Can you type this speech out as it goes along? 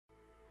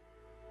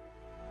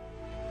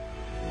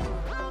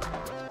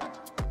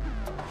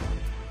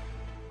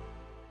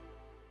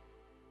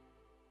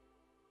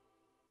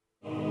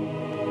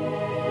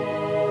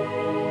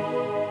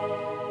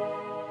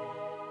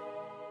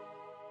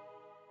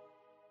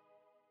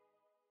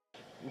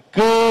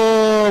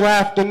Good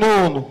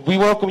afternoon. We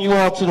welcome you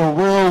all to the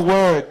Real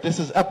Word. This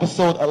is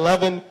episode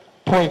 11.5.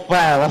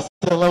 I said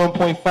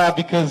 11.5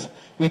 because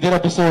we did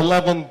episode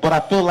 11, but I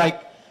feel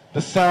like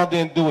the sound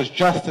didn't do its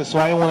justice, so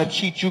I didn't want to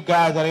cheat you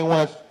guys. I didn't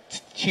want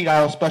to cheat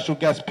our special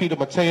guest, Peter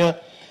Matea,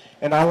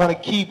 and I want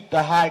to keep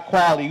the high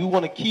quality. We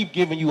want to keep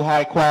giving you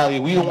high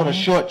quality. We don't want to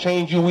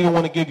shortchange you. We don't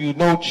want to give you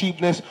no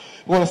cheapness.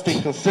 We want to stay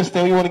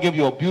consistent. We want to give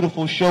you a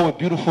beautiful show with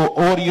beautiful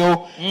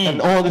audio, and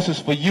all this is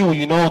for you.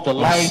 You know, the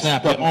lights,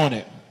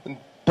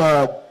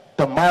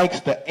 the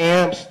mics, the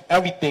amps,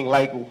 everything.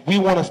 Like, we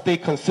want to stay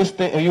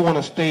consistent, and we want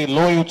to stay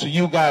loyal to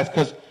you guys,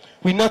 because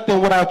we nothing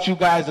without you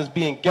guys as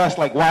being guests,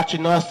 like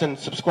watching us and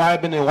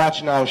subscribing and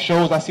watching our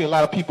shows. I see a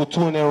lot of people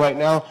tuning in right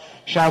now.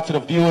 Shout out to the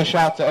viewers.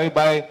 Shout out to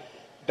everybody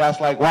that's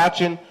like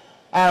watching.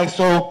 All right,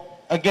 so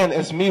again,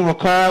 it's me,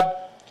 Ricard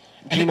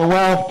G.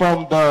 Noel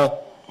from the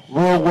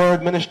Real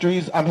Word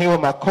Ministries. I'm here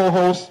with my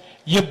co-host,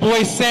 your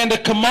boy Sander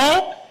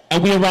Kamal,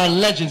 and we're around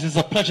legends. It's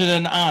a pleasure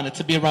and an honor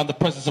to be around the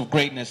presence of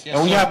greatness. Yes,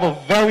 and we have a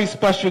very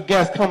special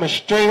guest coming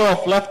straight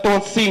off Left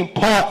on Scene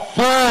Part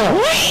 4.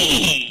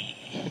 Whee!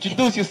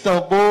 Introduce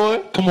yourself,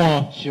 boy. Come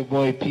on. It's your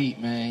boy Pete,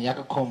 man. Y'all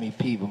can call me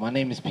Pete, but my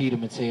name is Peter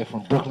Matea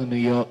from Brooklyn, New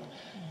York.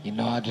 You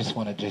know, I just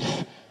want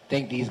to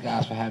thank these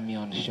guys for having me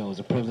on the show. It's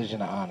a privilege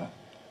and an honor.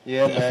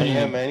 Yeah,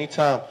 man.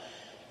 Anytime.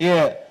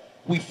 Yeah,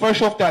 we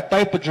fresh off that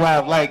diaper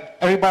drive. Like,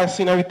 everybody's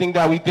seen everything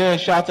that we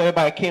did. Shout out to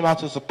everybody that came out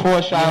to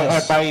support. Shout out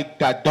to everybody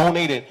that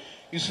donated.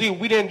 You see,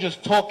 we didn't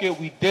just talk it.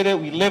 We did it.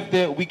 We lived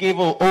it. We gave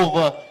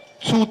over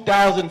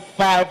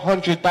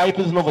 2,500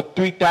 diapers and over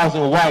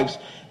 3,000 wipes.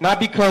 Not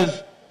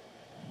because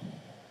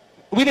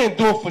we didn't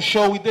do it for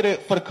show. We did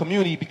it for the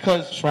community,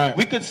 because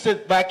we could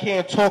sit back here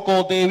and talk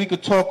all day. We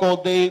could talk all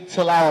day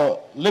till our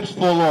lips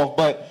fall off.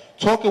 But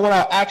talking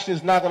without action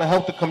is not going to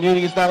help the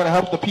community. It's not going to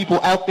help the people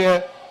out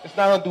there. It's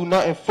not going to do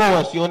nothing for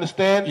us. You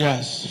understand?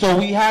 Yes. So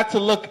we had to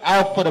look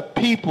out for the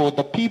people.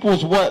 The people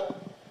is what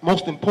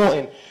most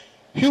important.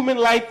 Human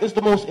life is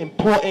the most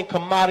important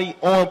commodity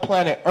on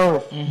planet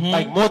Earth.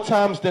 Like, more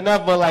times than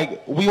ever,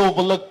 like, we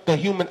overlook the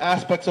human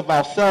aspects of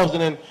ourselves,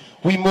 and then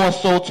we more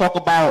so talk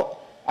about,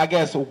 I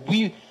guess,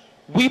 we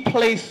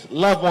place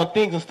love on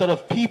things instead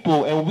of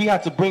people, and we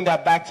have to bring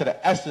that back to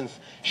the essence.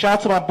 Shout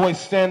out to my boy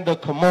Sander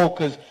Kamal,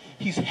 because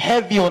he's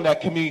heavy on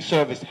that community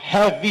service.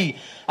 Heavy.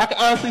 I can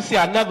honestly say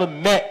I never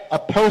met a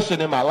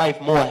person in my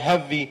life more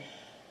heavy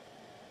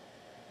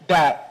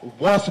that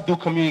wants to do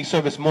community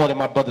service more than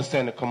my brother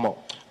Sander Kamal.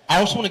 I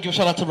also want to give a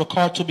shout out to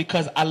Ricard too,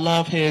 because I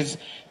love his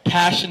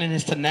passion and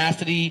his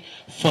tenacity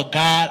for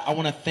God. I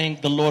want to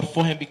thank the Lord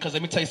for him, because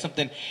let me tell you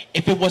something.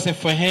 If it wasn't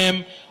for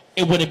him,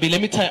 it wouldn't be.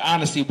 Let me tell you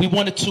honestly, we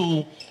wanted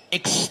to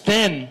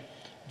extend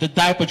the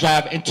diaper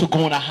drive into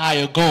going a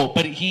higher goal,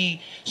 but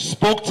he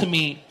spoke to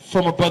me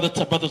from a brother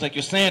to brothers like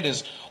your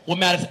Sanders. What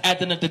matters at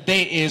the end of the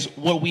day is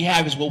what we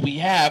have, and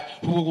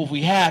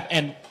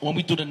when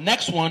we do the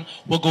next one,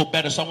 we'll go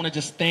better. So I want to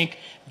just thank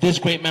this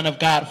great man of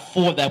God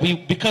for that.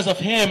 Because of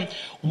him,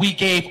 we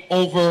gave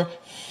over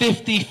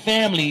 50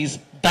 families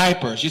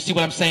diapers. You see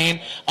what I'm saying?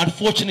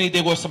 Unfortunately,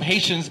 there were some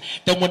Haitians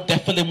that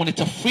definitely wanted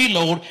to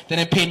freeload. They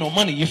didn't pay no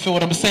money. You feel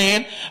what I'm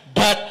saying?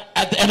 But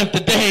at the end of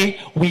the day,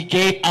 we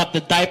gave out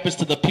the diapers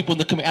to the people in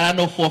the community. And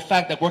I know for a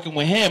fact that working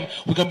with him,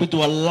 we're going to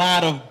do a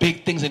lot of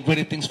big things and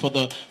greater things for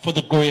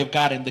the glory of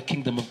God and the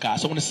kingdom of God.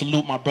 So I want to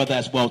salute my brother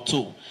as well too.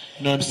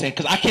 You know what I'm saying?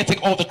 Because I can't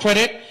take all the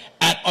credit.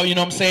 You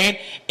know what I'm saying?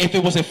 If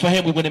it wasn't for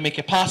him, we wouldn't make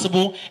it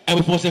possible. And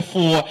if it wasn't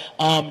for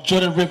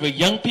Jordan River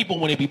young people,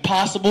 wouldn't it be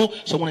possible?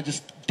 So I want to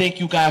just thank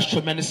you guys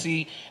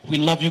tremendously. We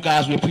love you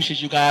guys. We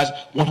appreciate you guys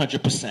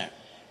 100%.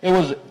 It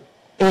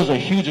was a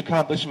huge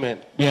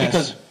accomplishment. Yes.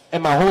 Because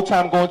in my whole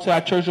time going to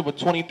that church over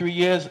 23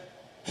 years,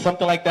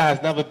 something like that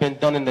has never been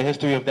done in the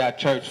history of that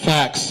church.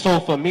 Facts.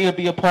 So for me to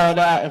be a part of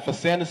that, and for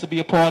Sanders to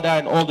be a part of that,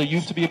 and all the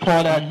youth to be a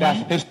part of that,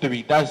 that's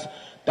history.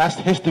 That's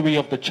history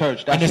of the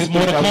church. That's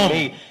history that we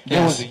made. Yes.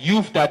 It was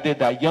youth that did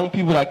that. Young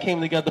people that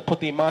came together, put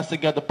their minds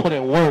together, put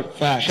in work.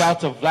 Facts. Shout out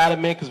to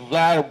Vladimir, because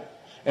Vlad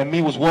and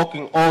me was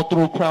walking all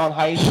through Crown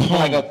Heights for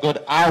like a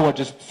good hour,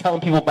 just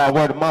telling people by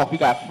word of mouth. We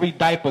got free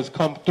diapers.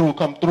 Come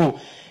through.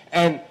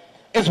 And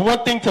it's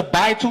one thing to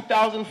buy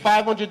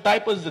 2,500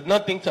 diapers. It's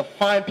another thing to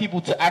find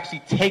people to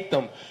actually take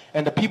them.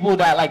 And the people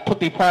that like put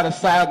their pride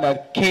aside,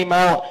 that came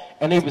out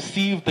and they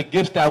received the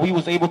gifts that we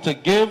was able to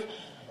give,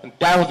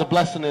 that was a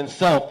blessing in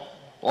itself.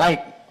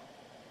 Like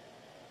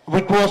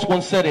Rick Ross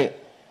once said it,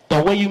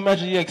 the way you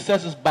measure your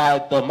success is by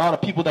the amount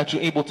of people that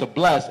you're able to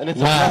bless. And it's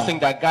a blessing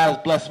that God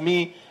has blessed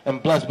me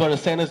and blessed Brother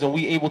Sanders, and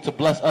we able to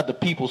bless other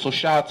people. So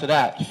shout out to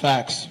that.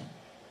 Facts.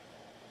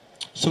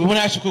 So we want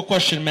to ask you a quick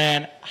question,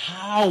 man.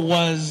 How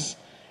was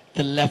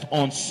the Left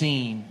on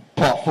Scene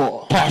Part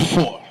 4? Part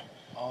 4.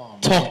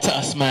 Talk to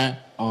us, man.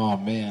 Oh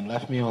man,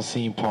 Left Me on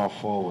Scene Part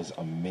 4 was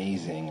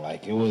amazing.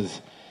 Like, it was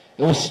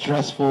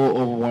stressful,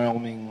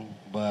 overwhelming,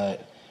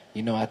 but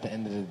you know, at the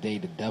end of the day,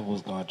 the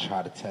devil's gonna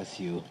try to test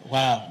you.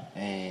 Wow.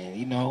 And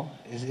you know,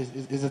 it's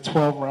a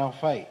 12-round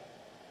fight.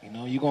 You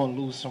know, you're gonna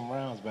lose some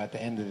rounds, but at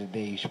the end of the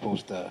day, you're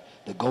supposed to.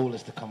 The goal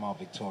is to come out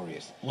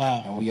victorious.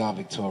 Wow. And we are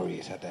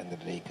victorious at the end of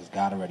the day because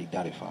God already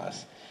done it for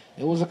us.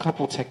 There was a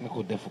couple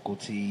technical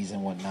difficulties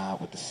and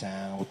whatnot with the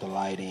sound, with the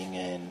lighting,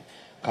 and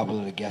a couple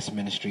of the guest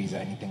ministries or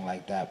anything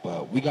like that.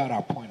 But we got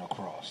our point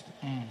across,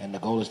 and the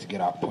goal is to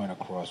get our point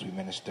across. We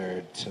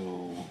ministered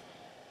to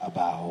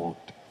about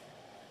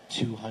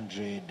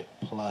 200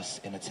 plus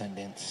in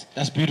attendance.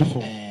 That's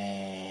beautiful.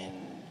 And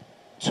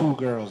 2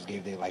 girls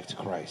gave their life to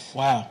Christ.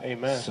 Wow.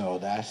 Amen. So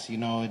that's, you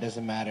know, it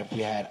doesn't matter if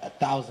we had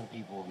 1,000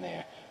 people in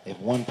there. If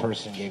one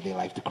person gave their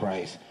life to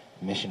Christ,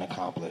 mission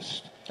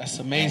accomplished. That's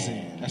amazing.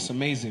 And That's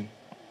amazing.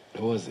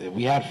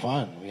 we had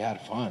fun. We had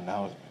fun. That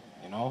was,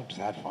 you know,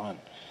 just had fun.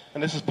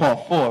 And this is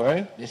part 4,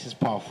 right? This is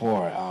part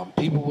 4.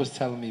 People was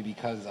telling me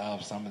because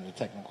of some of the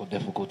technical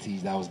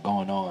difficulties that was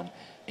going on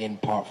in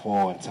part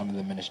 4 and some of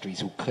the ministries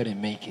who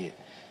couldn't make it,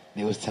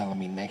 they was telling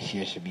me next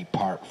year should be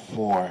part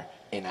 4.5.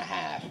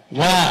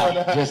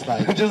 Wow. Just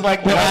like Just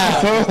like the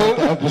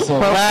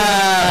episode.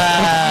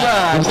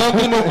 Nah, don't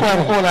do no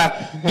part 4 now.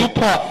 Do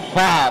part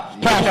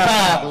 5. Part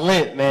 5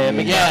 lit, man.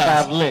 Make Yes.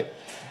 part 5 lit.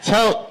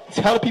 Tell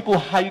the people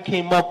how you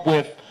came up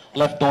with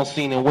Left on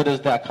Scene and where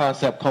does that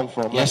concept come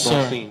from? Yes, Left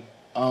on sir. Scene.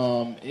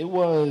 It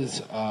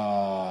was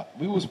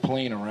we was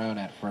playing around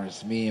at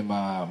first. Me and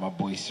my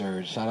boy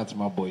Serge. Shout out to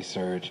my boy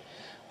Serge.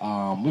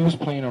 We was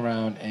playing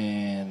around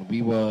and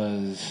we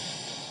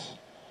was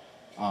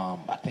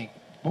I think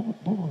what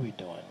were we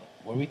doing?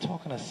 Were we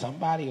talking to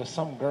somebody or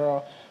some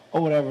girl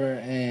or whatever?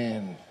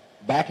 And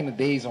back in the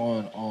days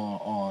on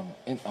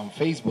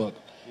Facebook,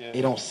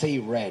 it don't say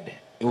read.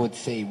 It would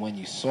say when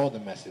you saw the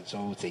message, so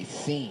it would say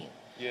seen.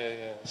 Yeah,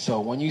 yeah. So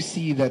when you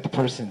see that the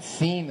person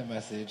seen the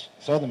message,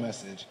 saw the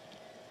message,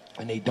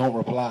 and they don't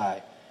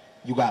reply,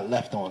 you got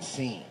left on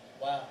scene.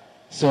 Wow.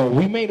 So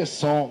we made a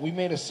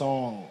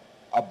song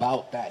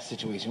about that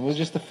situation. It was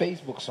just a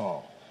Facebook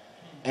song.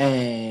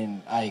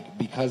 And like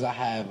because I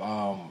have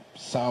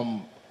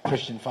some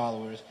Christian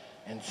followers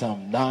and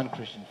some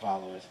non-Christian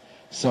followers,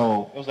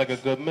 so It was like a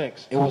good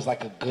mix. it was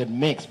like a good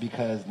mix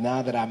because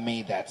now that I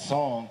made that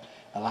song,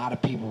 a lot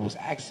of people was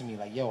asking me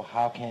like, "Yo,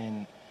 how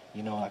can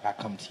like I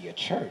come to your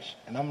church?"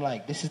 And I'm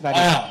like, "This is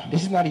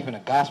not even a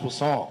gospel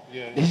song.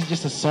 Yeah. This is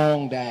just a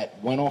song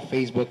that went on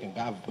Facebook and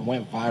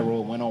went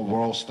viral, went on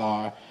World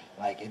Star.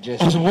 Like it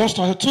just Oh, it's a World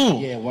Star too.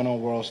 yeah, went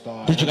on World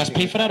Star. Did you guys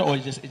pay for that, or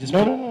it just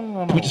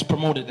No. We just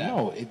promoted that.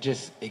 No,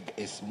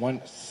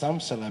 some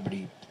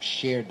celebrity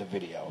shared the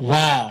video.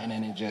 Wow. And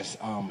then it just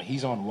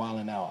he's on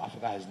Wildin' Out. I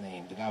forgot his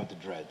name, the guy with the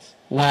dreads.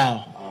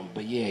 Wow.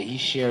 But yeah, he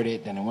shared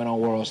it. Then it went on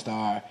World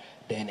Star.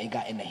 Then it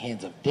got in the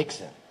hands of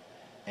Dixon,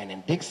 and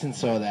then Dixon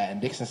saw that, and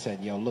Dixon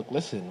said, "Yo, look,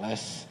 listen,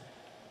 let's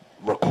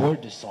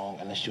record this song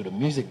and let's shoot a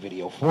music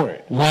video for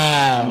it."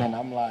 Wow. And then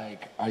I'm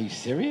like, "Are you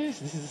serious?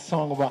 This is a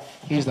song about?"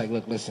 He's like,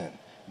 "Look, listen,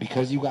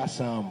 because you got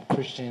some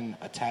Christian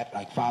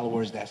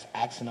followers that's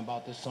asking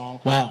about this song.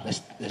 Wow.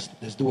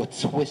 Let's do a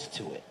twist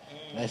to it.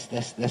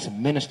 Let's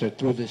minister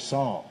through this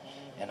song."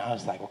 And I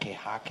was like, "Okay,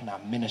 how can I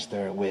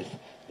minister with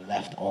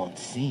Left on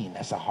Scene?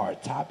 That's a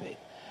hard topic."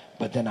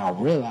 But then I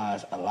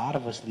realized a lot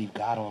of us leave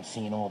God on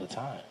scene all the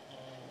time.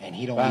 And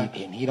he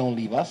don't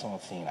leave us on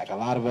scene. Like a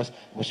lot of us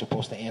were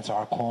supposed to answer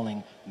our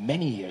calling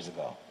many years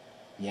ago.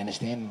 You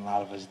understand? And a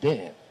lot of us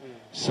didn't.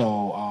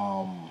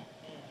 So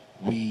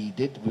we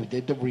did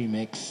the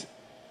remix,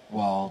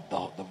 well,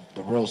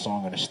 the real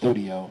song in the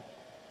studio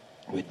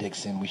with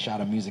Dixon. We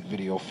shot a music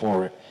video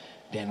for it.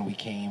 Then we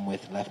came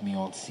with Left Me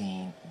on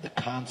Scene, the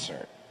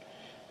concert.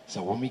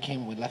 So when we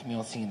came with Left Me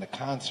on Scene, the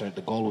concert,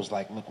 the goal was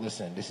like, look,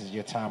 listen, this is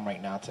your time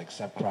right now to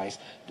accept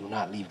Christ. Do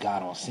not leave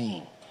God on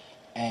scene.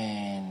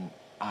 And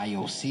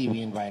IOC,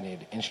 we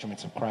invited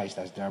Instruments of Christ.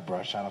 That's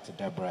Deborah. Shout out to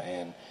Deborah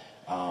and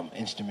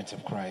Instruments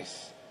of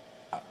Christ,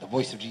 the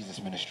Voice of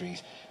Jesus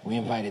Ministries. We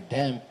invited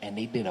them, and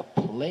they did a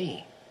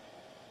play.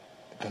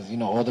 Because,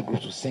 all the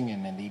groups were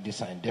singing, and they did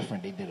something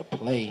different. They did a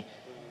play.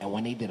 And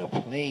when they did a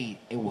play,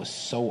 it was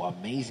so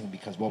amazing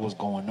because what was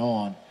going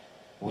on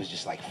was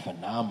just like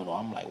phenomenal.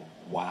 I'm like,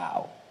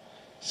 wow.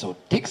 So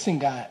Dixon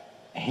got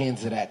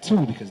hands of that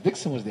too because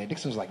Dixon was there.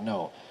 Dixon was like,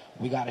 no,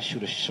 we got to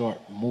shoot a short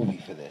movie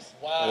for this.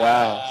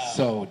 Wow.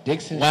 So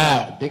Dixon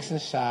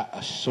shot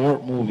a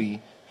short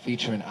movie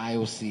featuring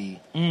IOC,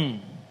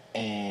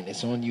 and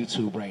it's on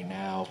YouTube right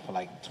now for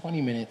like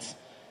 20 minutes.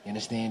 You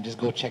understand? Just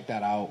go check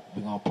that out.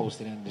 We're going to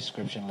post it in the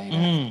description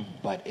later.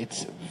 But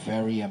it's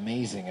very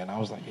amazing. And I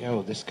was like,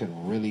 yo, this could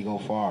really go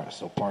far.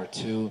 So part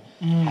 2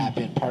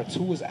 happened. Part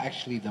 2 was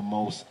actually the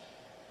most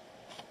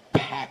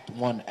packed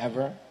one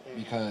ever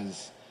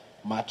because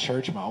my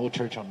old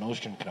church on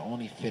Nostrand could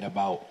only fit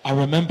about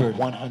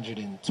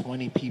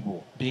 120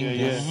 people being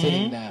there.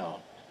 Sitting down.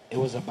 It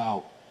was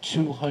about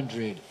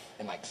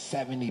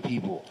 270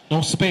 people.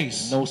 No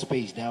space. No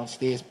space.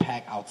 Downstairs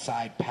packed,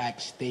 outside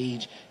packed,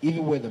 stage,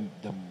 even where the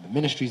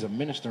ministries are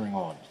ministering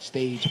on.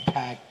 Stage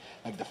packed,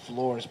 like the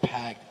floor is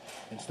packed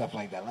and stuff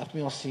like that. Left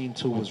Me on Scene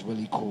 2 was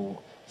really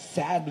cool.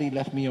 Sadly,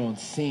 Left Me on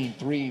Scene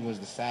 3 was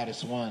the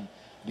saddest one.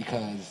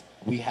 because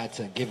we had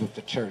to give up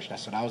the church.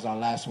 So that was our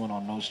last one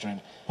on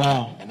Nostrand.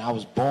 Wow. And I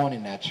was born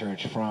in that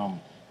church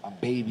from a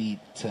baby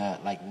to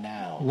like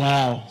now.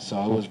 Wow.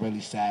 So it was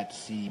really sad to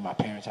see my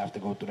parents have to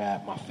go through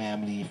that, my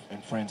family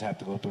and friends have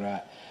to go through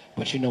that.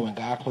 But you know, when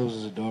God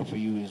closes a door for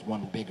you, there's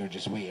one bigger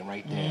just waiting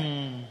right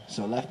there.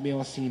 So left me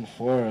on scene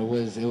 4. It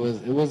was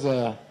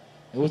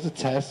a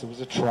test. It was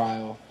a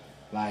trial.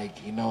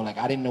 Like, you know, like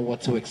I didn't know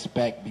what to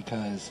expect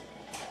because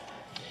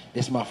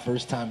this is my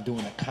first time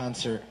doing a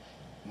concert,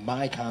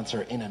 my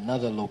concert in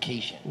another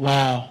location.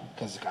 Wow.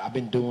 Because I've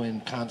been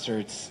doing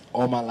concerts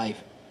all my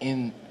life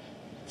in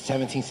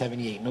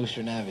 1778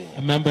 Nostrand Avenue.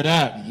 Remember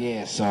that?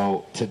 Yeah,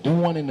 so to do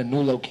one in a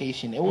new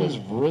location, it was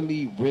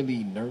really,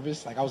 really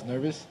nervous. Like, I was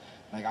nervous.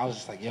 Like, I was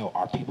just like, yo,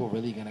 are people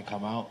really going to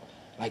come out?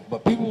 Like,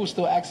 but people were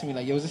still asking me,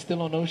 like, yo, is it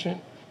still on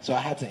Nostrand? So I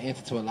had to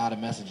answer to a lot of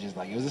messages,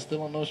 like, yo, is it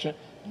still on Nostrand?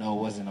 No,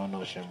 it wasn't on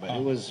Nostrand. But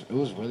it was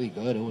really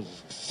good. It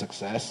was a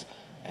success.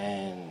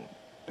 And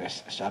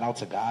shout out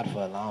to God for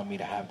allowing me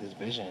to have this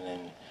vision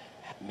and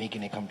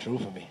making it come true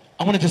for me.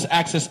 I want to just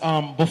ask this,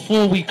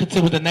 before we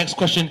continue with the next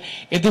question,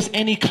 if there's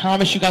any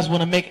comments you guys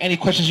want to make, any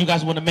questions you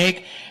guys want to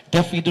make,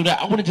 definitely do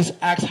that. I want to just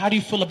ask, how do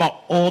you feel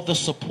about all the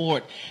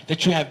support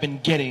that you have been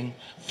getting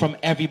from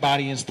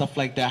everybody and stuff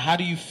like that? How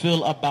do you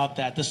feel about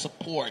that, the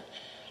support?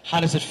 How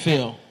does it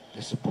feel?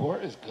 The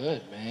support is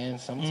good, man.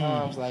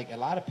 Sometimes, like, a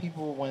lot of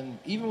people,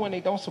 even when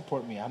they don't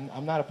support me,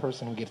 I'm not a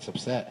person who gets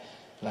upset.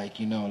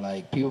 Like, you know,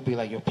 like, people be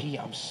like, yo, P,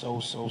 I'm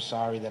so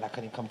sorry that I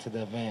couldn't come to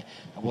the event.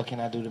 What can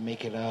I do to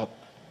make it up?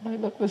 I'm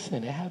like, look,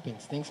 listen, it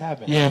happens. Things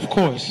happen. Yeah, of like,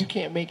 course. If you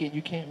can't make it,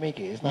 you can't make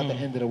it. It's not the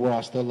end of the world.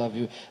 I still love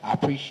you. I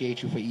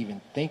appreciate you for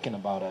even thinking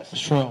about us.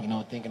 That's true. You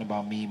know, thinking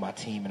about me, my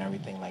team, and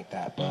everything like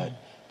that. But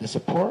the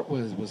support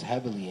was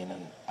heavily, and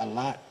a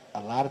lot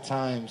of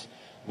times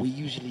we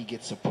usually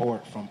get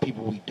support from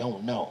people we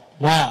don't know.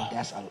 Wow.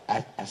 That's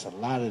a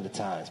lot of the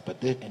times.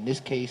 But in this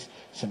case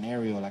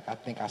scenario, like, I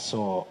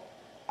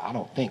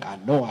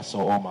know I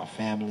saw all my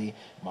family,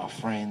 my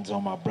friends,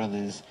 all my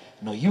brothers.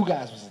 No, you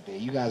guys wasn't there.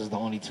 You guys was the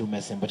only two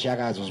missing, but y'all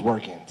guys was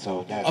working.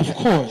 So of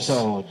course.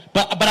 So,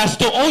 but I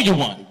still owe you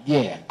one.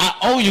 Yeah. I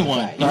owe you one.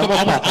 Right.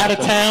 I was out of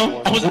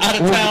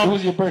town. It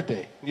was your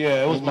birthday.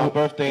 Yeah, it was my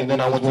birthday, and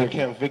then I went to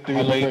Camp Victory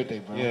Happy Lake. birthday,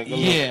 bro. Yeah, good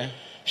Yeah. luck.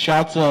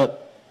 Shout out to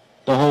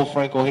the whole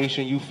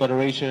Franco-Haitian Youth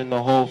Federation,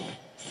 the whole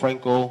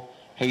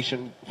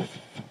Franco-Haitian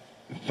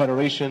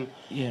Federation.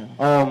 Yeah.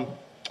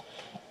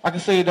 I can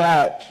say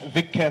that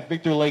Camp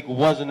Victory Lake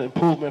was an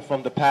improvement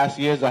from the past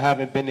years. I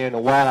haven't been there in a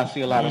while. I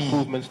see a lot of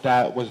improvements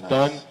that was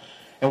done.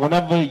 And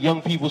whenever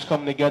young people's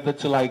come together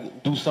to,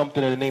 like, do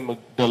something in the name of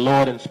the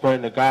Lord and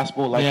spreading the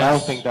gospel, like, I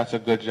don't think that's a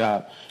good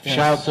job. Yes.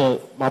 Shout out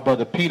to my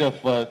brother Peter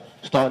for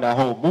starting that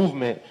whole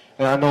movement.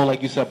 And I know,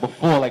 like you said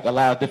before, like, a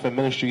lot of different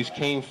ministries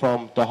came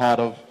from the heart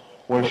of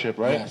worship,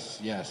 right?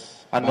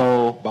 Yes. I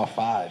know about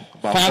 5.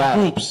 Five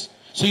groups.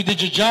 So you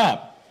did your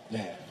job.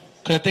 Yeah.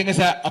 Because the thing is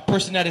that a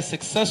person that is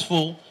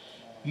successful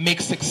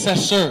makes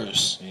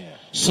successors. Yeah.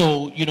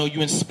 So, you know,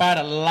 you inspired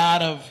a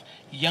lot of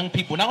young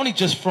people, not only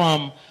just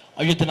from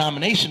your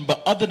denomination,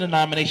 but other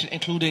denominations,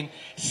 including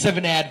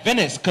Seventh-day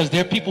Adventists, because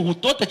there are people who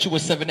thought that you were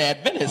Seventh-day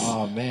Adventists.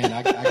 Oh man,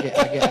 I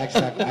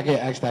get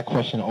asked that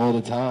question all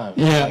the time.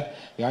 Yeah. Like,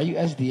 yo, are you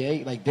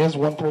SDA? Like, there's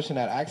one person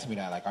that asked me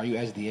that. Like, are you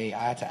SDA? I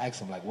had to ask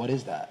him, like, what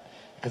is that?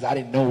 Because I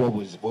didn't know what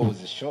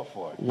was it short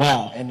for.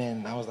 Wow. And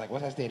then I was like,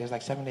 what's SDA? There's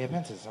like Seventh-day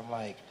Adventists. I'm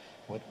like,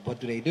 what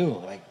do they do?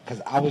 Like,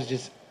 because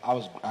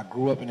I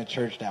grew up in a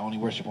church that only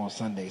worship on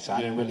Sunday, so I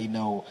didn't really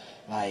know,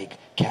 like,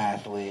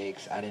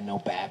 Catholics. I didn't know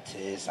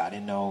Baptists. I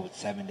didn't know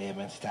Seventh-day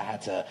Adventists. I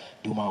had to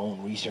do my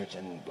own research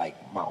and, like,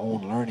 my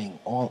own learning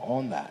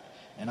on that.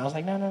 And I was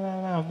like, no,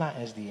 I'm not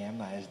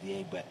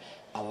SDA. But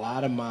a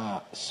lot of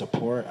my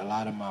support, a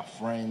lot of my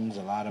friends,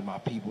 a lot of my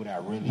people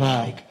that really,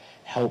 like,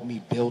 helped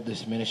me build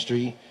this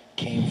ministry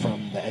came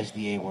from the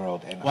SDA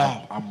world, and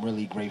I'm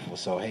really grateful.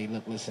 So, hey,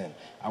 look, listen,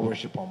 I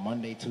worship on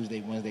Monday,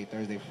 Tuesday, Wednesday,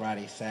 Thursday,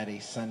 Friday, Saturday,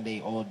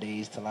 Sunday, all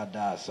days till I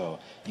die. So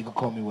you can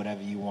call me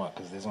whatever you want,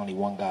 because there's only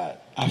one God.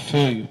 I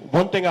feel you.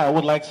 One thing I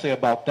would like to say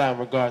about that in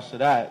regards to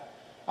that,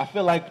 I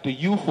feel like the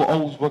youth will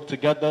always work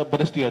together,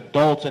 but it's the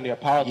adults and the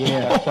apostles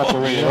that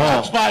separate it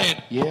off.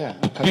 Inspired. Yeah.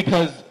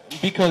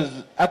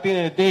 Because at the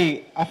end of the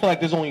day, I feel like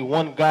there's only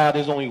one God,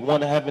 there's only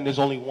one heaven, there's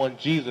only one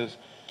Jesus.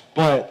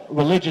 But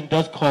religion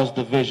does cause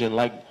division.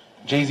 Like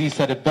Jay-Z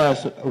said it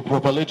best,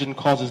 religion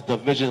causes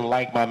division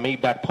like my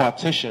Maybach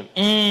partition.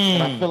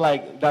 And I feel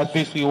like that's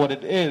basically what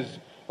it is.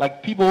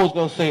 Like, people always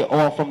going to say, oh,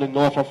 I'm from the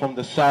north, I'm from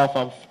the south,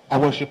 I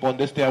worship on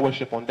this day, I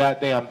worship on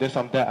that day, I'm this,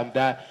 I'm that, I'm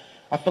that.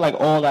 I feel like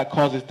all that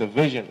causes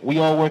division. We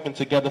all working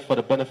together for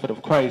the benefit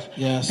of Christ.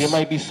 Yes. There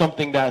might be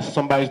something that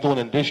somebody's doing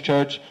in this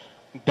church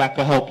that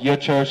could help your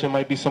church. It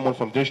might be someone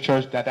from this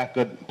church that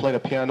could play the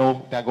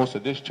piano that goes to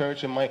this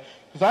church.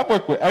 Because I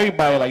work with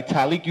everybody. Like,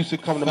 Talik used to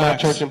come to my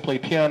church and play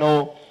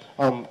piano.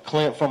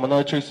 Clint from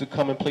another church used to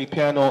come and play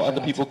piano. Other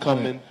people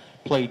come and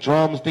play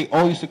drums. They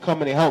all used to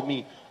come and they help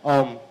me.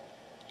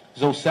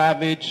 Zoe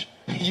Savage,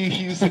 You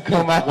used to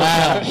come out.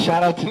 Wow.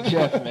 Shout out to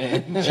Jeff,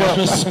 man.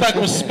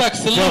 Respect,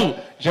 salute.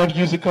 Jeff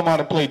used to come out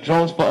and play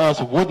drums for us.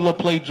 Woodler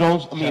played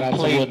drums.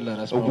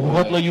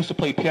 Woodler used to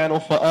play piano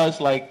for us.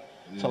 Like,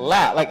 it's a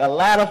lot. Like, a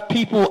lot of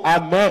people I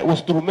met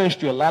was through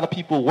ministry. A lot of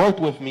people worked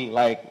with me.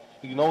 Like,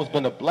 you know, it's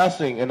been a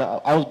blessing. And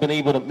I was been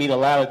able to meet a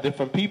lot of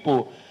different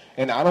people.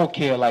 And I don't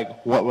care,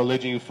 like, what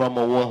religion you from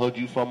or what hood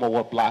you from or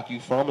what block you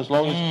from. As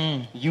long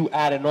as you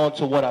adding on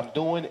to what I'm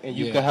doing and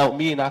you can help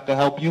me and I can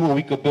help you and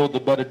we could build a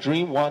better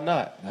dream, why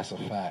not? That's a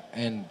fact.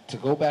 And to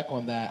go back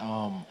on that,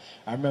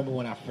 I remember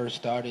when I first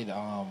started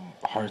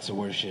Hearts of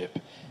Worship,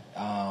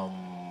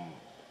 I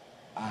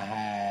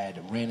had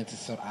ran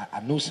into I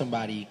knew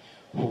somebody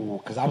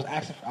who, because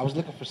I was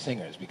looking for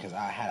singers because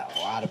I had a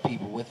lot of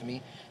people with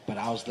me, but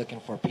I was looking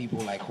for people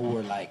like who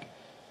were like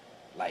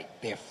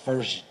their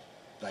first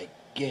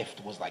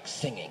gift was like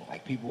singing,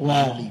 like people who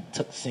really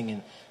took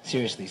singing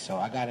seriously. So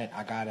I got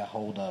a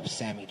hold of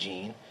Sammy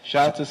Jean.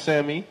 Shout out to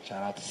Sammy,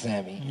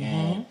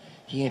 and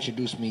he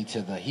introduced me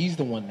to he's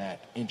the one that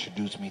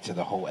introduced me to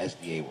the whole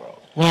SDA world.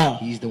 Wow.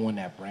 He's the one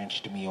that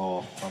branched me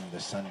off from the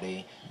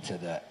Sunday to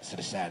the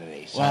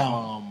Saturday. So,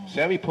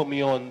 Sammy put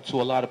me on to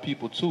a lot of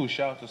people too.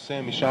 Shout out to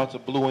Sammy. Shout out to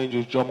Blue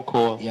Angels Drum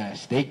Corps.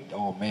 Yes, they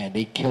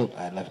killed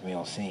at Left Me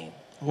on Scene.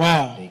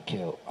 Wow. They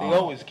killed. They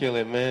always kill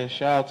it, man.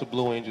 Shout out to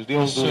Blue Angels. They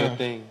always do their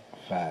thing.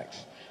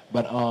 Facts.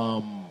 But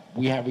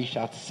we had reached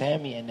out to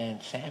Sammy, and then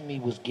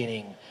Sammy was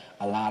getting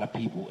a lot of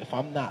people. If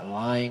I'm not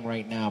lying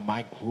right now,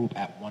 my group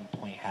at one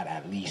point had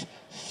at least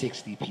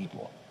 60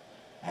 people.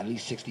 At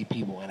least 60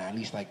 people, and at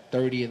least like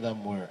 30 of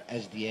them were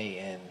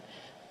SDA, and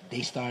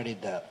they started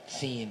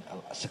seeing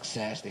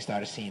success. They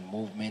started seeing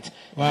movement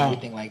and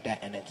everything like that.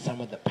 And then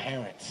some of the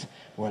parents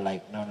were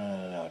like,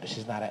 no, this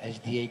is not an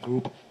SDA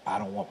group. I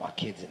don't want my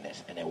kids in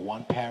this. And then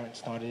one parent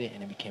started it,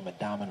 and it became a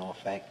domino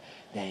effect.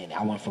 Then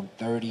I went from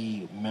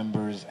 30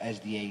 members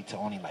SDA to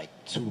only like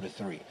 2 to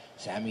 3.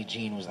 Sammy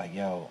Jean was like,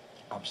 yo,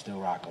 I'm still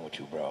rocking with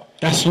you, bro.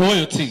 That's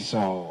loyalty.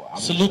 So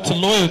salute to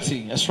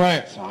loyalty. That's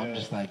right. So I'm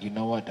just like, you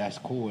know what? That's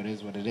cool. It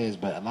is what it is.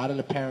 But a lot of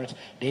the parents,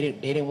 they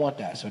didn't want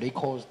that. So they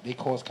caused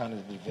kind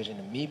of the division.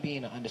 And me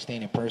being an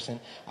understanding person,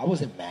 I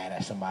wasn't mad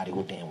at somebody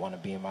who didn't want to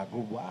be in my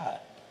group. Why?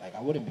 Like,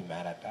 I wouldn't be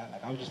mad at that.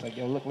 Like, I was just like,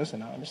 yo, look,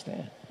 listen, I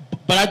understand.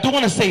 But I do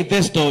want to say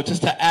this, though,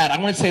 just to add. I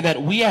want to say that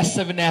we as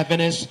Seventh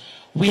Adventists,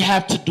 we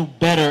have to do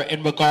better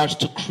in regards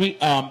to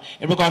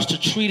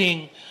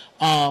treating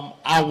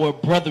our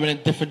brethren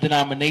in different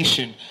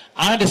denomination.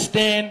 I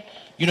understand,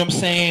 you know what I'm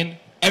saying,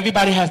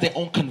 everybody has their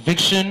own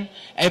conviction,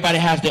 everybody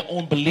has their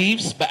own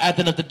beliefs, but at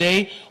the end of the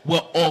day, we're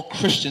all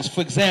Christians.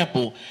 For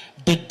example,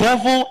 the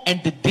devil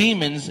and the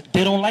demons,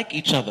 they don't like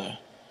each other,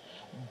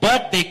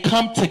 but they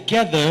come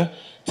together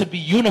to be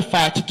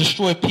unified to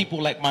destroy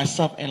people like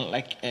myself and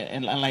like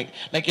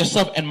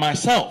yourself and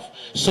myself.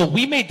 So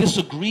we may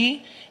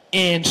disagree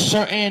in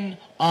certain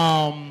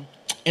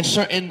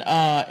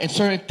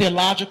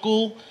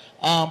theological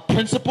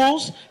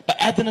principles, but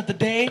at the end of the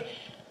day,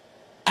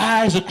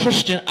 I, as a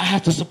Christian, I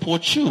have to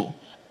support you.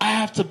 I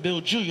have to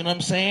build you, you know what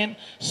I'm saying?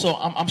 So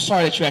I'm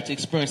sorry that you had to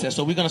experience that.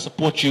 So we're going to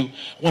support you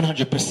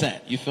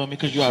 100%, you feel me?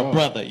 Because you're our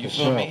brother, you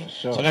feel me?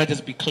 So I got to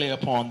just be clear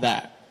upon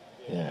that.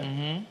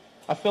 Yeah.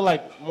 I feel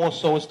like more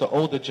so it's the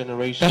older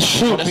generation. That's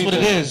true, that's what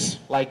it is.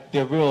 Like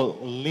they're real,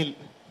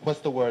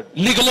 what's the word?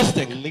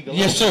 Legalistic.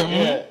 Yes, sir.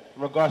 Yeah,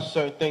 in regards to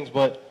certain things.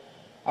 But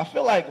I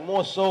feel like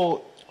more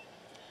so,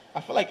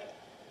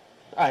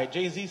 all right,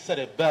 Jay-Z said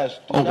it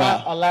best. Do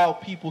not allow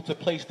people to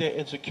place their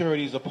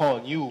insecurities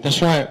upon you.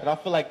 That's right. And I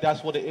feel like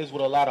that's what it is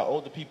with a lot of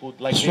older people.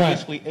 Like, they're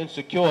basically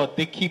insecure.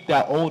 They keep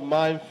that old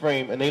mind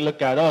frame, and they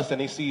look at us, and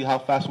they see how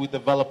fast we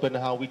developing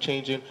and how we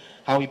changing,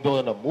 how we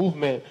building a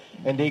movement,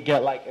 and they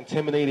get, like,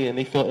 intimidated, and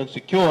they feel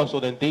insecure,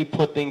 so then they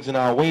put things in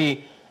our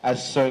way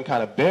as certain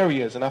kind of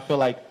barriers. And I feel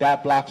like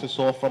that blocks us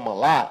off from a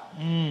lot.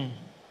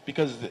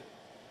 Because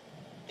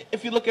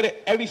if you look at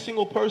it, every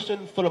single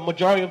person, for the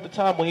majority of the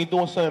time, when you're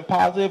doing something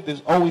positive,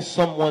 there's always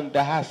someone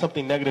that has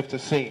something negative to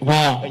say.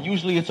 Wow. And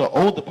usually it's an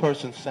older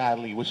person,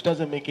 sadly, which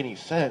doesn't make any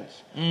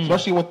sense.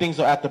 Especially when things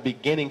are at the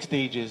beginning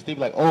stages. They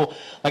be like, oh,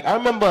 like I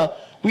remember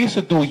we used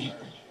to do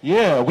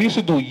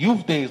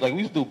youth days. Like, we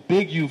used to do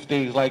big youth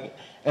days. Like,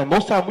 and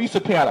most time we used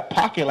to pay out of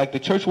pocket. Like, the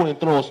church wouldn't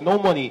throw us no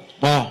money.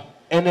 Wow.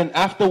 And then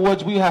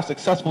afterwards, we would have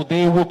successful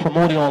day. We would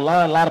promote it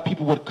online. A lot of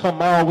people would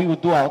come out. We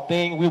would do our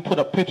thing. We would put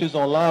up pictures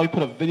online. We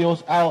put up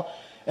videos out.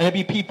 And there'd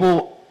be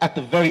people at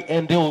the very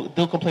end, they'll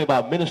complain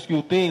about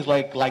minuscule things.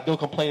 Like they'll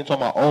complain to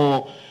my,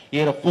 oh,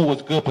 yeah, the food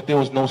was good, but there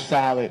was no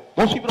salad.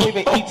 Most people don't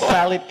even eat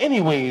salad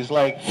anyways.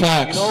 Like,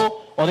 facts. You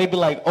know? Or they'd be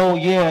like, oh,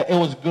 yeah, it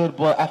was good,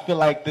 but I feel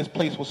like this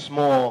place was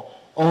small.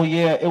 Oh,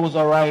 yeah, it was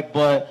all right,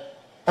 but,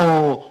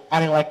 oh, I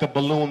didn't like the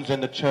balloons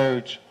in the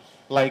church.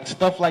 Like,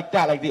 stuff like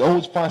that. Like, they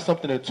always find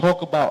something to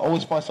talk about,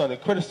 always find something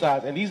to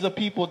criticize. And these are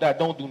people that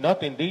don't do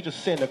nothing. They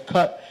just sit in the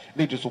cut.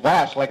 They just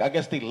watch. Like, I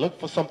guess they look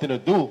for something to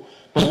do.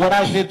 But what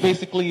I did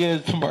basically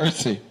is,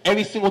 mercy.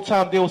 Every single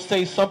time they would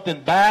say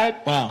something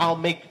bad, I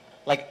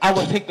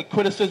would take the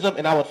criticism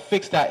and I would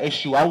fix that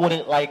issue. I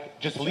wouldn't, like,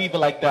 just leave it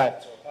like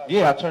that.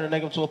 Yeah, I turned the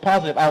negative to a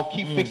positive. I'll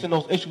keep fixing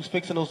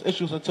those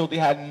issues until they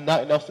had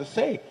nothing else to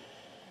say.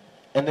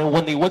 And then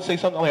when they would say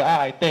something, I'm like, all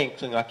right,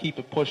 thanks, and I keep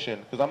it pushing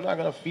because I'm not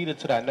gonna feed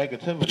into that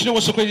negativity. But you know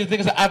what's so crazy? The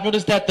thing is, I've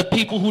noticed that the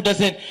people who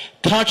doesn't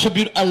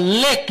contribute a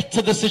lick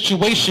to the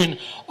situation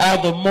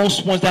are the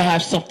most ones that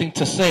have something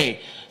to say.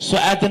 So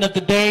at the end of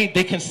the day,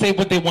 they can say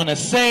what they want to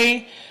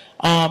say.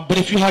 But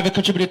if you haven't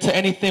contributed to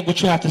anything,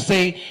 what you have to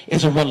say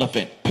is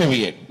irrelevant.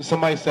 Period.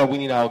 Somebody said we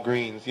need our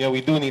greens. Yeah,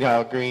 we do need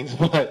our greens,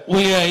 but Well,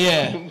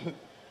 yeah.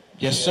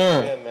 Yes,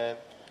 sir. Yeah, man.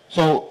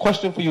 So,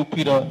 question for you,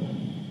 Peter.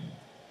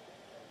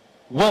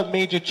 What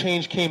major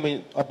change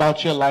came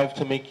about your life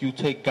to make you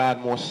take God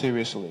more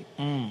seriously?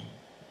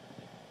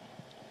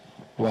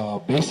 Well,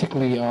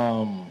 basically,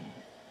 I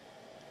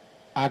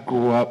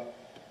grew up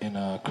in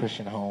a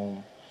Christian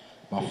home.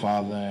 My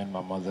father and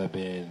my mother have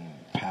been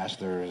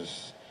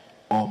pastors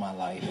all my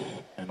life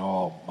and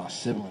all my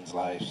siblings'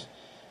 lives.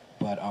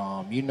 But,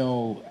 you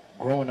know,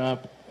 growing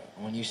up,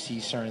 when you see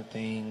certain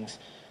things,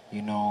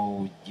 you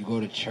know, you go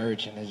to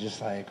church and it's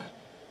just like,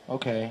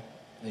 okay,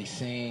 they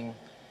sing,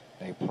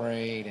 they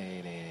pray,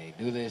 they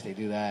do this, they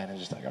do that, and it's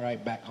just like, all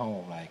right, back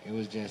home. Like, it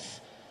was just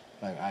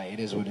like, all right, it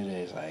is what it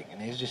is. Like,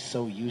 and it's just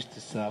so used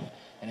to stuff.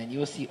 And then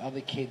you'll see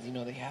other kids, you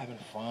know, they having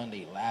fun,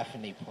 they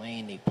laughing, they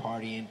playing, they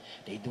partying,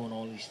 they doing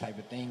all these type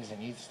of things,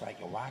 and you're just like,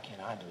 yo, why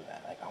can't I do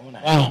that? Like, I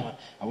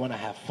want to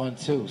have fun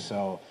too.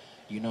 So,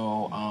 you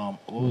know,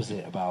 what was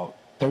it? About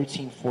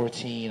 13,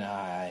 14,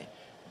 I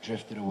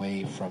drifted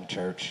away from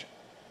church.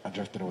 At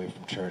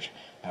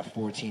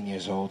 14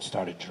 years old,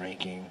 started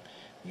drinking,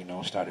 you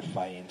know, started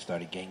fighting,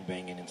 started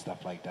gangbanging and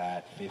stuff like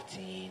that.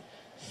 15,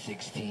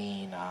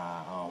 16,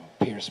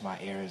 pierced my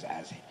ears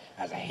as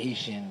a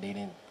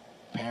Haitian.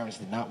 Parents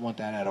did not want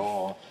that at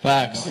all.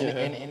 Facts. You know,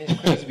 and it's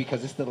crazy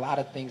because it's a lot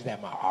of things that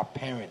our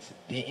parents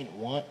didn't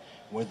want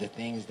were the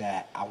things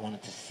that I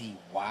wanted to see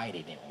why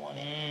they didn't want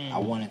it. I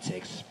wanted to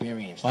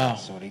experience that.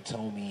 So they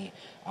told me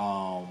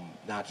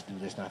not to do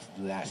this, not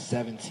to do that.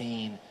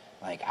 17,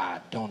 like, I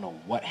don't know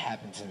what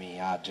happened to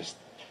me. I just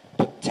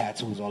put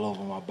tattoos all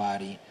over my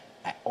body.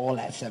 All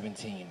at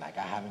 17. Like,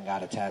 I haven't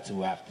got a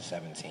tattoo after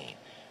 17.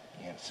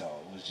 And so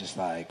it was just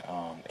like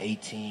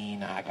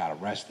 18, I got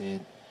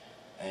arrested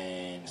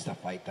and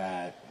stuff like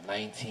that.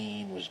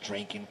 19 was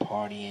drinking,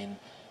 partying,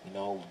 you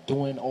know,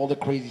 doing all the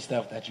crazy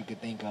stuff that you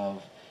could think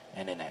of.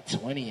 And then at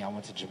 20, I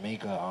went to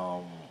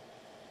Jamaica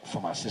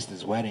for my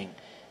sister's wedding,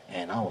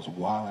 and I was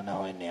wilding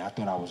out in there. I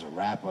thought I was a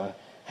rapper,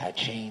 had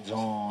chains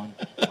on,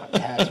 my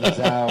tats was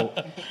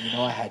out. You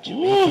know, I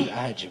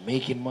had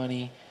Jamaican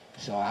money.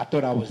 So I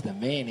thought I was the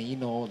man, and you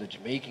know, all the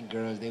Jamaican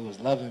girls, they was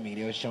loving me.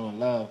 They was showing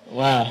love.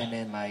 Wow. And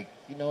then, like,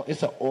 you know,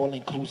 it's an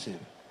all-inclusive.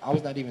 I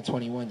was not even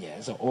 21 yet.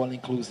 It's an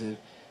all-inclusive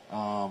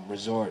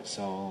resort,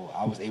 so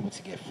I was able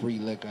to get free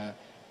liquor,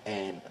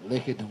 and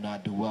liquor do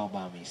not do well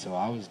by me. So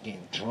I was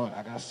getting drunk.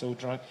 I got so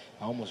drunk,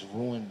 I almost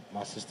ruined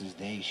my sister's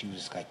day. She was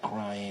just, like,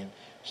 crying.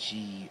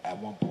 She, at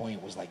one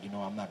point, was like, you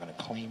know, I'm not going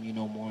to claim you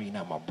no more. You're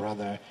not my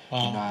brother.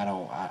 Wow. You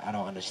know, I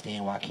don't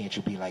understand. Why can't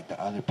you be like the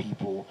other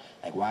people?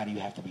 Like, why do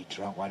you have to be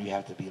drunk? Why do you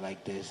have to be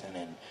like this? And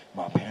then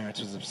my parents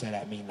was upset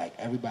at me. Like,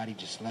 everybody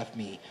just left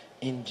me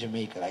in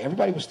Jamaica. Like,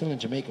 everybody was still in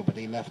Jamaica, but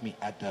they left me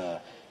at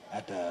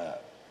the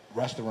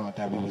restaurant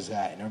that we was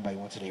at, and everybody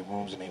went to their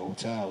rooms and their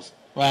hotels.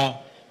 Wow.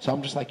 So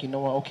I'm just like, you know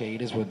what? Okay,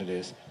 it is what it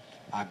is.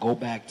 I go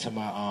back to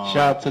my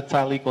shout out to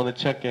Talik on the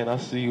check-in. I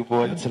see you,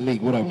 boy.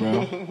 Talik, what up,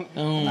 bro?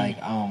 Like,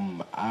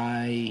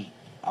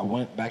 I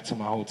went back to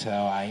my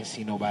hotel. I ain't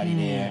see nobody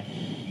there,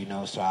 you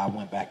know. So I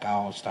went back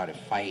out, started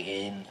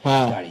fighting,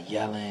 started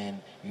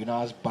yelling. You know,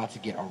 I was about to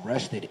get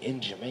arrested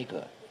in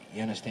Jamaica.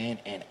 You understand?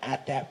 And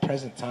at that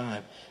present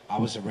time, I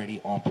was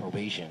already on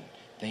probation.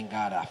 Thank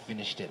God I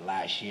finished it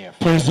last year.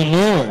 Praise the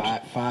Lord.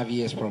 5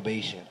 years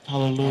probation.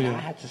 Hallelujah. And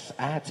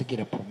I had to get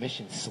a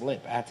permission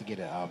slip. I had to get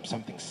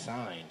something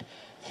signed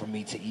for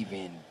me to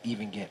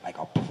even get, like,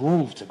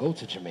 approved to go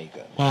to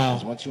Jamaica. Wow.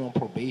 Because once you're on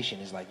probation,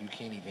 it's like you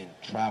can't even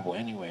travel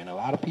anywhere. And a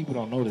lot of people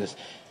don't notice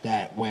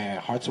that where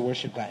Hearts of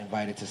Worship got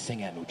invited to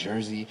sing at New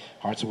Jersey,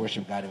 Hearts of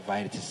Worship got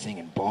invited to sing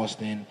in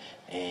Boston,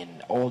 and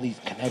all these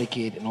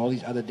Connecticut and all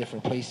these other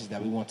different places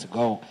that we want to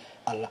go,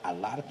 a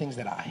lot of things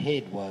that I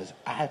hid was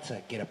I had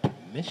to get a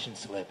permission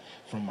slip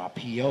from my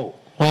PO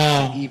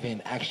to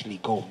even actually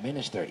go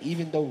minister.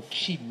 Even though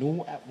she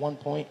knew at one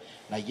point,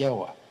 like,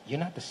 yo, you're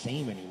not the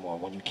same anymore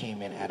when you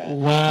came in at a 17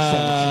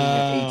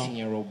 or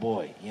 18-year-old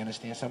boy. You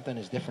understand? Something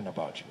is different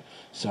about you.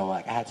 So,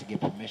 like, I had to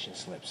get permission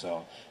slips.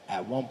 So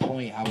at one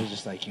point, I was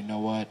just like, you know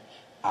what?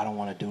 I don't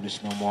want to do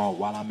this no more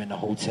while I'm in the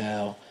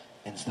hotel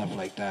and stuff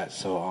like that.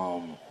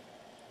 So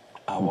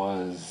I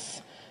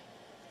was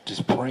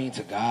just praying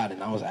to God,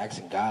 and I was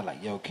asking God,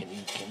 like, yo, can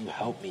you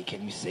help me?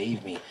 Can you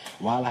save me?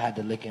 While I had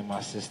the liquor in my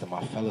system,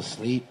 I fell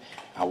asleep.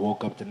 I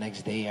woke up the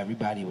next day.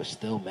 Everybody was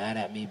still mad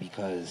at me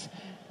because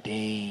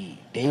they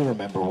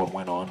remember what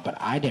went on, but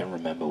I didn't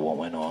remember what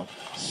went on.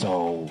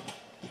 So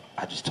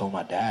I just told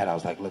my dad, I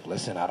was like, look,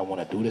 listen, I don't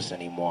want to do this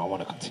anymore. I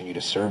want to continue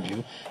to serve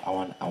you. I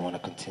want to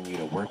continue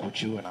to work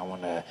with you, and I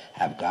want to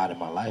have God in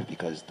my life,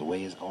 because the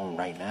way it's going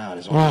right now,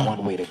 there's only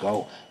one way to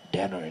go,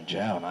 dead or in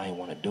jail, and I ain't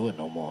want to do it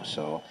no more.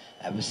 So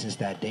ever since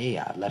that day,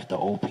 I left the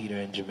old Peter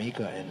in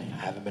Jamaica, and I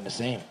haven't been the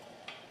same.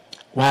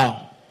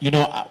 Wow. You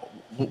know,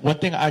 one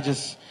thing I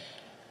just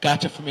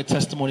got you from your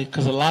testimony,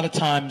 because a lot of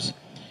times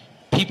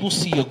people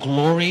see your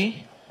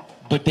glory,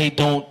 but they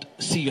don't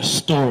see your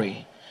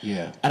story.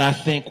 Yeah. And I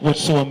think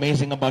what's so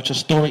amazing about your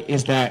story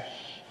is that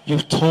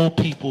you've told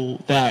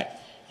people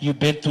that you've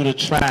been through the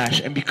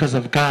trash, and because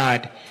of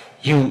God,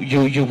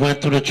 you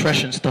went through the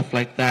trash and stuff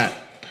like that.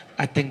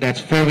 I think that's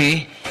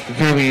very,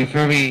 very,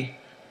 very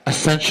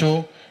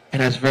essential,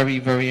 and that's very,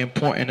 very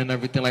important and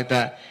everything like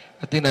that.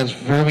 I think that's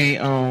very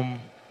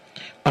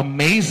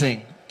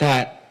amazing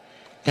that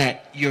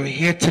you're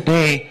here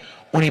today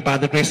only by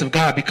the grace of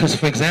God. Because,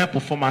 for example,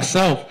 for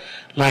myself,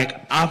 like,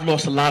 I've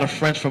lost a lot of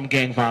friends from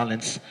gang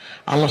violence.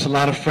 I lost a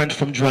lot of friends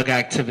from drug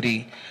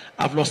activity.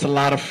 I've lost a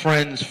lot of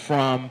friends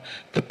from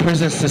the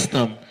prison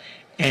system.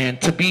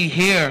 And to be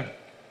here,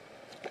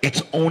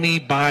 it's only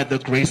by the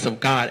grace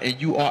of God.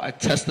 And you are a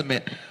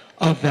testament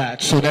of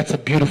that. So that's a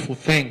beautiful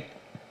thing.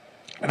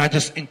 And I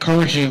just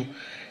encourage you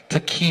to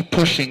keep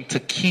pushing, to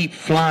keep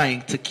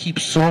flying, to keep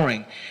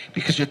soaring,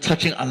 because you're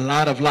touching a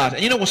lot of lives.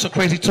 And you know what's so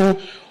crazy too?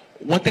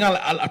 One thing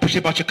I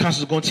appreciate about your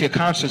concerts, going to your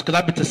concerts, because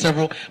I've been to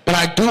several, but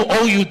I do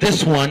owe you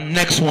this one,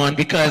 next one,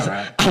 because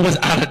I was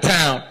out of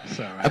town.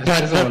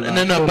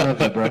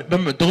 But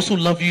remember, those who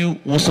love you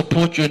will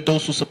support you, and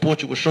those who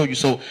support you will show you.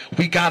 So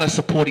we gotta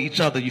support each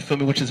other. You feel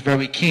me? Which is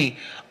very key.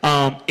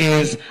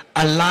 Is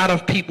a lot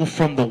of people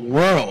from the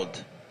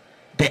world,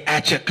 they're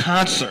at your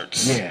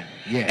concerts. Yeah.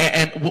 Yeah.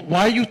 And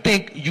why do you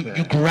think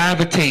you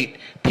gravitate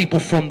people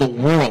from the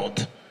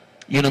world?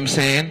 You know what I'm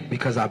saying?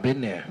 Because I've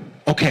been there.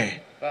 Okay.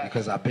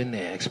 Because I've been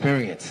there,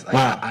 experience. Like,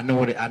 Wow. I know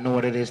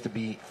what it is to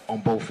be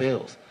on both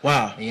fields.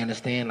 Wow. You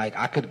understand? Like,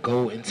 I could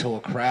go into a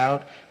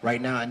crowd right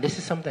now, and this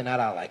is something that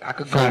I like. I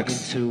could go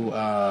Facts. into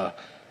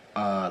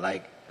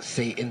like,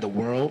 say, in the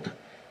world,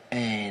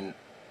 and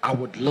I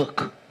would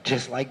look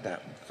just like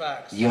them.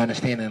 Facts. You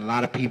understand? And a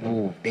lot of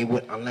people, they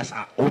would, unless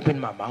I open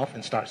my mouth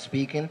and start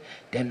speaking,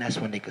 then that's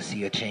when they could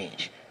see a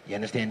change. You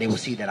understand? They will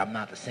see that I'm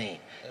not the same.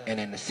 And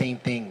then the same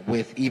thing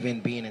with even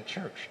being in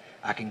church.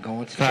 I can go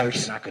into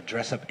church and I could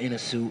dress up in a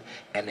suit,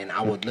 and then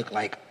I would look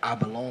like I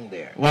belong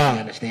there. Wow. You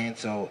understand?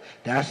 So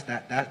that's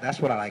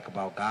what I like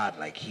about God.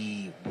 Like,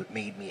 He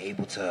made me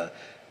able to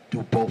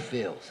do both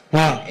fields.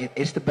 Wow.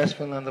 It's the best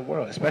feeling in the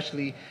world,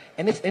 especially,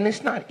 and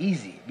it's not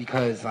easy,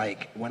 because,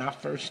 like, when I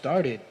first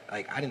started,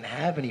 like, I didn't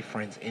have any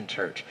friends in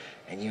church,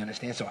 and you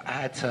understand. So I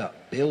had to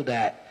build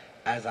that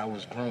as I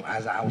was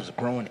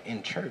growing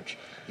in church.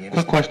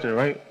 Quick question,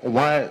 right?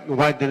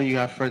 Why didn't you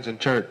have friends in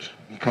church?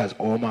 Because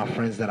all my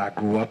friends that I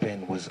grew up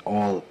in was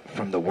all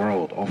from the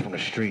world, all from the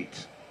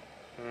streets.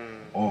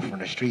 All from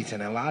the streets.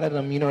 And a lot of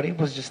them, you know, they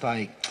was just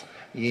like,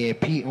 yeah,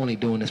 Pete only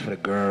doing this for the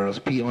girls.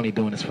 Pete only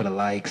doing this for the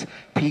likes.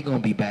 Pete gonna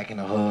be back in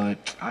the hood.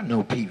 I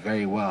know Pete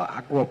very well.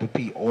 I grew up with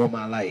Pete all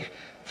my life.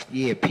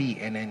 Yeah, Pete.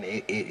 And then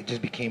it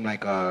just became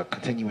like a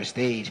continuous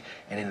stage.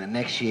 And then the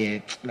next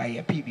year, like,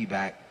 yeah, Pete be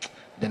back.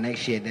 The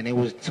next year, then it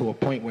was to a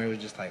point where it was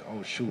just like,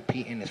 oh shoot,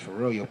 Pete in this for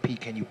real. Yo,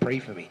 Pete, can you pray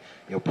for me?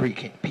 Yo,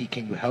 Pete,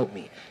 can you help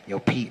me? Yo,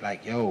 Pete,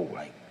 like, yo,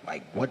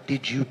 like, what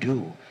did you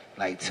do,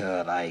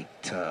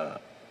 to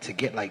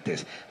get like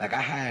this? Like,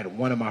 I had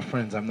one of my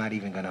friends, I'm not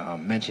even gonna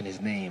mention his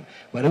name,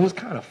 but it was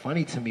kind of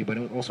funny to me, but it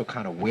was also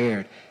kind of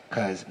weird,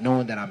 because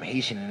knowing that I'm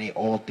Haitian and they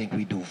all think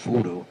we do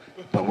voodoo,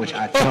 but which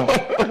I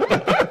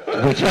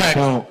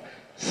don't.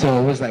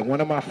 So it was like,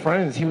 one of my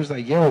friends, he was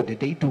like, yo,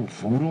 did they do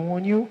voodoo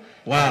on you?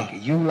 Wow.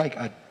 Like, you like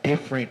a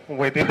different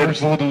Wait, they did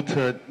voodoo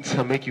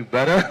to make you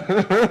better?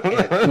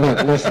 Yeah,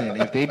 look, listen,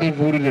 if they did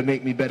voodoo to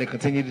make me better,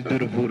 continue to do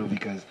the voodoo,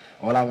 because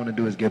all I want to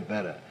do is get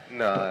better.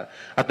 Nah,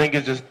 I think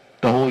it's just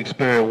the Holy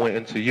Spirit went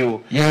into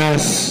you.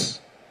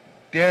 Yes.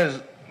 There's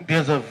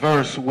a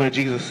verse where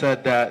Jesus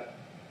said that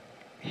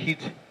he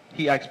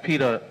asked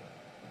Peter,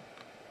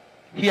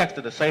 he asked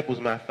the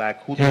disciples, matter of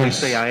fact, who do they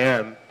say I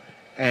am?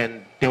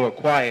 And they were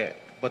quiet.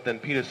 But then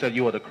Peter said,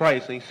 you are the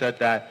Christ. And he said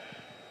that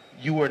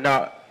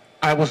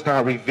I was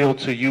not revealed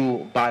to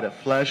you by the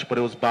flesh, but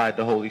it was by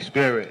the Holy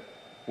Spirit.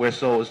 Where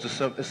so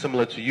it's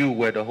similar to you,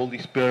 where the Holy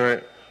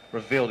Spirit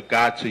revealed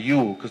God to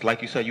you. Because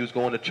like you said, you was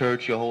going to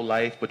church your whole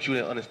life, but you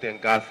didn't understand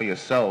God for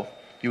yourself.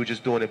 You were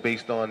just doing it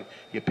based on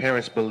your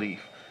parents'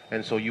 belief.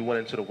 And so you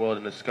went into the world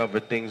and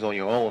discovered things on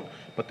your own.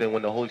 But then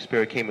when the Holy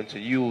Spirit came into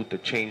you, the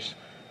change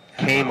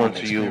came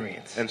onto you,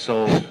 and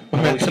so the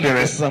Holy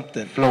Spirit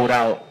flowed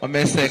out. My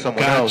man said God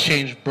else.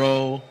 changed,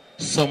 bro,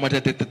 so much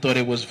that they thought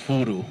it was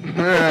voodoo.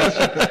 Shout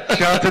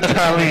out to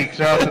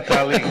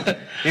Talik.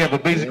 Yeah,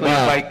 but basically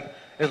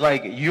it's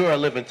like you're a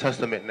living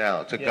testament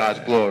now to God's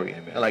glory.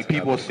 Amen. And like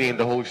people are seeing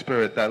the Holy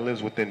Spirit that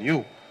lives within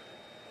you.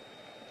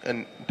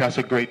 And that's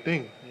a great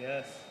thing.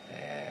 Yes.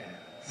 Yeah.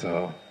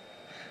 So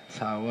that's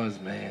how it was,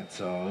 man.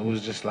 So it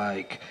was just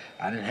like,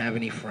 I didn't have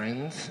any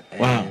friends,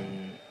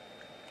 and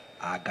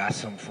I got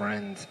some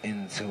friends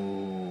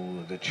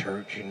into the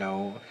church, you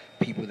know,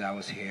 people that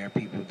was here,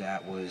 people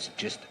that was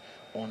just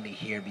only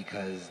here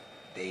because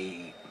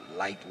they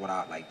liked what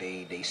I like.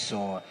 They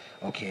saw,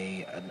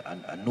 okay,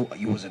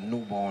 you was a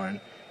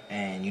newborn,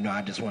 and you know,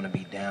 I just want to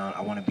be down.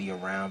 I want to be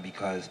around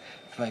because,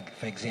 for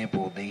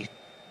example,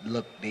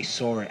 they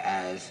saw it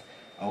as,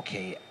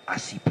 okay, I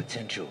see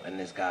potential in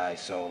this guy,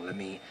 so let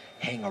me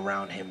hang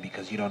around him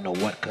because you don't know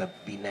what could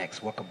be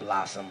next, what could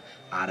blossom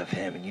out of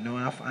him. And you know,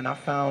 and I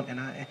found,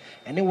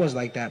 and it was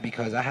like that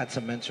because I had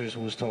some mentors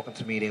who was talking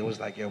to me. They was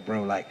like, yo,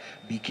 bro, like,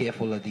 be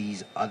careful of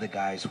these other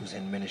guys who's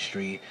in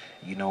ministry,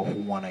 you know, who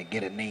want to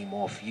get a name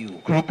off you.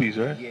 Groupies,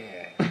 right?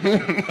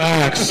 Yeah.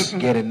 Facts.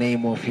 Get a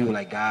name off you,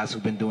 like guys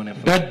who've been doing it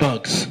for Bed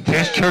bugs.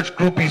 There's church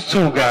groupies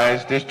too,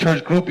 guys. There's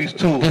church groupies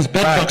too. There's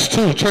bed bugs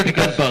too. Church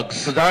bed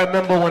bugs. Because I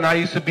remember when I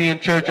used to be in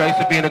church, I used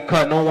to be in the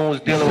cut. No one was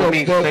dealing with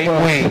me. Same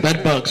way.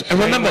 Bed bugs. And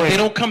remember, they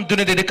don't come during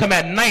the day. They come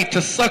at night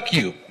to suck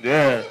you.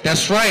 Yeah.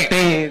 That's right.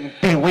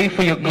 They wait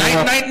for your glow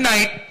up.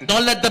 Night.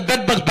 Don't let the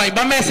bed bugs bite.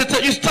 My man said,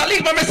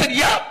 Talik, my man said,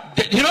 yeah.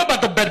 You know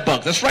about the bed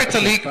bugs. That's right,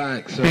 Talik.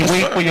 Facts. They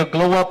wait for your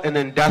glow up, and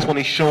then that's when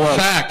they show up.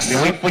 Facts.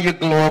 They wait for your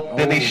glow up,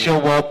 then they show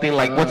up. They're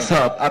like, what's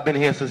up? I've been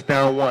here since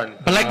down one.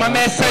 But like my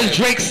man says,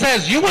 Drake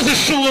says, you wasn't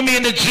shooting me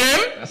in the gym.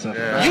 That's a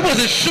fact. You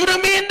wasn't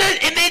shooting me in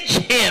the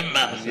gym.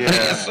 Yeah.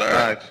 Yes, sir.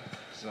 Facts.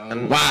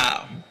 So,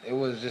 Wow. it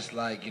was just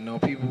like, you know,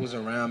 people was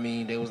around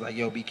me. They was like,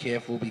 yo, be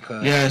careful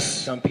because Yes.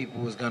 some people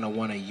was gonna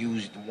want to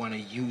use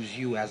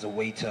you as a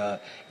way to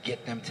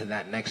get them to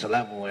that next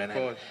level.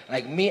 And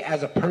like me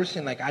as a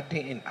person, like I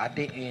didn't,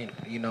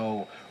 you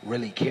know,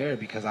 really care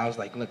because I was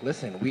like, look,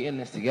 listen, we in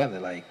this together.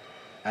 Like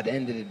at the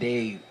end of the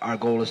day, our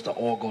goal is to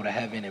all go to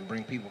heaven and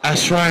bring people.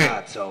 That's to right.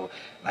 God. So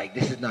like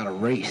this is not a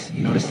race.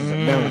 You know, this is a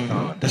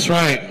marathon. That's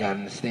right. You gotta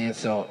understand.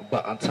 So,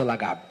 but until I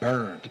got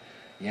burned.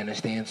 You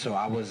understand? So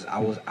I was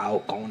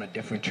out going to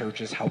different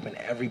churches, helping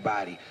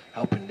everybody,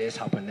 helping this,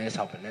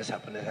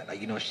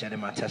 like, you know, shedding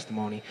my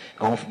testimony,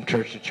 going from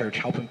church to church,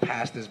 helping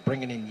pastors,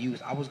 bringing in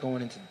youth. I was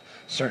going into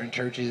certain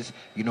churches,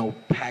 you know,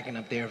 packing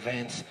up their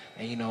events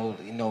and, you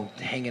know,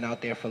 hanging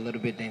out there for a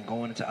little bit, then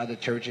going into other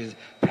churches,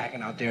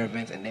 packing out their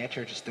events, and their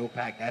church is still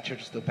packed, that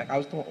church is still packed. I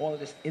was doing all of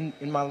this in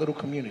my little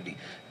community,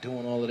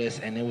 doing all of this,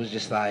 and it was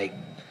just like,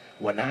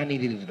 when I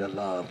needed the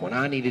love, when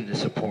I needed the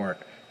support,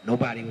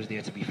 nobody was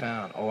there to be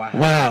found. Oh, I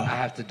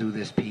have to do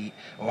this, Pete.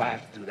 Oh, I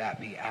have to do that,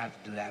 Pete. I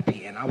have to do that,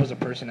 Pete. And I was a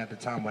person at the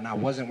time when I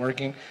wasn't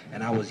working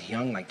and I was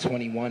young, like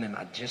 21, and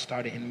I just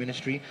started in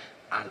ministry.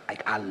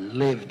 I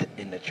lived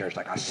in the church.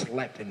 Like I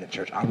slept in the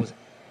church. I was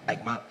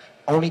like, my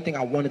only thing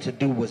I wanted to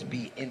do was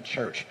be in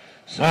church.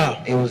 So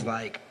it was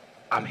like,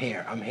 I'm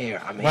here. I'm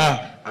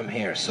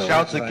here. So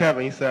shout to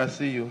Kevin. He said, I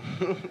see you.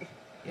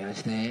 You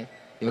understand?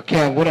 Yo,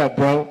 Kev, what up,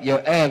 bro? Yo,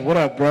 Ev, what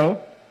up,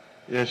 bro?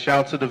 Yeah,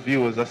 shout out to the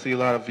viewers. I see a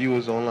lot of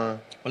viewers online.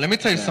 Well, let me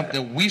tell you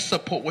something. We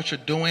support what you're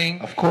doing.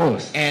 Of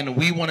course. And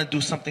we want to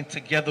do something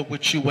together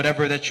with you,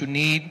 whatever that you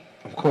need.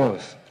 Of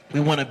course. We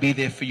want to be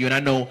there for you. And I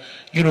know,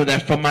 you know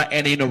that from my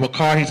end, you know,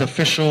 Ricard, he's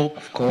official.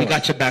 Of course. We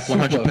got your back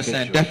 100%.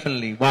 Official.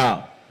 Definitely.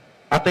 Wow.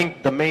 I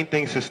think the main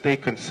thing is to stay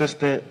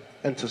consistent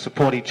and to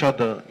support each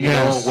other, you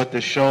Yes. know, with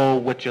the show,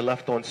 with your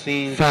left on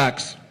scene.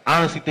 Facts. I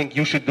honestly think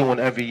you should do one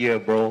every year,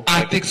 bro.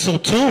 I think so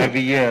too.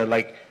 Every year.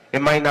 Like,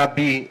 it might not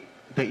be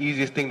the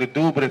easiest thing to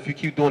do, but if you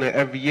keep doing it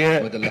every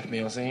year, With the left me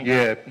on scene?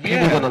 yeah, people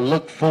are gonna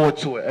look forward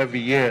to it every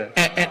year.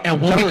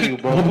 And what we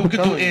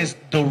could do is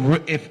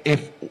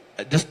if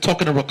just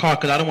talking to Ricard,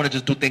 because I don't want to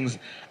just do things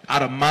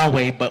out of my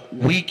way, but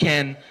we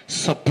can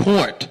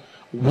support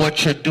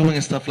what you're doing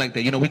and stuff like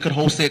that. You know, we could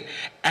host it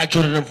at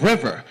Jordan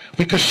River.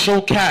 We could show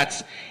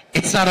cats.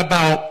 It's not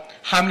about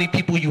how many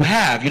people you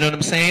have, you know what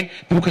I'm saying?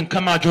 People can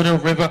come out Jordan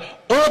River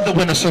or the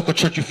Winter Circle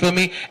Church, you feel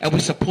me? And we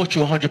support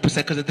you 100%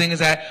 because the thing is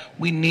that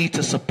we need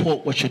to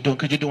support what you're doing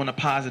because you're doing a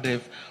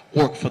positive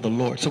work for the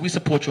Lord. So we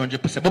support you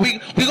 100%. But we're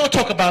going to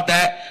talk about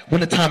that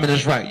when the timing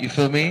is right, you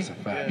feel me? That's a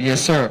fact.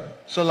 Yes, sir.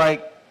 So,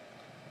 like,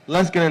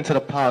 let's get into the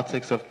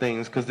politics of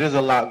things because there's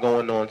a lot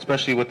going on,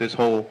 especially with this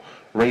whole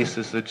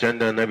racist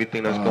agenda and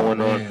everything that's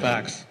going on.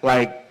 Facts.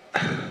 Like,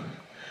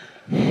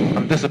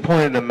 I'm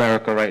disappointed in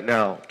America right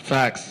now.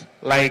 Facts.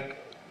 Like,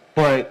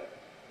 but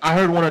I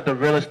heard one of the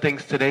realest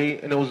things today,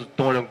 and it was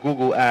during a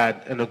Google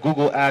ad, and the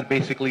Google ad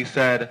basically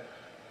said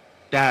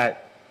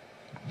that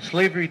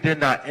slavery did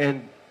not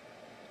end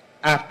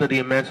after the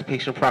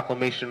Emancipation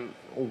Proclamation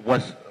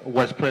was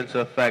put into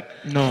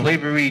effect. No.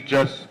 Slavery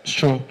It's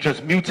true.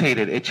 just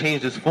mutated. It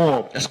changed its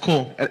form. That's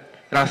cool. And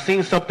I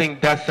seen something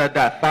that said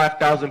that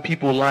 5,000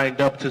 people lined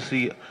up to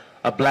see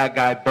a black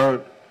guy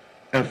burnt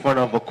in front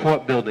of a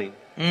court building.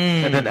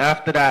 And then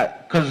after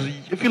that, because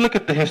if you look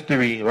at the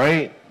history,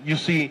 right, you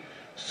see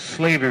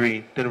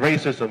slavery, then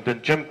racism,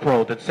 then Jim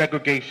Crow, then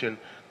segregation,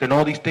 then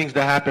all these things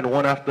that happened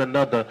one after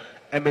another.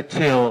 Emmett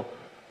Till,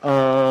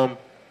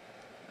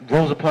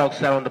 Rosa Parks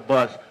sat on the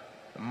bus,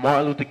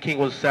 Martin Luther King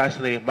was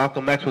assassinated,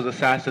 Malcolm X was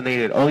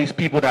assassinated, all these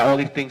people that all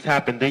these things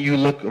happened. Then you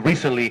look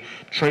recently,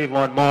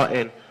 Trayvon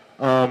Martin,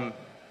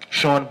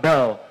 Sean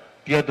Bell,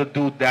 the other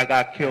dude that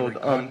got killed,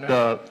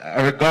 the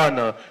Eric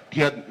Garner,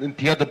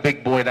 the other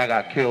big boy that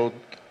got killed,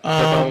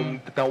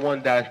 the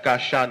one that got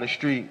shot in the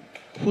street.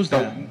 Who's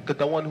that?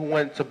 The one who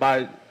went to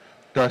buy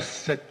the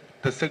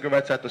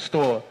cigarettes at the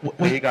store.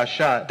 He got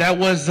shot. That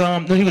was no,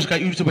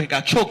 he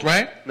got choked,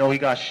 right? No, he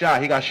got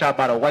shot. He got shot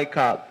by the white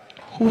cop.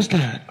 Who was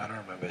that? I don't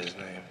remember his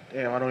name.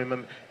 Damn, I don't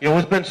remember. Yo,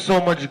 it's been so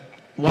much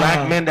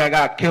black men that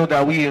got killed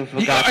that we even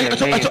forgot their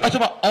names. Are you talking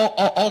about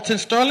Alton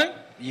Sterling?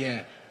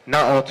 Yeah.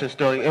 Not Alton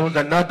Sterling. It was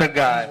another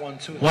guy. One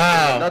too.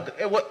 Wow.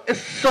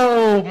 It's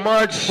so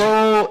much,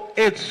 bro.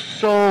 It's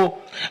so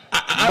much.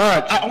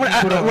 I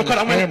want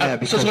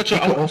to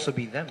could also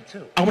be them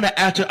too. I want to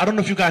add to. I don't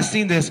know if you guys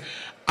seen this.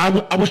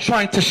 I was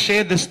trying to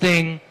share this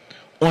thing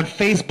on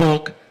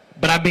Facebook,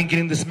 but I've been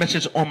getting this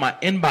message on my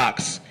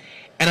inbox.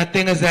 And the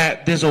thing is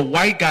that there's a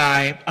white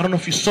guy. I don't know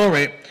if you saw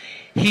it.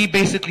 He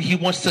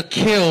wants to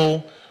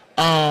kill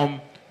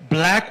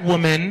black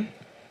women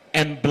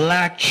and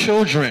black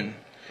children.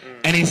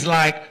 And he's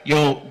like,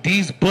 yo,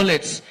 these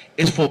bullets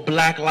is for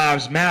Black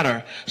Lives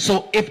Matter.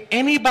 So if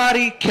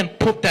anybody can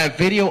put that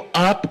video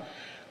up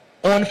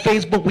on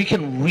Facebook, we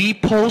can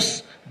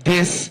repost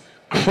this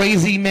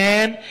crazy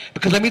man.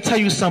 Because let me tell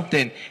you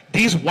something.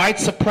 These white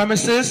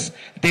supremacists,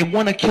 they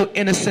want to kill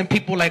innocent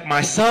people like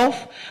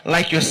myself,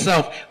 like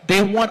yourself.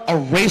 They want a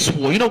race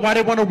war. You know why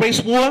they want a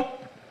race war?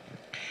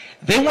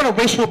 They want a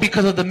race war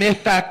because of the mere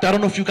fact, I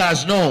don't know if you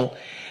guys know,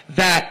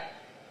 that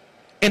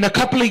in a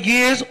couple of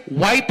years,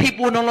 white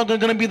people are no longer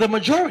going to be the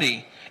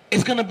majority.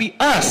 It's going to be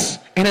us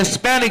and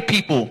Hispanic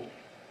people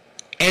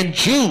and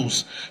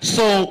Jews.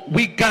 So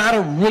we got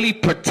to really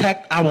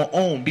protect our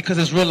own because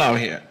it's real out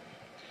here.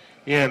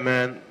 Yeah,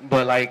 man.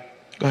 But like,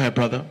 go ahead,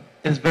 brother.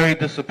 It's very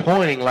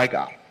disappointing. Like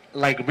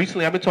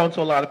recently I've been talking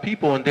to a lot of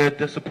people and they're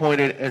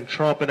disappointed in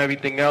Trump and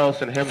everything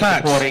else and him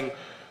supporting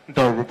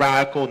the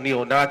radical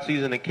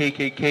neo-Nazis and the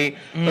KKK.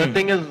 But the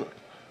thing is,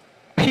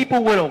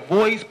 people with a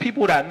voice,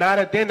 people that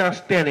matter, they're not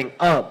standing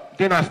up.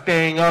 They're not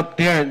standing up.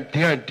 They're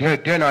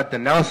not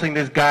denouncing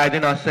this guy.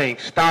 They're not saying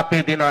stop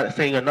it. They're not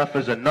saying enough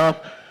is enough.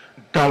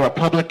 The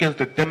Republicans,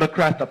 the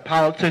Democrats, the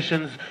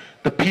politicians,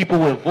 the people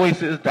with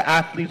voices, the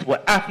athletes.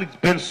 Well, athletes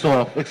been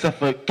soft except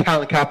for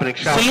Colin Kaepernick.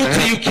 Salute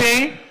to you,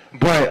 King.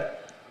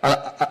 But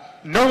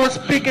no one's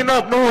speaking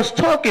up. No one's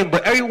talking.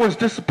 But everyone's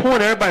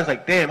disappointed. Everybody's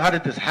like, damn, how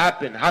did this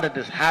happen? How did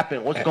this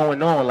happen? What's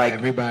going on? Like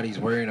everybody's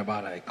worrying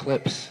about an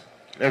eclipse.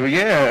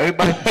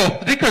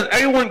 Everybody, because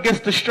everyone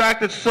gets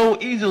distracted so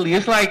easily.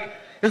 It's like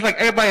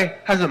everybody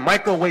has a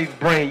microwave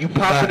brain. You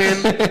pop it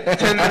in,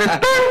 10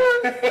 minutes,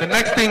 the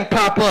next thing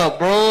pop up,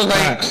 bro.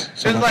 Like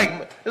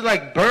it's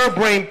like bird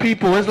brain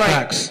people. It's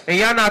like, and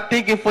y'all not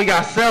thinking for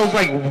yourselves.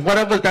 Like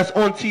whatever that's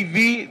on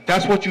TV,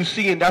 that's what you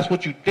see and that's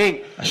what you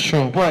think. That's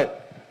true.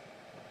 But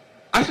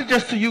I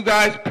suggest to you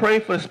guys, pray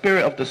for the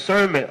spirit of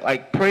discernment.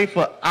 Like pray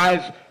for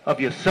eyes of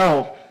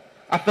yourself.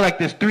 I feel like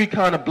there's three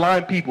kind of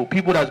blind people.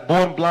 People that's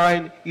born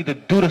blind, either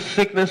due to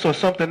sickness or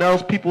something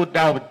else. People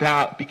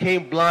that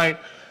became blind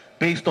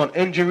based on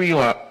injury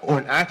or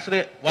an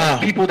accident. Wow.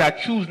 And people that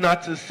choose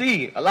not to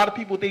see. A lot of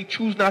people, they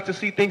choose not to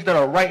see things that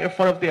are right in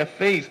front of their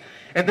face.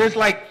 And there's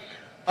like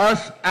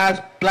us as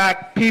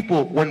black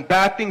people. When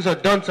bad things are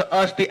done to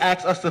us, they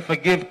ask us to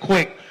forgive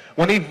quick.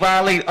 When they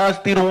violate us,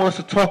 they don't want us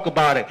to talk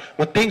about it.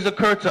 When things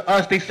occur to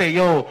us, they say,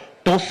 yo,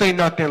 don't say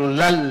nothing,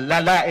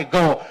 let it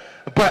go.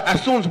 But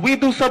as soon as we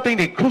do something,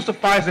 they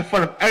crucify us in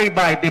front of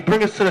everybody. They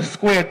bring us to the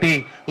square.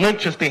 They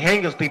lynch us. They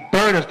hang us. They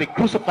burn us. They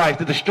crucify us.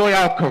 They destroy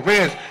our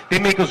careers. They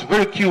make us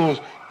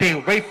ridiculed. They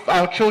rape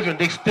our children.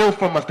 They steal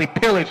from us. They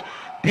pillage.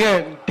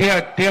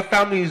 Their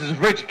families is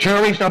rich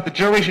generation after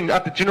generation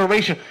after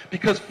generation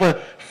because for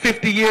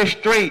 50 years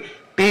straight,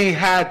 they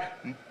had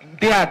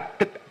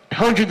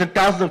hundreds and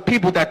thousands of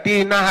people that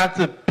did not have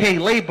to pay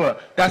labor.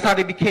 That's how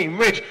they became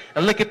rich.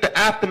 And look at the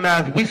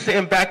aftermath. We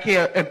sitting back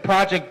here in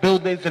project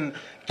buildings and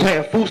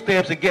getting food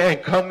stamps and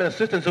getting government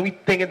assistance, and we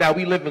thinking that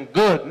we living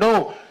good.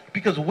 No,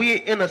 because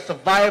we're in a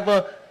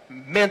survivor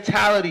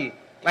mentality.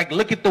 Like,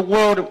 look at the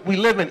world we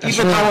live in. That's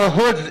even right.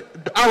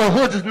 Our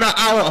hoods is not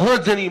our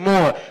hoods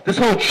anymore. This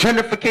whole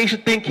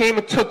gentrification thing came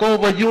and took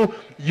over.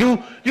 You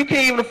can't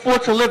even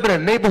afford to live in a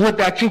neighborhood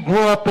that you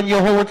grew up in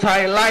your whole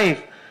entire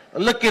life.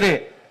 Look at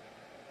it.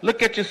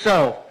 Look at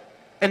yourself.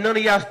 And none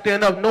of y'all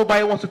stand up.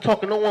 Nobody wants to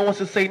talk and no one wants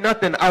to say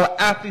nothing. Our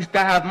athletes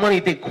that have money,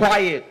 they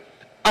quiet.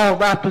 Our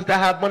rappers that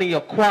have money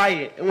are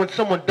quiet. And when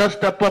someone does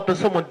step up and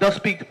someone does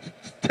speak,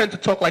 tend to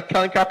talk like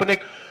Colin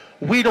Kaepernick,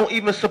 we don't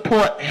even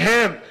support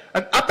him.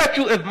 And I bet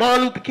you if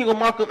Martin Luther King or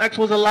Malcolm X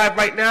was alive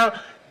right now,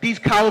 these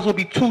cowards would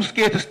be too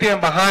scared to stand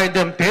behind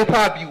them. They'll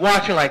probably be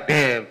watching like,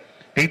 damn,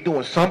 they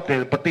doing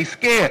something, but they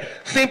scared.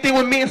 Same thing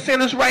with me and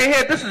Sanders right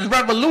here. This is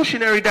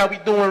revolutionary that we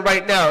doing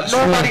right now. That's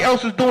Nobody true.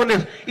 else is doing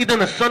this, either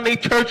in a Sunday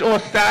church or a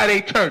Saturday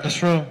church. That's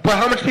true. But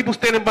how much people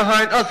standing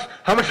behind us?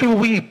 How much people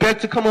we beg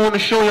to come on the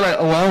show? You're like,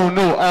 oh, I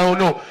don't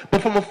know.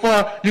 But from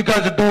afar, you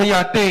guys are doing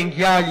your thing.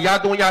 Y'all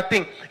doing your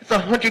thing. It's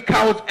 100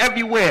 cowards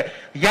everywhere.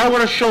 Y'all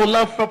want to show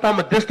love from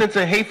a distance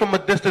and hate from a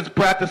distance,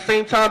 but at the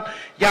same time,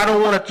 y'all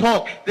don't want to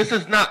talk. This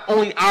is not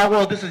only our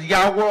world, this is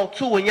y'all world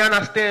too, and y'all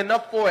not standing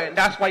up for it, and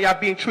that's why y'all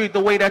being treated the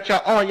way that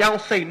y'all are. Y'all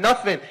don't say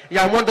nothing.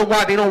 Y'all wonder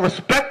why they don't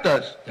respect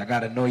us. Y'all got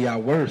to know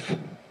y'all worth.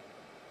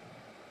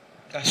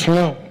 That's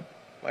true.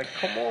 Like,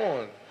 come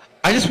on.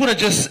 I just want to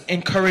just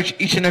encourage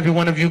each and every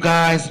one of you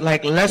guys,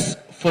 like,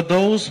 for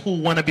those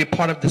who want to be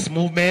part of this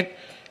movement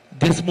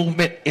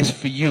is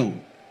for you.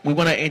 We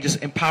want to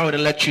just empower to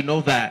let you know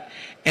that.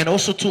 And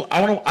also, too,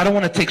 I don't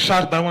want to take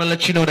shots, but I want to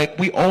let you know that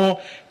we all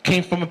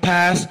came from a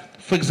past.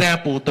 For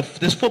example,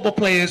 there's football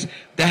players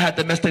that had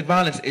domestic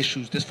violence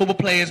issues. There's football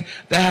players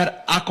that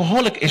had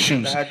alcoholic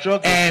issues. That had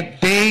drug and issues.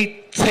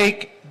 They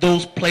take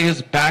those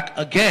players back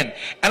again.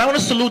 And I want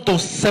to salute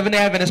those Seventh-day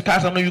Adventist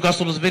pastors. I know you guys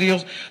saw those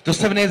videos. Those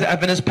Seventh-day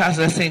Adventist pastors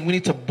that are saying we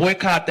need to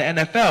boycott the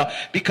NFL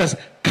because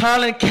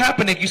Colin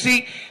Kaepernick, you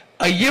see,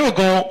 a year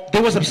ago, they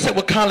was upset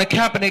with Colin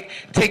Kaepernick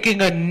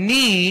taking a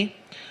knee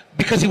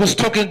because he was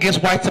talking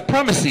against white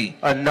supremacy.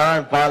 A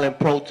non-violent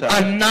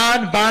protest. A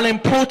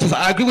non-violent protest.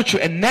 I agree with you.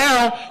 And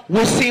now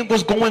we're seeing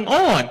what's going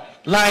on.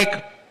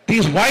 Like,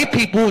 these white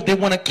people, they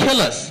want to kill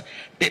us.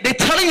 They're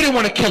telling you they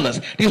want to kill us.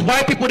 These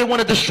white people, they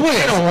want to destroy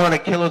They us. don't want to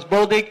kill us,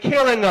 bro. They're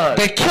killing us.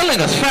 They're killing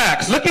us.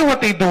 Facts. Look at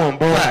what they're doing,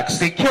 bro. Facts.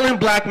 They're killing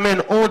black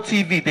men on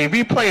TV. They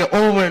replay it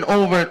over and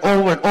over and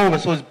over and over.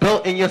 So it's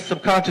built in your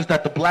subconscious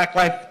that the black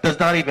life does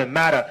not even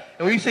matter.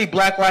 And when you say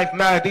black life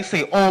matter, they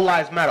say all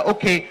lives matter.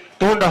 Okay,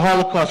 during the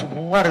Holocaust,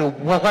 what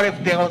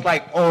if there was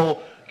like,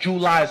 oh, Jew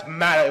lives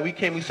matter?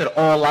 And we said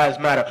all lives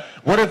matter.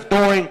 What if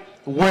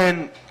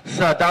when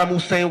Saddam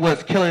Hussein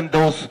was killing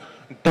those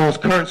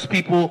current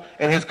people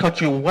in his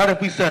country, what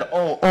if we said,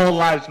 oh, all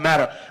lives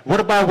matter? What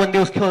about when they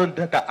was killing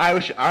the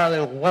Irish in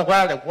Ireland? What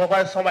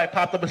if somebody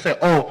popped up and said,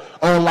 oh,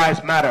 all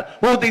lives matter?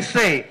 What would they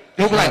say?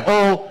 They would be like,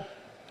 oh,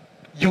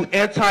 you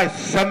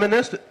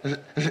anti-Semitist?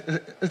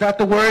 Is that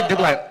the word? They'd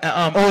be like,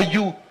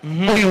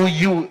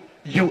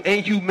 you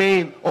ain't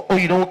humane, or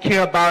you don't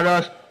care about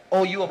us,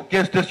 or you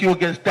against this, you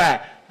against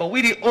that. But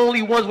we the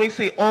only ones, when we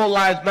say all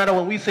lives matter,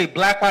 when we say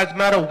black lives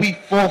matter, we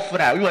fall for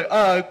that. We're like,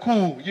 all right,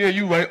 cool. Yeah,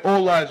 you right.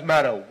 All lives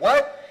matter.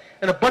 What?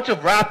 And a bunch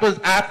of rappers,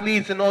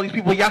 athletes, and all these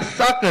people, y'all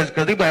suckers.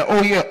 Because they be like,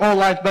 oh, yeah, all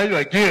lives matter. You're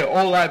like, yeah,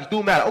 all lives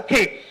do matter.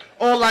 Okay,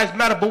 all lives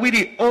matter. But we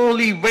the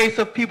only race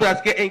of people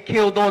that's getting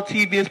killed on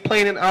TV. It's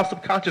playing in our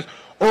subconscious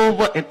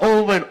over and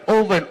over and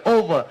over and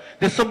over.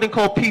 There's something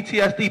called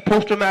PTSD,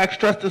 post-traumatic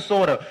stress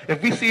disorder.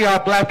 If we see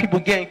our black people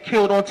getting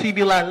killed on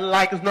TV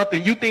like it's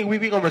nothing, you think we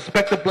going to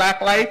respect the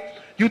black life?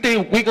 You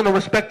think we're going to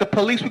respect the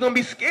police? We're going to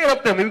be scared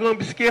of them. We're going to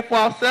be scared for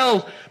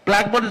ourselves.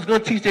 Black mothers are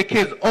going to teach their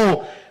kids,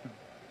 oh,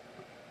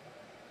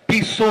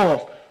 be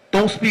soft.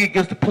 Don't speak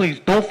against the police.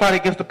 Don't fight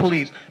against the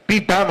police. Be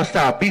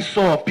domiciled. Be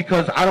soft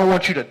because I don't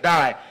want you to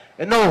die.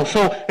 And no,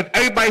 so if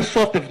everybody's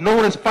soft, if no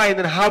one is fighting,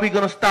 then how are we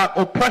going to stop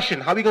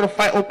oppression? How are we going to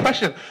fight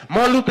oppression?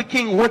 Martin Luther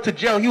King went to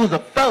jail. He was a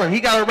felon. He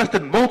got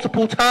arrested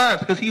multiple times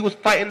because he was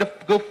fighting the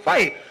good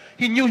fight.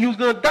 He knew he was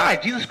going to die.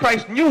 Jesus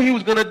Christ knew he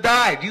was going to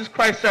die. Jesus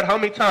Christ said how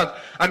many times,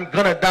 I'm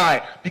going to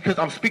die because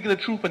I'm speaking the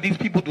truth and these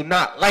people do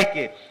not like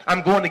it.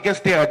 I'm going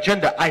against their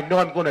agenda. I know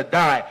I'm going to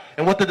die.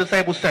 And what the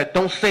disciples said,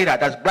 don't say that.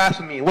 That's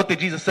blasphemy. And what did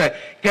Jesus say?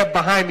 Get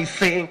behind me,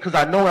 Satan, because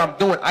I know what I'm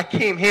doing. I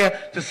came here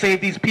to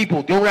save these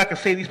people. The only way I can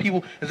save these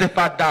people is if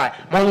I die.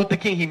 Martin Luther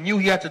King, he knew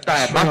he had to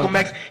die. Malcolm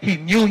X, he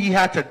knew he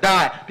had to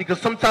die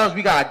because sometimes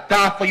we got to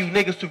die for you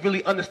niggas to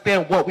really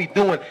understand what we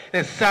doing.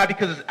 And it's sad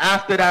because it's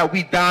after that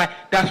we die,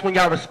 that's when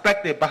y'all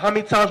respect it. But how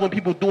many times when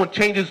people doing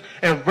changes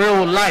in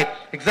real life,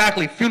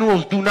 exactly,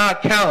 funerals do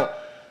not count.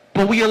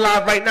 But we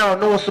alive right now,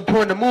 no one's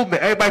supporting the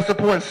movement. Everybody's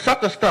supporting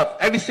sucker stuff.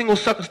 Every single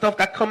sucker stuff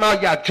that come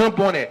out, y'all jump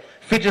on it.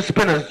 Fidget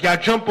spinners, y'all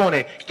jump on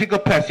it.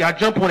 Gigapets, y'all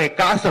jump on it.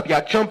 Gossip,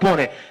 y'all jump on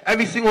it.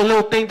 Every single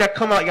little thing that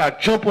come out, y'all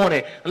jump on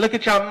it. And look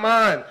at y'all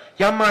mind.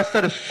 Y'all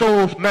mindset is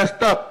so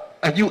messed up.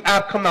 A new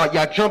app come out,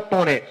 y'all jump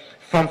on it.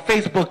 From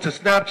Facebook to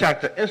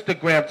Snapchat to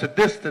Instagram to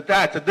this to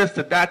that to this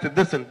to that to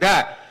this and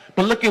that.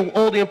 But look at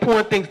all the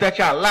important things that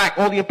y'all lack,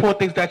 all the important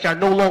things that y'all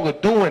no longer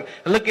doing.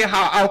 And look at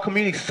how our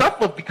community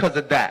suffered because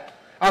of that.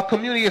 Our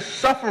community is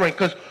suffering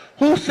because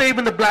who's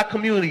saving the black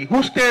community?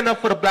 Who's standing up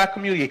for the black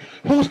community?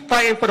 Who's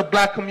fighting for the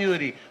black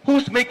community?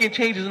 Who's making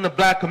changes in the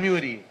black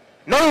community?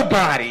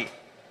 Nobody.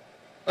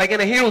 Like in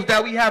the heroes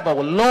that we have are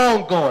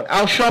long gone.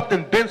 Al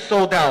Sharpton been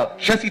sold out.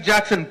 Jesse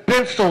Jackson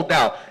been sold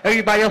out.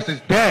 Everybody else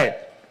is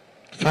dead.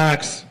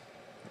 Facts.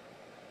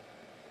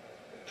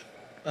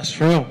 That's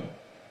true.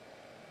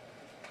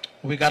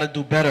 We got to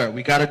do better.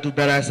 We got to do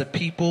better as a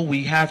people.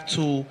 We have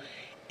to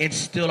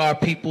instill our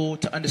people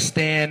to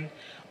understand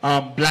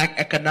black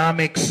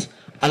economics,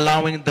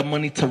 allowing the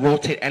money to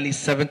rotate at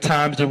least 7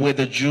 times, the way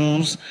the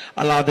Jews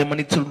allow their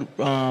money to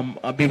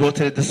be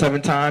rotated to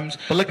 7 times.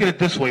 But look at it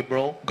this way,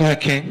 bro. Go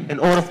ahead, King. In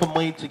order for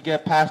money to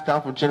get passed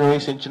down from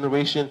generation to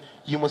generation,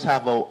 you must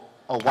have a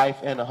wife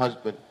and a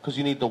husband. Because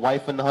you need the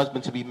wife and the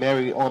husband to be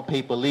married on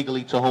paper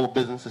legally to hold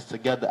businesses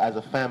together as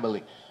a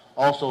family.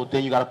 Also,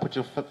 then you gotta put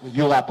your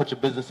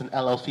business in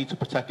LLC to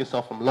protect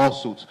yourself from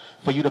lawsuits.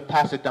 For you to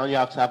pass it down, you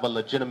have to have a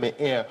legitimate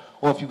heir.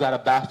 Or if you got a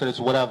bastard, it's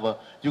whatever,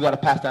 you gotta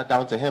pass that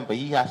down to him. But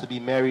he has to be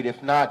married.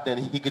 If not, then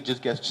he could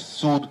just get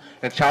sued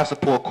in child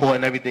support court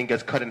and everything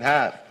gets cut in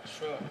half.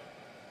 Sure.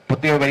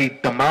 But they already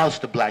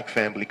demolished the black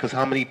family. Because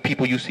how many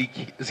people you see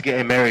is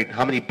getting married?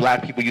 How many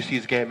black people you see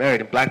is getting married?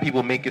 And black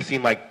people make it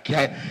seem like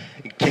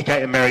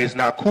getting married is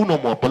not cool no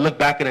more. But look,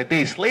 back in the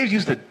day, slaves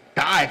used to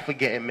die for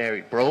getting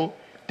married, bro.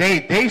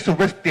 They used to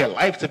risk their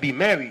life to be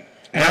married.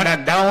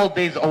 And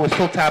nowadays, oh, it's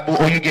so taboo.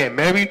 Oh, you getting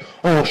married?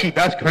 Oh, shoot,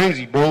 that's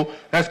crazy, bro.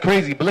 That's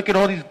crazy. But look at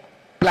all these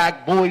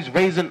black boys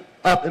raising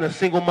up in a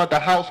single mother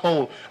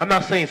household. I'm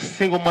not saying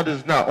single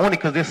mothers now, only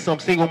because there's some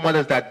single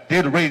mothers that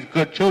did raise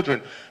good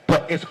children.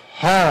 But it's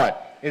hard.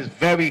 It's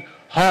very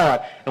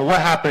hard. And what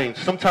happens?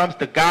 Sometimes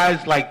the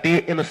guys, like, they're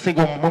in a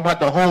single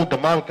mother home. The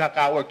mom got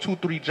to work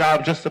 2-3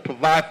 jobs just to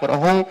provide for the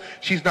home.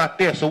 She's not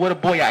there. So where the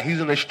boy at? He's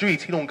in the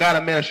streets. He don't got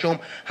a man to show him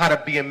how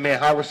to be a man,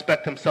 how to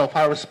respect himself,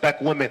 how to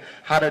respect women,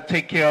 how to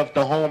take care of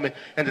the home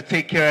and to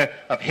take care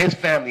of his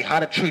family, how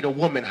to treat a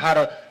woman, how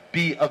to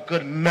be a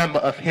good member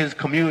of his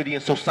community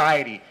and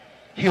society.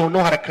 He don't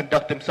know how to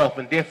conduct himself,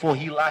 and therefore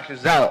he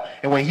lashes out.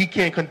 And when he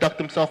can't conduct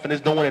himself and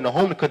there's no one in the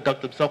home to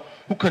conduct himself,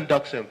 who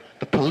conducts him?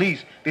 The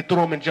police. They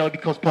throw him in jail. He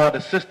becomes part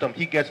of the system.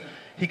 He gets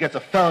a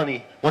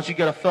felony. Once you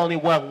get a felony,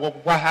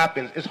 what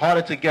happens? It's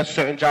harder to get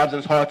certain jobs and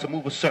it's harder to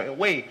move a certain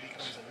way.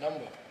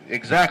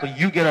 Exactly.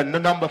 You get a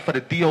number for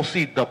the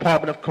DOC,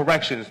 Department of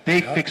Corrections.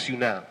 They fix you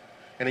now.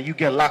 And then you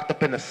get locked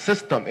up in a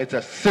system. It's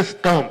a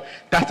system.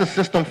 That's a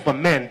system for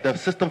men. The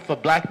system for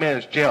black men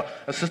is jail.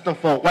 A system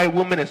for white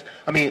women is,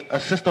 a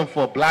system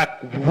for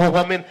black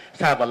women is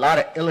to have a lot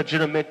of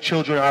illegitimate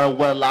children out of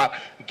wedlock,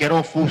 get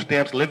on food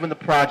stamps, live in the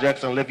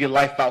projects, and live your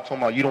life out talking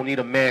about you don't need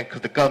a man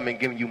because the government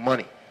giving you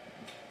money.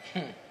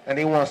 And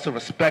they want us to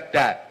respect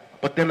that.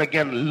 But then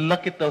again,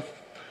 look at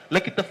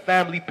the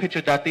family picture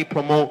that they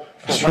promote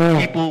for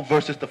white people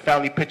versus the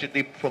family picture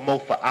they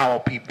promote for our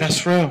people.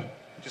 That's real.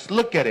 Just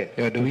look at it.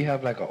 Yo, do we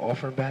have like an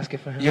offering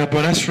basket for him? Yeah,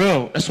 bro, that's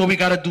real. That's what we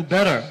gotta do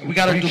better. We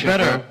gotta do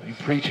better. Bro. You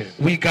preaching.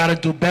 We gotta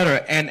do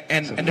better. And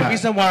the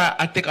reason why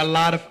I think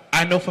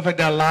I know for a fact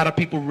that a lot of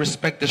people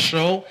respect the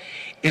show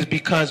is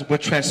because we're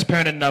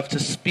transparent enough to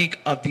speak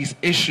of these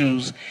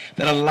issues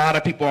that a lot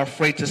of people are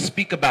afraid to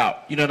speak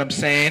about. You know what I'm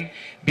saying?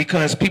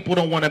 Because people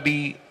don't want to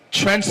be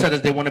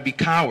trendsetters, they want to be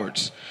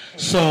cowards.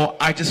 So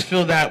I just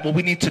feel that what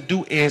we need to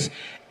do is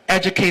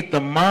educate the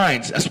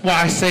minds. That's why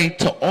I say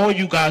to all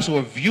you guys who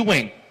are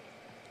viewing,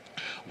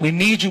 we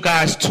need you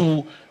guys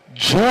to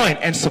join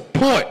and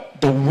support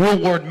the Real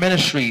Word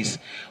Ministries.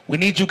 We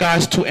need you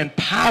guys to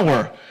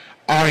empower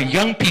our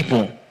young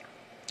people,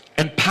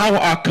 empower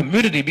our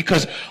community,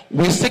 because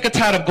we're sick and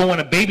tired of going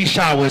to baby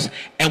showers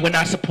and we're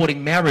not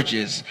supporting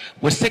marriages.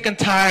 We're sick and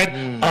tired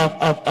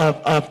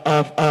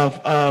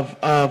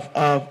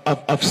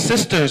of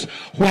sisters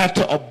who have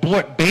to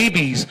abort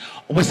babies.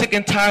 We're sick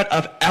and tired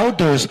of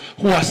elders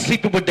who are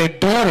sleeping with their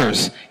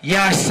daughters.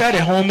 Yeah, I said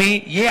it,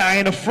 homie. Yeah, I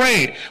ain't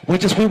afraid. We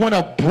want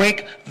to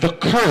break the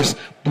curse,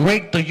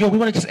 break the yoke. We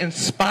want to just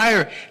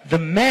inspire the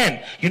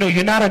men. You know,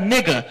 you're not a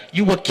nigga.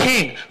 You a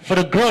king. For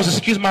the girls,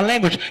 excuse my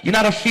language, you're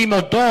not a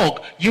female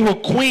dog. You a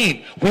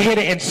queen. We're here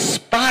to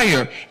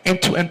inspire and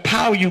to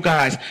empower you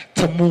guys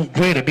to move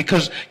greater,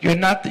 because you're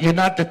not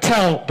the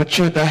tail, but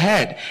you're the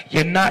head.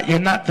 You're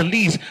not the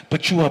least,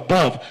 but you're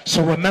above.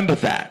 So remember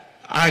that.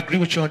 I agree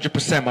with you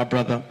 100%, my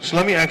brother. So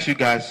let me ask you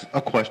guys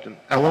a question.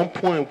 At one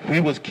point, we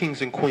was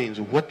kings and queens.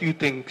 What do you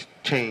think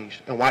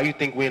changed? And why do you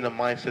think we're in the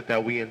mindset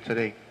that we're in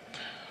today?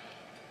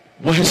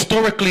 Well,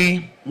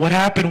 historically, what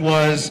happened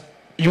was,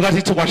 you guys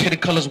need to watch Hidden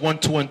Colors 1,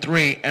 2, and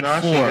 3, and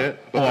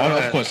 4.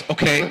 Of course.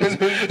 Okay.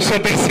 So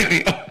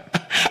basically,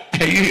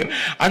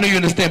 I know you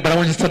understand, but I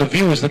want to just tell the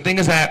viewers, the thing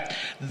is that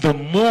the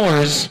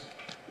Moors,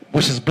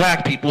 which is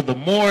black people, the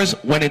Moors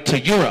went into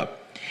Europe.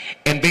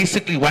 And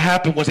basically what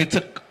happened was they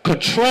took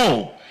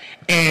control,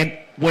 and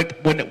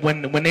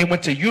when they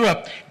went to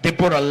Europe, they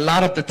brought a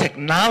lot of the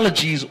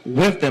technologies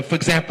with them. For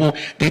example,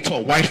 they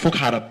taught white folk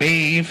how to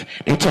bathe,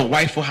 they taught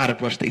white folk how to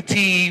brush their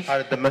teeth, how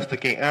to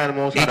domesticate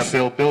animals, how to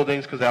build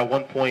buildings, because at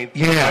one point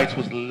the whites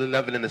was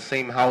living in the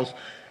same house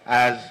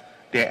as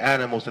their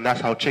animals, and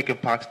that's how chicken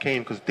pox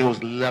came, because they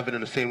was living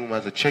in the same room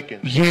as a chicken.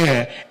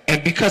 Yeah,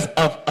 and because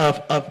of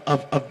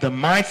the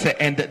mindset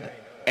and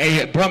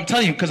bro, I'm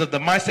telling you, because of the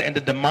mindset and the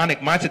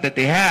demonic mindset that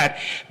they had,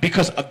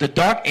 because of the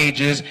dark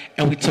ages,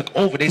 and we took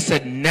over. They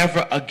said,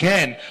 never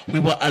again we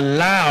will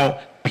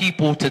allow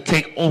people to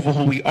take over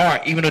who we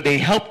are, even though they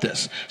helped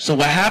us. So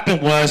what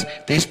happened was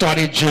they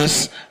started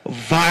just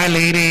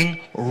violating,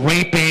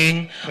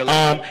 raping,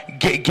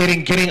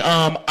 getting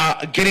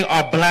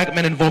our black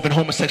men involved in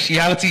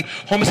homosexuality.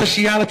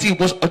 Homosexuality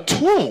was a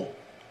tool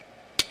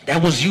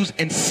that was used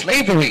in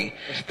slavery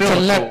to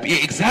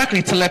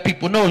let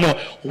people know, look,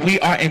 we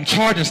are in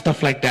charge and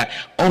stuff like that.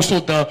 Also,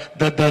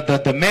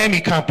 the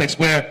mammy complex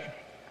where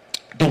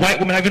the white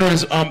woman, have you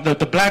noticed,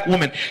 the black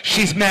woman,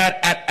 she's mad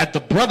at the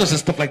brothers and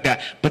stuff like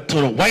that. But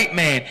to the white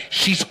man,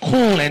 she's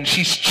cool and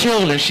she's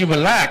chill and she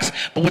relaxed.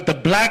 But with the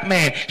black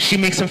man, she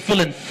makes him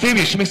feel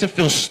inferior. She makes him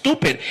feel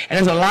stupid. And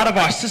there's a lot of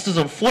our sisters,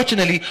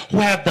 unfortunately, who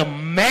have the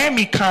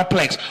mammy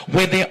complex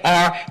where they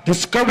are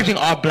discouraging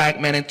our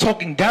black men and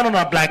talking down on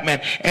our black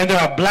men. And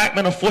there are black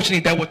men,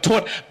 unfortunately, that were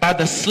taught by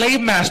the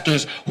slave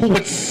masters who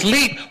would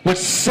sleep with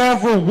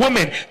several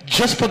women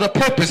just for the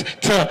purpose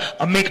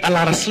to make a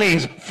lot of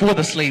slaves for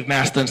the slave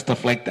master and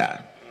stuff like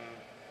that.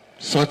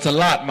 So it's a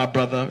lot, my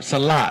brother. It's a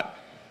lot.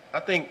 I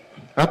think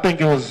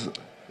it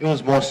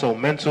was more so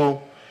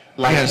mental.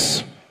 Like,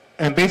 yes.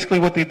 And basically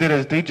what they did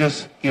is they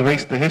just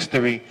erased the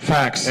history.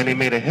 Facts. And they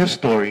made a his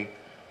story.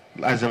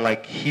 As in,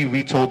 like, he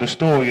retold the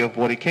story of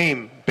what it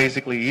came.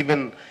 Basically,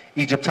 even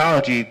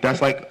Egyptology,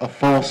 that's like a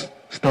false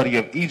study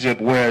of Egypt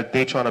where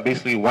they trying to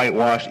basically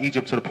whitewash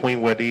Egypt to the point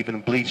where they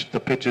even bleached the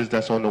pictures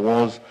that's on the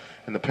walls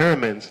and the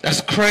pyramids. That's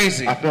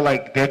crazy. I feel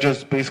like they're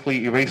just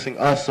basically erasing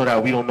us so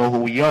that we don't know who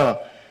we are.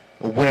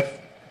 With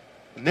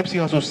Nipsey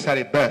Hussle said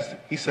it best.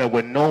 He said,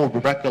 with no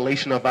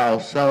recollection of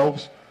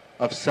ourselves,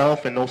 of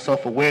self, and no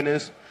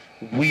self-awareness,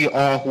 we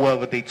are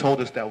whoever they told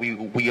us that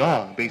we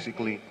are,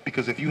 basically.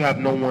 Because if you have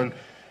no one,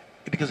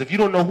 because if you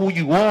don't know who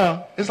you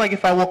are, it's like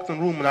if I walked in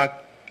the room and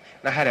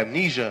I had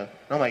amnesia,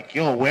 and I'm like,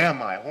 yo, where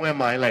am I? Who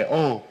am I? Like,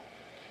 oh,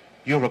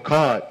 you're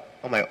Ricard.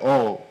 I'm like,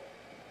 oh,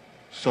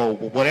 so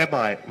what am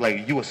I?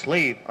 Like, you a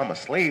slave? I'm a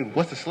slave.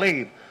 What's a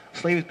slave? A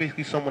slave is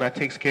basically someone that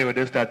takes care of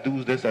this, that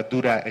does this, that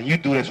do that, and you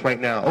do this right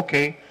now.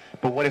 Okay,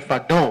 but what if I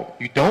don't?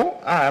 You don't?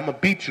 I'm going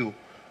to beat you.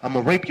 I'm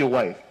going to rape your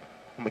wife.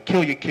 I'm going to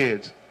kill your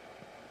kids.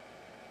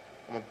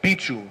 I'm going to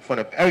beat you in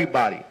front of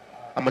everybody.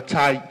 I'm going to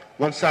tie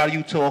one side of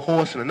you to a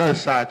horse and another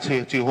side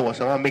to your horse.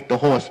 And I'm going to make the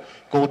horse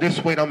go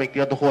this way and I'll make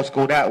the other horse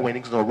go that way. And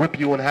he's going to rip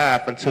you in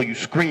half until you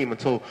scream,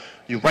 until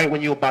you right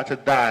when you're about to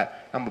die.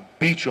 I'm going to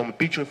beat you. I'm going to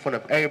beat you in front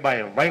of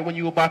everybody. And right when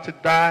you're about to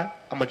die,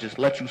 I'm going to just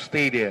let you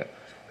stay there.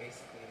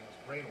 Basically,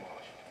 it was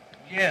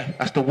brainwashed. Yeah.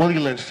 That's the Willie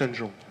Lynch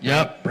syndrome.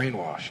 Yep.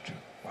 Brainwashed.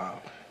 Wow.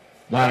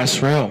 Wow,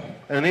 that's real.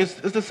 And it's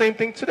the same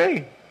thing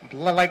today.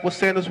 Like what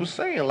Sanders was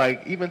saying.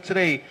 Like, even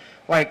today,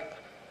 like,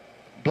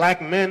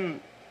 black men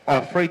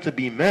are afraid to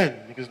be men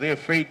because they're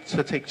afraid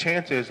to take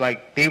chances.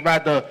 Like, they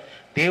rather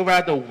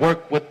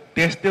work with,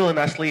 they're still in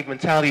that slave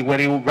mentality where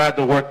they would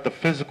rather work the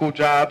physical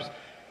jobs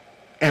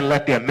and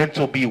let their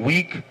mental be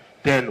weak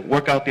than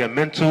work out their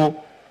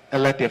mental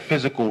and let their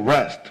physical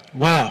rest.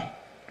 Wow.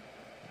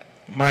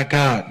 My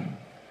God.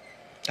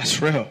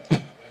 That's real.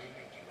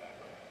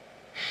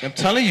 I'm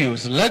telling you,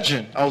 it's a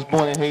legend. I was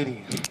born in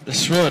Haiti.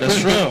 That's real,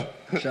 that's real.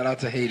 Shout out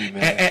to Haiti,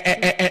 man.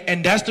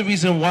 And that's the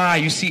reason why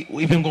you see,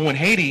 even going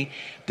Haiti,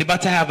 they're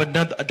about to have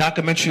a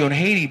documentary on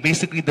Haiti.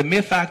 Basically, the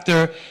myth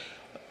factor,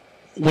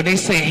 when they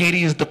say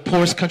Haiti is the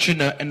poorest country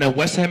in the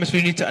Western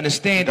Hemisphere, you need to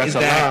understand That's is a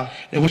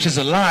that, which is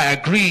a lie, I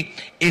agree,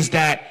 is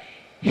that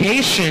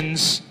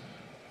Haitians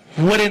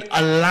wouldn't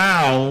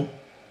allow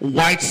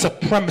white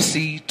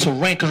supremacy to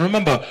reign. Because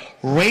remember,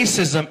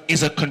 racism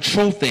is a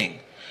control thing.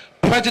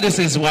 Prejudice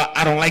is, well,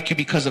 I don't like you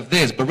because of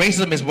this. But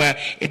racism is where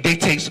it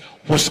dictates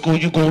what school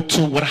you go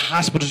to, what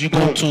hospitals you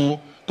go to.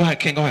 Go ahead,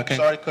 King. Go ahead, King.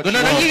 Sorry to cut no, you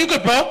no, off. you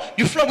good, bro.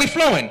 We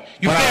flowing.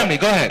 You But family.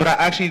 Go ahead. But I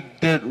actually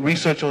did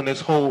research on this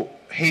whole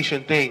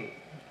Haitian thing.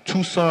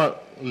 Toussaint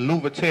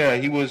Louverture,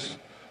 he was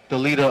the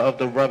leader of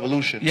the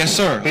revolution. Yes,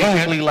 sir.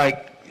 Basically,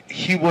 like,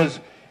 he was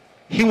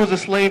a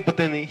slave, but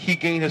then he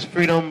gained his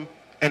freedom,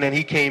 and then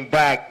he came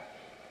back,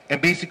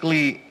 and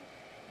basically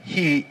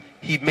he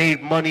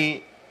made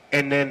money,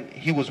 and then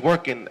he was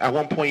working. At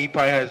one point, he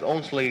probably had his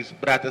own slaves,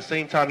 but at the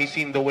same time, he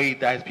seen the way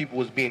that his people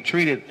was being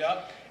treated.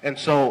 Yep. And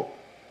so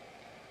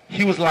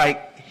he was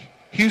like,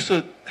 he used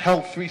to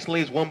help free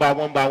slaves one by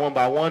one,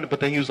 but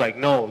then he was like,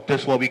 no,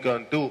 this is what we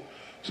gonna do.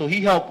 So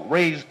he helped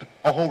raise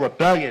a whole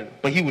rebellion,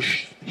 but he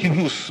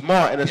was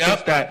smart in the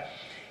sense that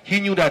he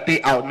knew that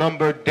they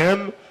outnumbered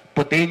them,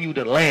 but they knew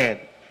the land.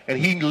 And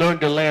he learned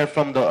the land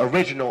from the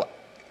original,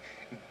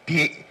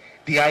 the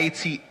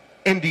Haiti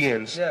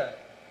Indians. Yeah.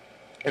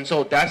 And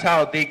so that's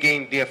how they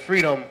gained their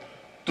freedom,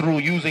 through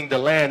using the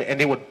land, and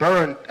they would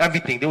burn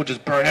everything. They would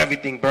just burn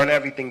everything,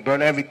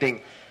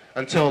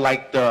 until,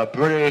 like, the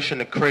British and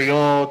the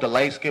Creole, the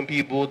light-skinned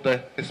people,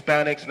 the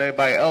Hispanics and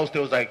everybody else, they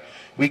was like,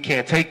 we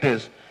can't take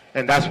this.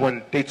 And that's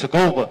when they took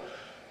over.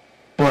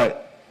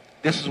 But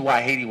this is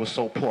why Haiti was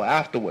so poor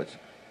afterwards.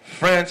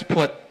 France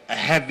put a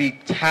heavy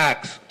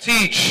tax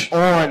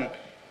on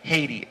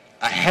Haiti,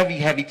 a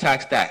heavy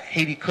tax that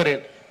Haiti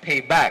couldn't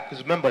pay back.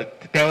 Because remember,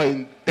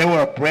 they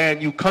were a brand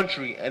new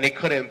country and they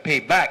couldn't pay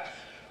back.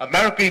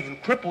 America even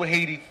crippled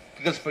Haiti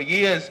because for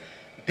years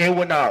they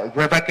would not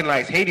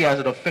recognize Haiti as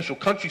an official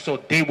country,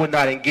 so they would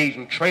not engage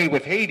in trade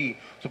with Haiti.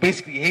 So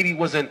basically, Haiti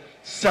wasn't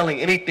selling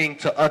anything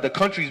to other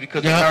countries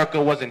because Yeah. America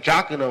wasn't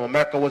jocking them.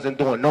 America wasn't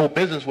doing no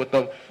business with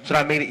them. So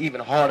that made it even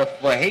harder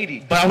for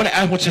Haiti. But I want to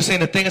add what you're saying.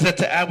 The thing is that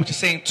to add what you're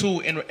saying too,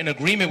 in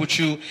agreement with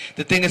you,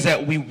 the thing is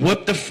that we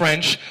whipped the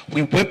French,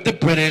 we whipped the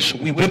British,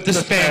 we whipped the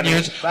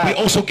Spaniards. We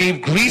also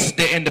gave Greece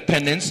their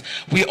independence.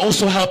 We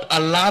also helped a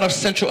lot of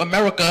Central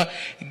America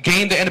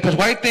gain their independence.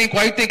 Why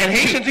do you think? And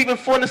Haitians even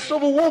fought in the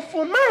Civil War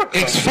for America.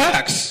 It's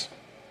facts.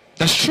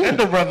 That's true. And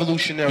the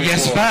Revolutionary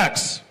Yes, War.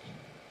 facts.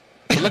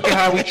 Look at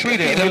how we treat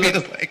it. You know,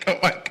 it's like, oh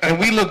my God. And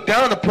we look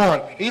down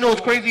upon. You know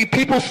what's crazy?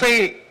 People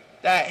say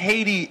that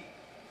Haiti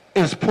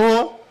is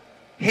poor.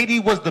 Haiti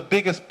was the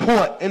biggest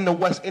port in the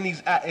West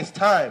Indies at its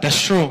time. That's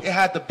true. It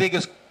had the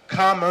biggest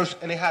commerce,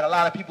 and it had a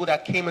lot of people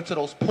that came into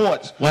those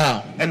ports.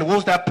 Wow. And what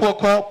was that port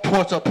called?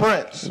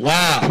 Port-au-Prince.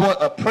 Wow.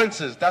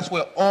 Port-au-Princes. That's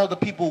where all the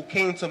people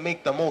came to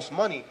make the most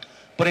money.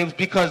 But it was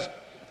because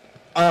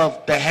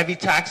of the heavy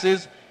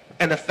taxes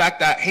and the fact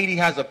that Haiti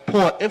has a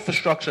poor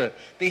infrastructure.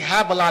 They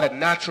have a lot of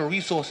natural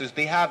resources.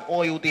 They have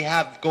oil, they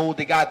have gold,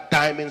 they got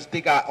diamonds,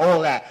 they got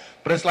all that.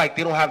 But it's like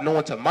they don't have no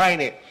one to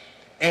mine it.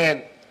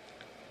 And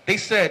they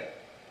said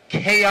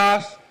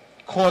chaos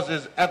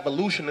causes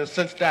evolution in the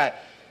sense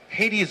that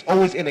Haiti is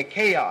always in a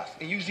chaos.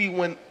 And usually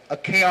when a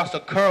chaos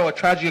occur or a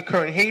tragedy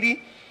occur in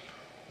Haiti,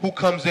 who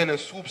comes in and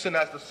swoops in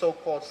as the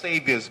so-called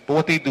saviors? But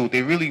what they do,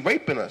 they really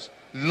raping us.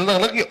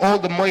 Look at all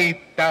the money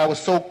that was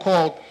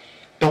so-called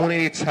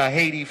donated to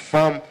Haiti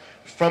from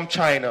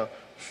China,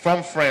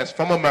 from France,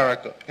 from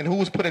America. And who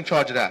was put in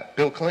charge of that?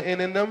 Bill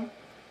Clinton and them?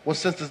 What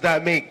sense does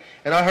that make?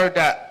 And I heard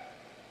that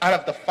out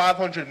of the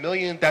 $500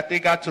 million that they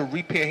got to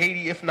repair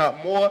Haiti, if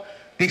not more,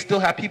 they still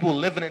have people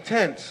living in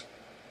tents.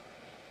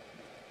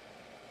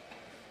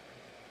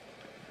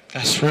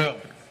 That's real.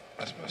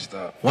 That's messed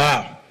up.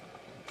 Wow.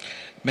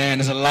 Man,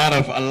 there's a lot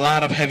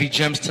of heavy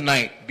gems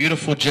tonight.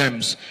 Beautiful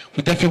gems.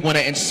 We definitely want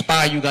to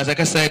inspire you guys. Like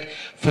I said,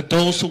 for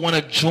those who want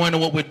to join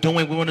what we're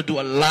doing, we want to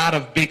do a lot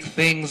of big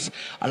things,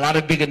 a lot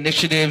of big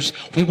initiatives.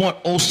 We want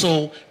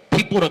also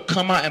people to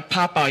come out and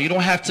pop out. You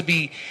don't have to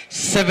be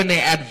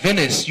Seventh-day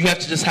Adventist. You have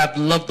to just have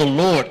love the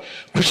Lord,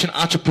 Christian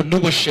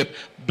entrepreneurship,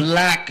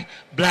 black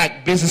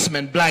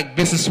businessmen, black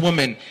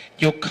businesswomen.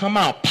 You'll come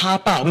out,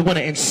 pop out. We want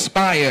to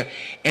inspire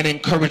and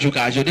encourage you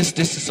guys. Yo, this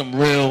is some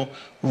real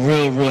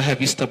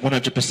heavy stuff,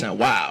 100%.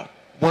 Wow.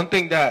 One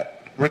thing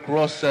that Rick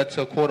Ross said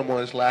to quote him on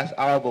his last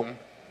album,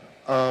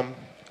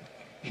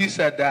 he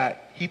said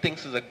that he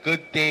thinks it's a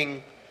good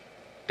thing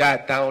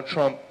that Donald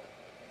Trump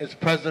is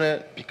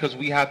president because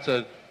we have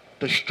to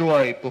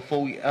destroy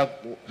before we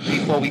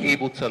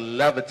able to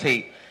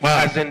levitate.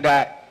 Wow. As in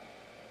that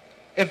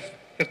if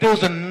there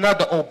was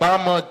another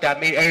Obama that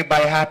made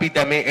everybody happy,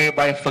 that made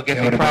everybody forget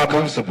their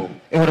problems, it would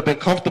have been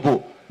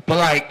comfortable. But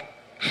like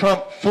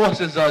Trump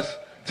forces us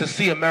to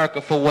see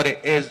America for what it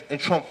is, and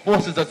Trump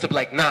forces us to be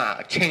like, nah,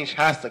 a change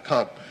has to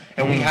come.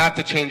 And we have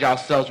to change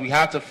ourselves. We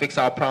have to fix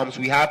our problems.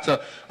 We have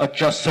to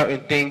adjust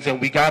certain things, and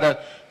we got to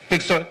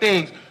fix certain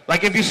things.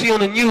 Like if you see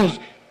on the news,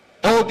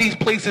 all these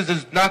places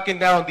is knocking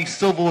down these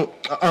Civil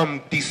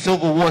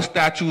War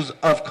statues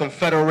of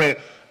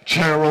Confederate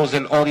generals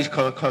and all these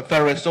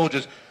Confederate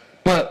soldiers.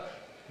 But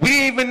we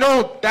didn't even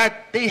know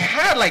that they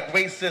had like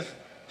racist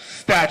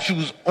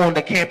statues on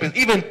the campus.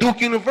 Even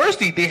Duke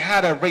University, they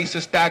had a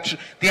racist statue.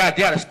 They had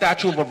a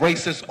statue of a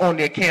racist on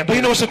their campus. But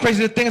you know what's so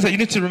crazy? The thing is that you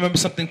need to remember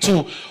something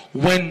too.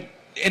 And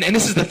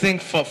this is the thing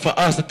for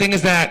us. The thing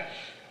is that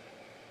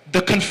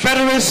the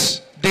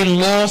Confederates, they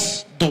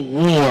lost the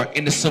war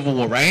in the Civil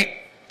War, right?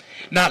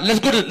 Now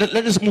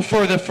let's move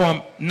further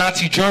from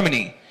Nazi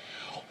Germany.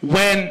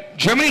 When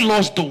Germany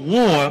lost the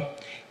war,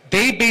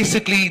 they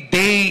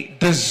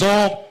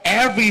dissolved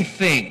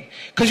everything.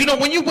 Because you know,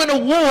 when you win a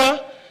war,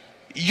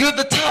 you're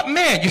the top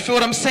man. You feel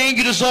what I'm saying?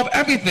 You dissolve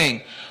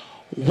everything.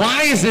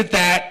 Why is it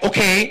that,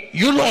 okay,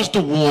 you lost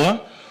the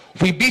war,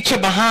 we beat your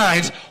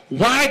behinds,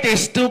 why they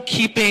still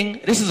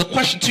keeping, this is a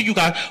question to you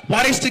guys,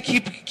 why they still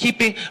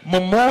keeping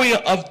memorial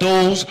of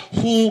those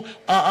who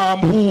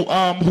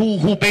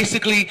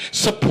basically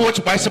supports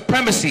white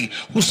supremacy,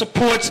 who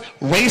supports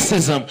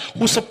racism,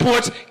 who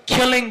supports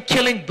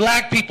killing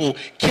black people,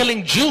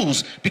 killing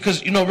Jews?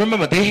 Because, you know,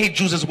 remember, they hate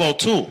Jews as well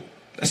too.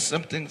 That's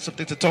something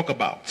to talk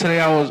about. Today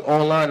I was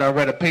online, I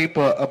read a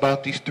paper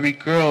about these three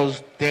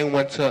girls. They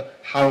went to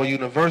Howard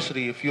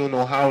University. If you don't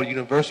know Howard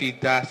University,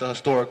 that's a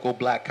historical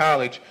black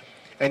college.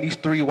 And these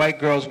three white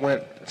girls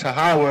went to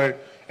Howard,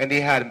 and they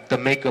had the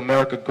Make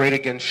America Great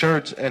Again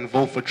shirts and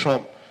Vote for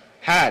Trump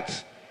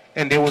hats.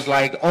 And they was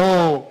like,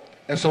 oh,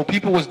 and so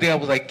people was there,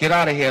 was like, get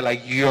out of here,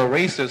 like, you're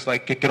racist,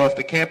 like, get off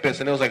the campus.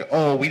 And it was like,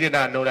 oh, we did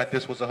not know that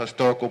this was a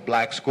historical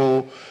black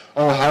school.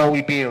 Oh, how are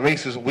we being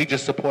racist? We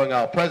just supporting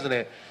our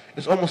president.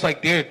 It's almost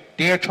like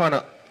they're trying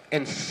to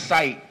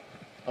incite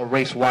a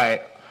race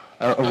riot,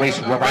 to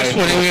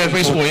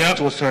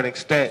a certain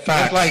extent.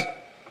 Facts.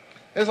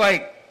 It's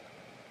like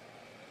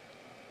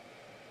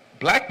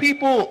black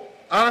people,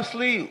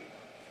 honestly,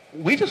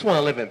 we just want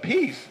to live in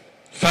peace.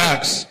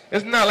 Facts.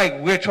 It's not like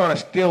we're trying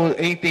to steal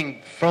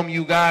anything from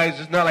you guys.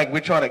 It's not like we're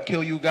trying to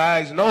kill you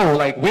guys. No,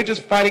 like we're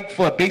just fighting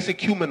for basic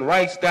human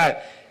rights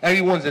that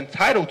everyone's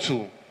entitled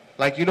to.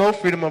 Like, you know,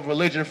 freedom of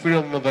religion,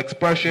 freedom of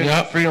expression,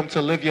 freedom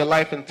to live your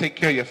life and take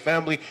care of your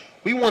family.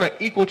 We want an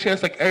equal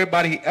chance like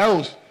everybody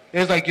else.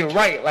 It's like, you're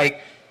right.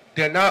 Like,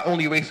 they're not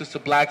only racist to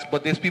blacks,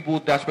 but there's people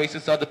that's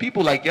racist to other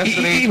people. Like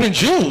yesterday. Even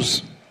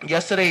Jews.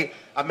 Yesterday,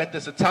 I met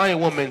this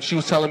Italian woman. She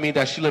was telling me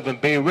that she lived in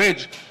Bay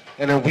Ridge.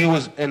 And then we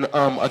was in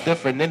a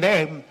different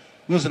name.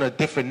 We was in a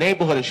different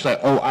neighborhood, and she's like,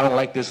 "Oh, I don't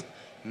like this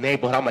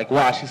neighborhood." I'm like,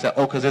 "Why?" She said,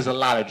 "Oh, because there's a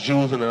lot of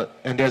Jews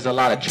and there's a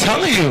lot of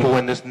Chinese people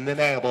in this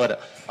neighborhood."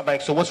 I'm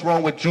like, "So what's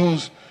wrong with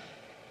Jews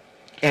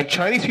and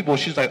Chinese people?"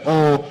 She's like,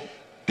 "Oh,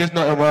 there's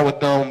nothing wrong with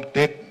them.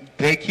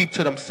 They keep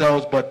to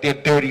themselves, but they're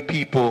dirty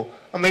people."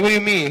 I'm like, "What do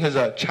you mean?"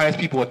 Because Chinese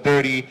people are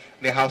dirty,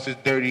 their house is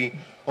dirty.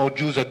 Oh,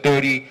 Jews are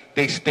dirty,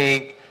 they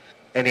stink.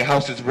 And their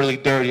house is really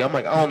dirty. I'm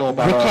like, I don't know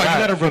about all that.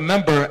 You got to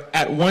remember,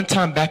 at one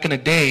time back in the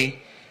day,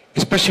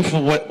 especially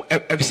for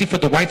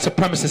the white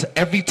supremacists,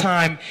 every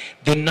time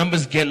the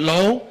numbers get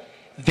low,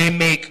 they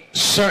make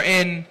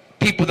certain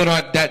people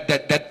that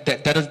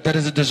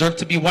doesn't deserve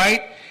to be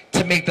white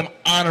to make them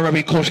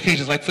honorary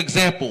Caucasians. Like, for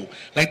example,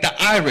 like the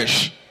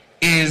Irish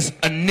is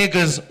a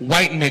nigga's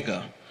white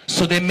nigga.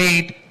 So they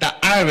made the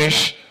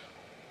Irish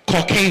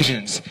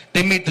Caucasians.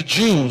 They made the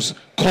Jews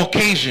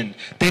Caucasian.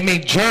 They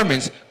made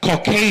Germans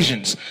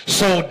Caucasians.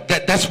 So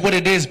that's what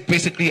it is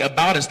basically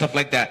about and stuff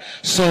like that.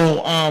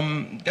 So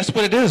that's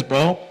what it is,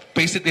 bro.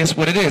 Basically, that's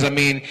what it is. I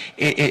mean,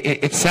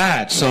 it's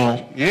sad.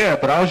 So yeah,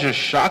 but I was just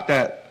shocked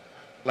that,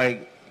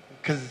 like,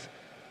 because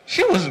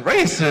she was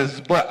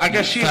racist, but I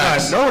guess she did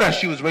not know that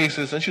she was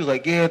racist. And she was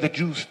like, yeah, the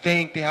Jews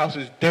stink, their house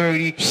is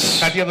dirty.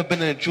 Have you ever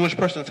been in a Jewish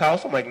person's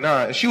house? I'm like,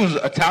 nah. And she was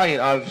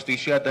Italian, obviously.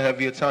 She had the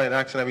heavy Italian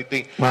accent and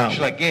everything. Wow. She's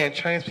like, yeah, and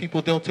Chinese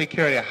people don't take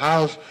care of their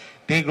house.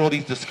 They grow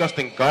these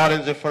disgusting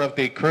gardens in front of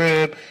their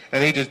crib,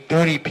 and they just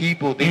dirty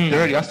people. They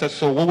dirty. I said,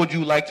 so what would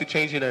you like to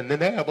change it in the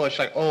neighborhood? She's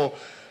like, oh,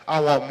 I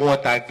want more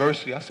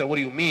diversity. I said, what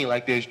do you mean?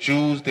 Like, there's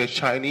Jews, there's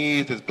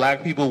Chinese, there's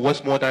black people.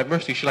 What's more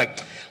diversity? She's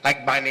like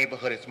my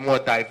neighborhood is more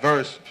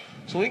diverse.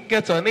 So we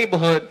get to a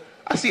neighborhood,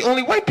 I see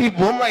only white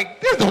people. I'm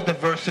like, there's no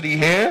diversity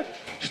here.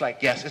 She's like,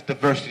 yes, it's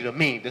diversity to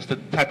me. This is the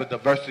type of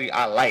diversity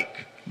I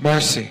like.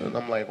 Mercy. And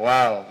I'm like,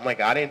 wow. I'm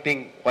like, I didn't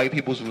think white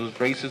people was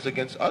racist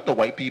against other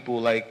white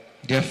people. Like,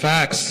 yeah,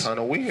 facts. Kind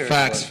of weird.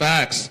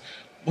 Facts.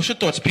 What's your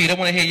thoughts, Pete? I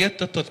want to hear your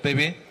thoughts,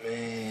 baby.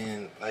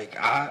 Man, like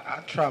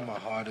I try my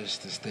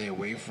hardest to stay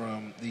away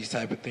from these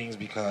type of things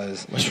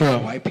because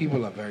white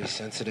people are very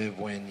sensitive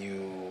when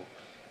you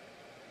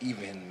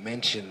even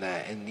mention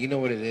that. And you know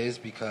what it is?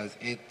 Because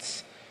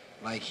it's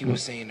like he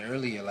was saying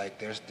earlier, like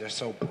they're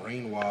so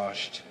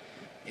brainwashed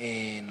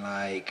in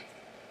like,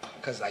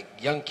 because like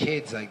young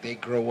kids, like they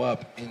grow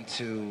up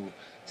into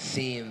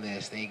seeing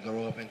this. They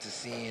grow up into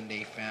seeing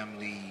their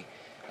family,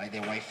 like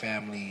their white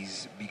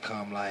families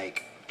become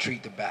like,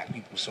 treat the black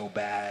people so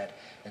bad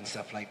and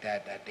stuff like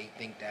that, that they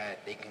think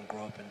that they can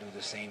grow up and do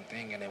the same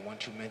thing. And then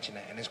once you mention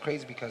that, and it's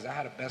crazy because I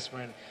had a best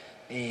friend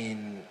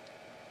in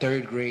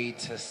 3rd grade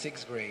to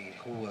 6th grade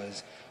who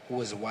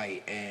was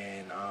white,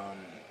 and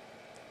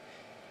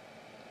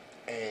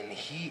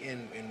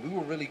we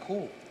were really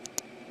cool.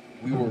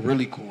 We were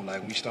really cool.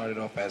 Like, we started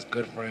off as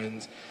good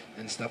friends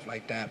and stuff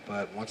like that.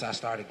 But once I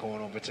started going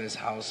over to his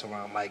house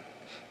around, like,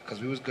 because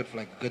we was good for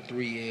like a good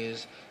 3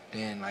 years.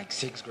 Then like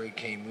 6th grade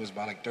came. We was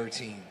about like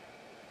 13.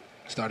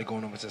 Started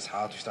going over to his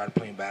house. We started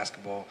playing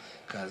basketball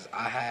because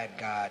I had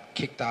got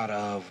kicked out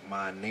of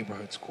my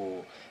neighborhood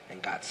school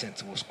and got sent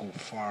to a school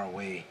far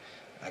away.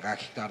 Like, I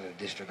kicked out of the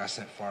district. I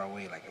sent far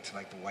away, like into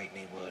like the white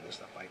neighborhood and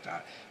stuff like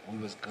that. We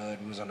was good.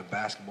 We was on the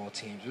basketball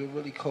teams. We were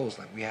really close.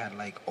 Like, we had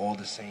like all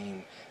the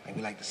same, like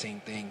we liked the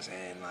same things.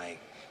 And like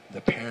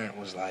the parent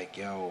was like,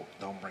 yo,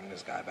 don't bring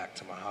this guy back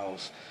to my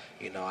house.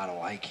 You know, I don't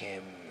like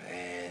him.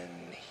 And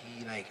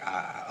he like,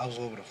 I was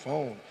over the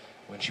phone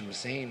when she was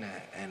saying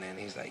that, and then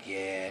he's like,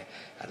 yeah,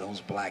 those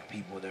black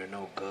people, they're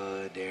no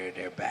good,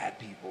 they're bad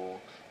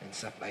people and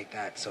stuff like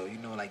that. So, you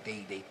know, like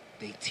they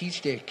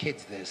teach their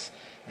kids this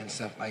and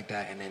stuff like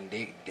that, and then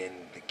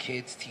the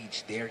kids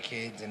teach their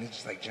kids, and it's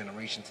just like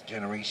generation to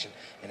generation,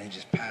 and then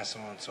just pass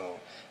on. So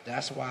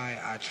that's why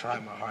I try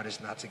my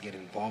hardest not to get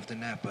involved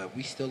in that, but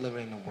we still live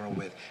in a world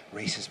with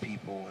racist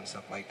people and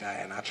stuff like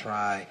that, and I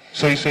try.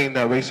 So you're saying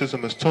that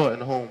racism is taught in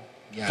the home?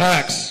 Yes.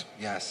 Facts.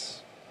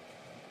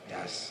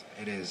 Yes,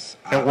 it is.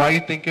 And why you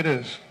think it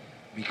is?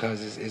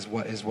 Because it's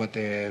what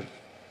they're.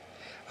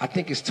 I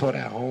think it's taught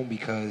at home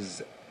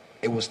because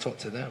it was taught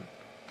to them.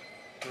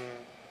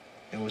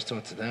 It was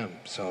taught to them,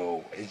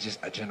 so it's just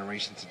a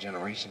generation to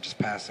generation, just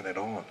passing it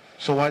on.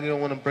 So why do you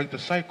don't want to break the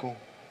cycle?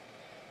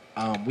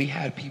 We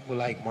had people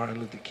like Martin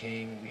Luther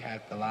King. We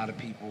had a lot of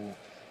people,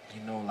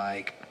 you know,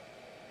 like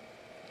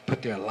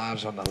put their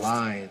lives on the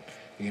line,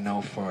 you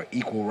know, for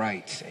equal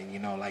rights. And, you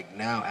know, like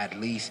now, at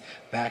least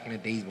back in the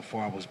days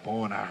before I was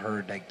born, I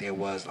heard like there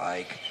was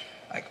like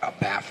a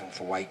bathroom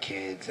for white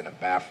kids and a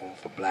bathroom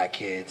for black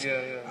kids.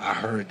 Yeah. I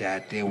heard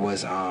that there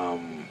was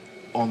on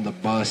the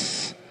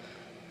bus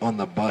on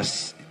the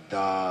bus,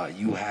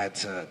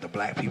 the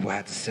black people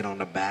had to sit on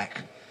the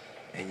back,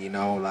 and you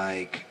know,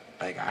 like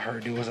I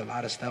heard there was a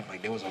lot of stuff.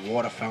 Like there was a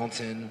water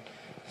fountain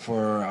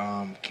for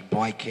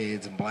white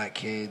kids and black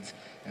kids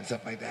and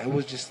stuff like that. It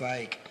was just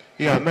like,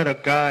 yeah, I met a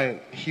guy.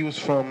 He was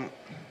from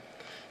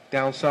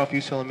down south. He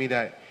was telling me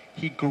that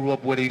he grew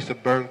up where they used to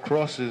burn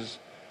crosses,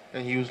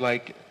 and he was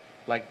like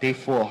they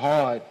fought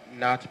hard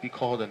not to be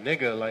called a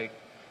nigga, like.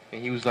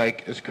 And he was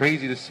like, it's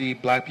crazy to see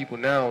black people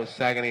now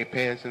sagging their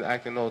pants and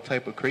acting all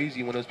type of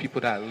crazy when there's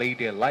people that laid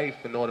their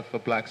life in order for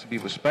blacks to be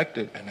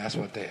respected. And that's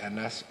what they and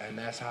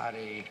that's how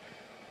they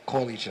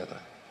call each other.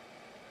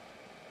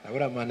 Like,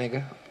 what up, my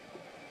nigga?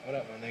 What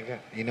up, my nigga?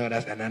 You know,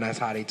 that's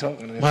how they talk.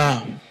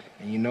 Wow.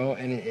 And you know,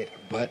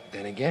 but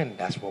then again,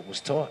 that's what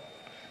was taught.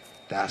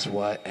 That's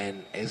what,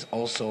 and is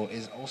also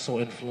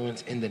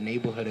influenced in the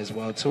neighborhood as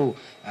well too,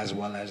 as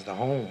well as the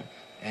home.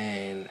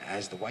 And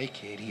as the white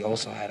kid, he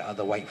also had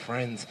other white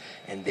friends,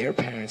 and their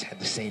parents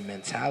had the same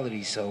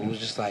mentality. So it was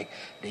just like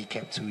they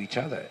kept to each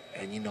other.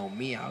 And you know,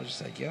 me, I was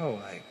just like, yo,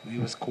 like we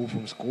was cool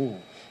from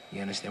school.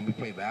 You understand? We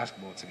played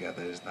basketball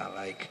together. It's not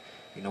like,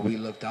 you know, we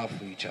looked out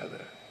for each other.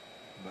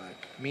 But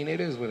I mean, it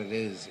is what it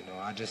is. You know,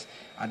 I just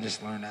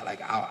learned that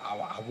like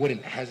I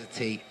wouldn't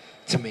hesitate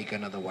to make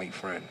another white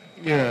friend.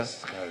 Yeah.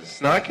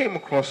 Now I came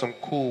across some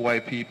cool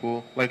white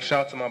people. Like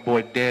shout out to my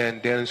boy Dan.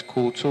 Dan is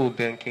cool too.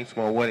 Dan came to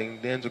my wedding.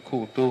 Dan's a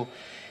cool dude.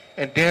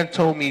 And Dan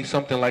told me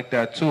something like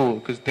that too,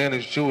 because Dan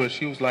is Jewish.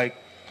 He was like,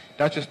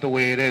 that's just the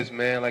way it is,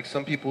 man. Like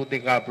some people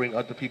think I bring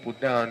other people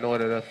down in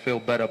order to feel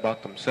better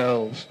about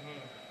themselves.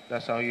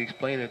 That's how he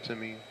explained it to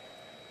me.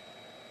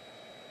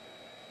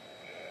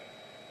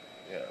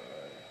 Yeah, right.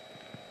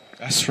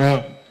 That's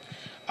real.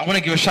 I want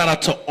to give a shout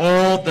out to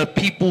all the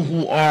people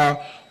who are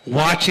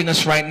watching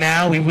us right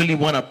now. We really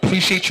want to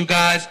appreciate you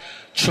guys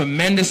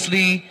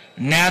tremendously.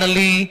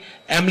 Natalie,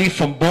 Emily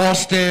from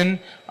Boston,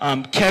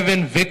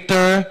 Kevin,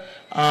 Victor,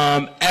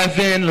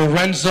 Evan,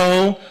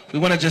 Lorenzo. We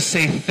want to just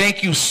say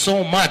thank you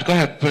so much. Go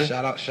ahead.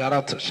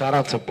 Shout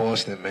out to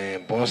Boston,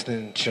 man.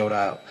 Boston showed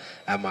out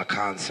at my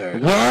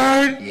concert.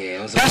 Word?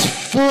 Yeah, that's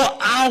 4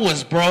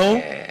 hours, bro.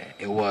 Yeah,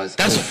 it was.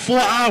 That's 4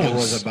 hours. It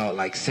was about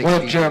like 6 Well,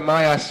 people.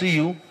 Jeremiah, I see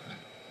you.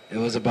 It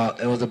was about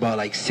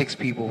like 6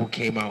 people who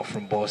came out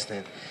from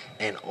Boston,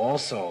 and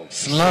also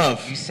it's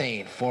love. You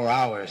saying 4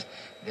 hours?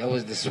 There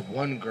was this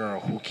one girl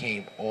who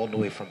came all the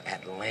way from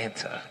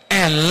Atlanta.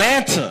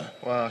 Atlanta.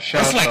 Wow,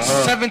 shout that's out like to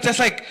her. That's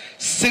like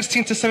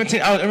 16 to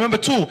 17 hours. Remember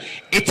too,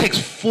 it takes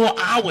 4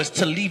 hours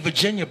to leave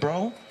Virginia,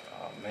 bro.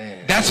 Oh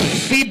man. That's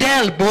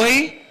Fidel,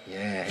 boy.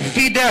 Yeah.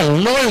 Fidel,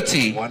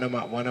 loyalty. One of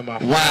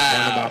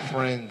my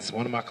friends,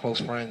 one of my close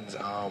friends,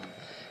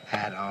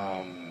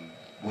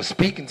 was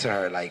speaking to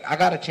her. Like, I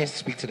got a chance to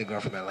speak to the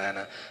girl from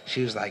Atlanta.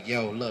 She was like,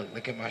 yo,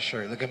 look at my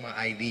shirt, look at my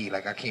ID.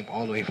 Like, I came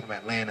all the way from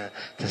Atlanta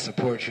to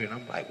support you. And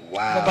I'm like,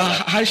 wow.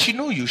 But how does she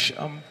know you?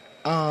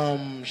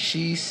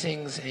 She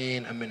sings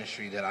in a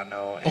ministry that I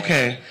know.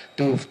 Okay.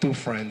 Through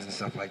friends and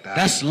stuff like that.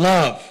 That's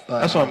love. But,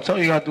 that's what I'm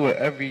telling you. You gotta do it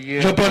every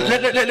year. But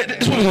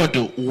this is what we're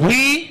gonna do.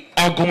 We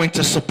are going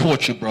to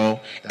support you, bro.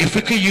 If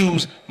we could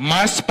use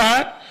my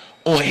spot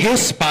or his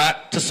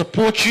spot to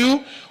support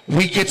you,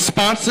 we get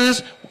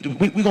sponsors.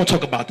 We're going to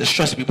talk about this.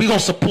 Trust me. We're going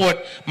to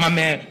support my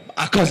man,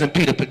 our cousin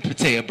Peter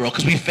Patea, bro,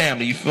 because we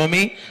family. You feel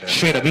me?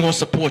 Straight up. We're going to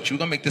support you. We're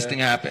going to make this thing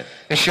happen.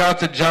 And shout out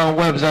to John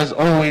Webbs. As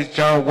always,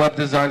 John Webb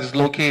Designs is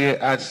located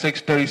at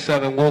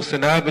 637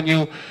 Wilson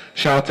Avenue.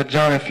 Shout out to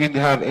John. If you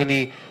have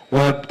any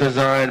web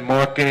design,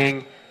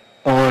 marketing,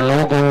 or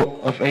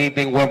logo of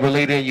anything web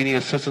related, you need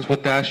assistance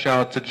with that, shout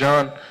out to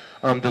John.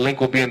 The link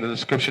will be in the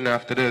description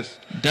after this.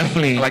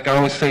 Definitely. Like I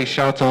always say,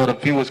 shout out to all the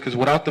viewers, because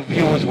without the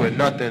viewers, we're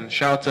nothing.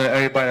 Shout out to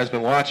everybody that's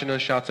been watching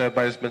us. Shout out to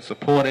everybody that's been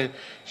supporting.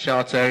 Shout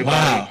out to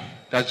everybody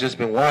that's just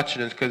been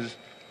watching us, because,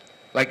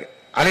 like,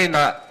 I did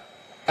not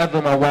ever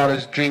in my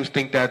wildest dreams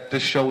think that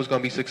this show was going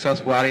to be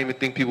successful. I didn't even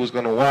think people was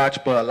going to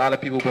watch, but a lot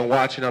of people have been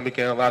watching. I'm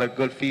getting a lot of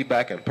good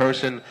feedback in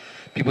person.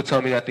 People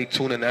tell me that they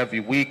tune in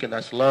every week, and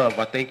that's love.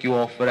 I thank you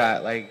all for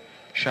that. Like,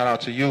 shout out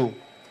to you.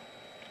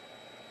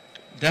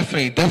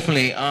 Definitely.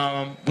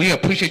 We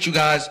appreciate you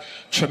guys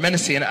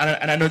tremendously, and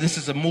I know this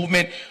is a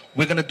movement.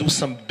 We're gonna do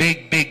some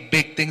big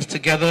things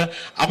together.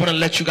 I want to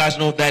let you guys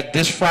know that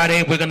this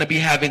Friday we're gonna be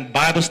having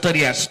Bible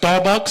study at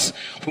Starbucks.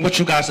 We want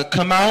you guys to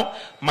come out.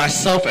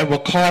 Myself and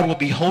Ricard will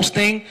be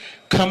hosting.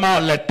 Come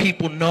out, let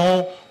people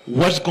know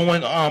what's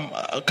going on.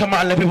 Come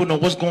out and let people know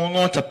what's going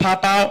on to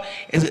pop out.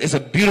 It's a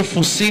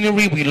beautiful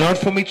scenery. We learn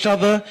from each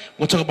other.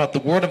 We'll talk about the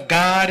Word of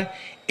God.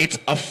 It's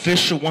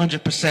official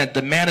 100%.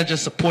 The manager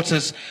supports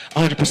us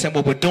 100%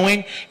 what we're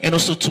doing. And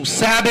also to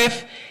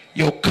Sabbath,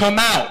 come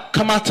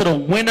out to the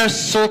Winner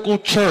Circle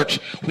Church.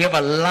 We have a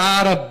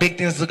lot of big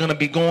things that are going to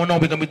be going on.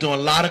 We're going to be doing a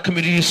lot of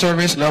community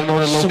service. Let them know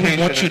the location. So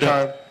we want you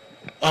to,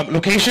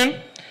 location?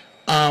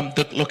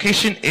 The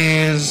location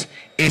is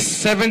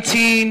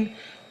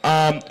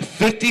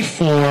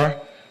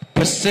 1754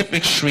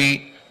 Pacific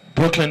Street,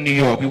 Brooklyn, New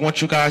York. We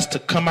want you guys to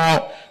come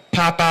out.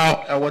 Pop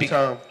out. At what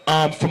time?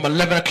 From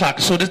 11 o'clock.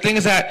 So the thing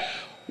is that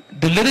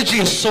the liturgy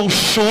is so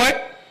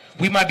short,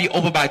 we might be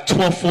over by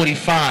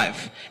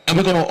 12:45, and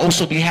we're gonna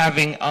also be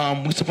having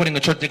we're supporting a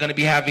church. They're gonna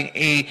be having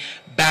a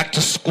back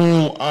to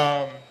school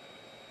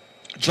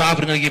drive.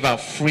 We're gonna give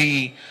out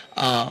free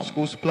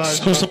School supplies.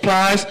 School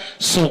supplies.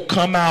 So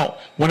come out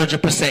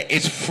 100%.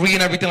 It's free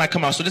and everything. Like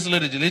come out. So this is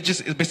literally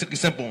it's basically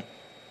simple.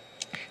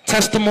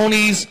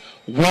 Testimonies,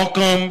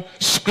 welcome,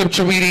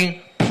 scripture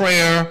reading,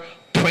 prayer,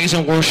 praise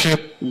and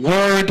worship,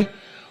 word,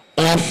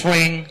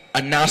 offering,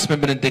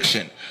 announcement,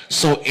 benediction.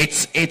 So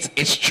it's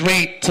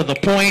straight to the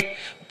point,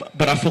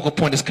 but our focal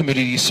point is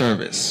community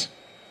service.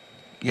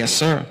 Yes,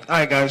 sir. All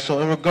right, guys. So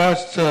in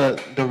regards to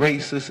the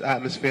racist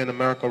atmosphere in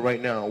America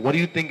right now, what do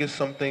you think is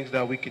some things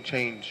that we can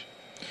change?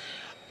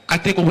 I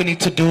think what we need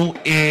to do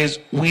is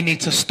we need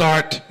to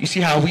start, you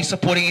see how we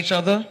supporting each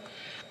other?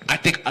 I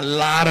think a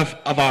lot of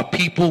our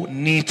people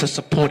need to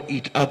support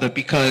each other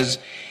because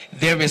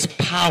there is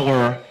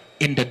power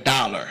in the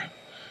dollar.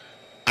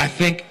 I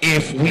think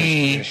if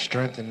we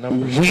strength in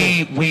numbers,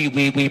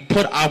 we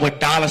put our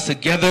dollars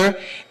together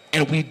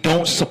and we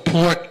don't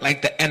support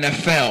like the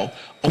NFL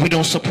or we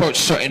don't support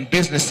certain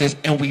businesses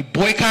and we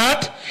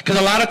boycott, because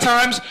a lot of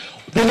times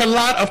there's a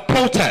lot of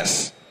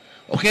protests.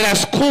 Okay,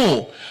 that's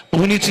cool, but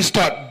we need to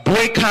start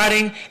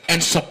boycotting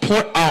and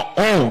support our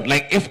own.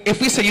 Like if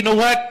we say, you know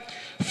what,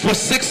 for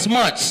 6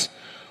 months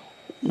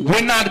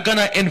we're not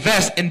gonna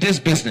invest in this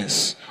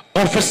business,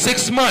 or for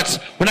 6 months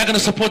we're not gonna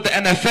support the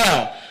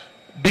NFL,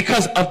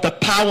 because of the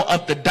power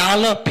of the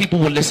dollar, people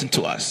will listen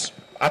to us.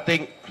 I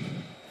think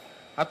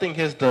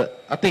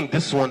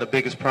this is one of the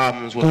biggest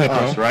problems with ahead,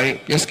 us, bro.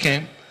 right? Yes,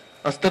 Kim.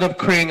 Instead of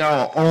creating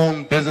our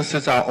own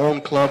businesses, our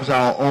own clubs,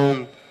 our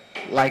own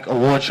like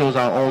award shows,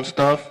 our own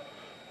stuff,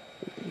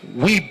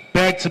 we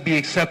beg to be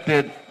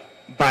accepted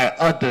by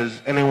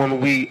others, and then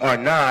when we are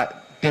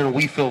not, then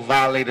we feel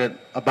violated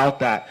about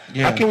that.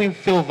 Yeah. How can we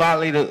feel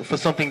violated for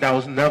something that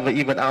was never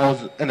even ours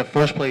in the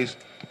first place?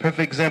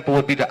 Perfect example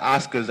would be the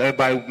Oscars.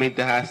 Everybody made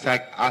the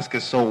hashtag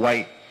Oscars so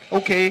white.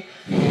 Okay,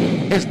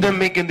 it's them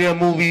making their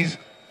movies.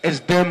 It's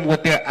them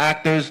with their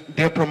actors.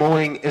 They're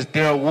promoting. It's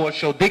their award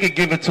show. They could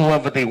give it to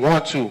whoever they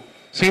want to.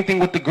 Same thing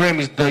with the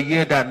Grammys. The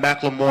year that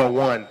Macklemore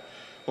won,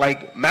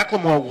 like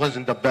Macklemore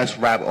wasn't the best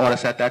rap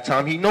artist at that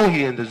time. He know he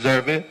didn't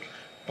deserve it,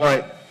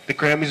 but the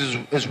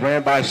Grammys is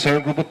ran by a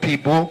certain group of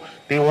people.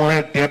 They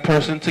wanted their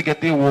person to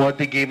get the award.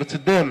 They gave it to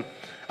them.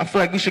 I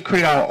feel like we should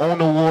create our own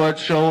award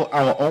show,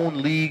 our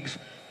own leagues.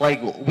 Like,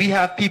 we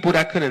have people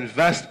that could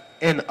invest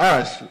in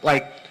us.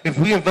 Like, if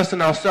we invest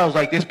in ourselves,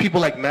 like, there's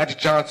people like Magic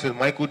Johnson,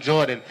 Michael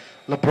Jordan,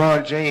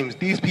 LeBron James.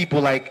 These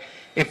people, like,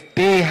 if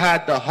they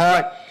had the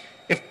heart,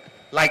 if,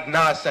 like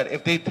Nas said,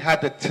 if they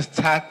had the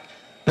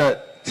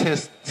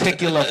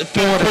testicular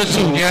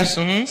fortitude yes,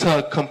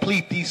 to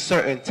complete these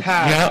certain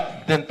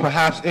tasks, then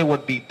perhaps it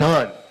would be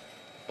done.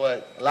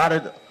 But a lot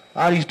of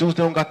these dudes,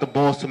 they don't got the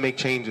balls to make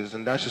changes,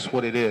 and that's just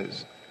what it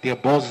is. Their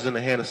balls is in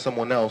the hand of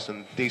someone else,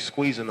 and they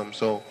squeezing them,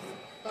 so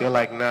they're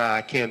like, nah,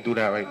 I can't do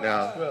that right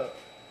now.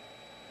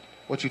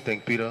 What you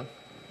think, Peter?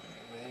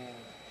 Man,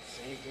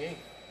 same thing.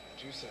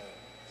 What you said.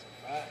 It's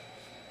a fact.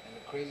 And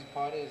the crazy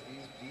part is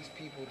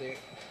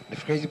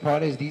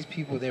these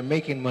people, they're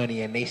making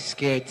money, and they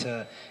scared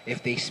to,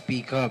 if they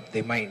speak up,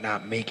 they might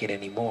not make it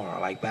anymore.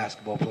 Like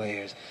basketball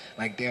players,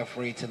 like they're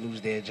afraid to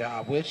lose their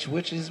job, which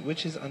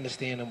is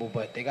understandable.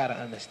 But they gotta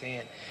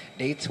understand,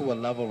 they to a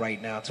level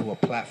right now, to a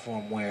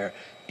platform where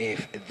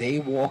if they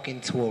walk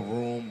into a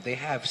room, they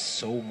have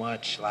so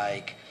much,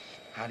 like,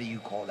 how do you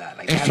call that?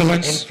 Like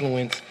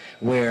influence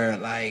where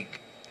like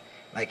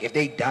if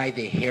they dye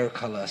their hair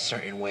color a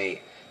certain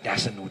way,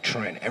 that's a new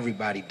trend.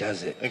 Everybody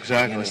does it.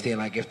 Exactly. You understand?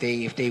 Like if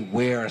they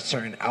wear a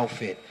certain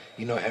outfit,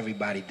 you know,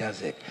 everybody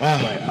does it.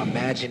 Wow. But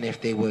imagine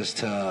if they was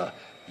to,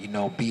 you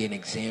know, be an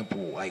example,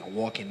 like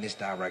walk in this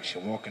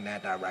direction, walk in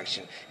that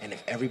direction, and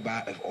if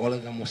all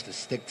of them was to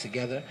stick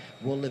together,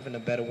 we'll live in a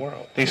better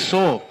world. They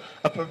saw.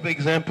 A perfect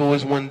example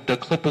is when the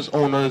Clippers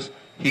owners,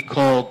 he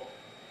called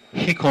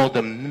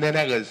them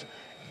niggas.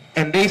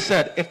 And they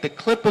said if the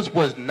Clippers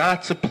was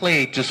not to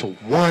play just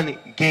one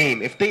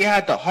game, if they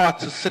had the heart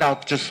to sit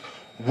out just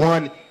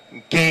one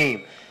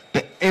game,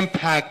 the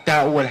impact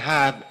that would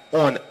have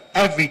on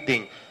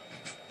everything,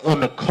 on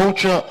the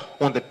culture,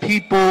 on the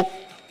people,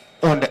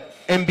 on the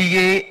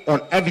NBA,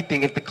 on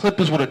everything. If the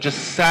Clippers would have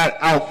just sat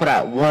out for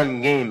that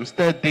one game,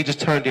 instead they just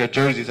turned their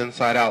jerseys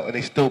inside out and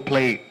they still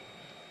played.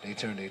 They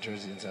turned their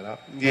jerseys inside out?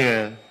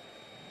 Yeah.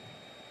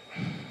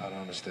 I don't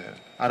understand.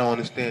 I don't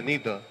understand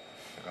either.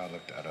 I gotta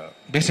look that up.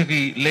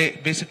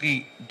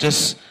 Basically,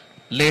 just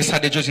lay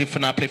aside the jersey for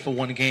not play for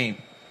one game.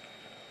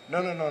 No.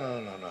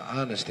 I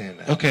understand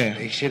that. Okay.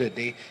 They should have.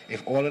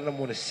 If all of them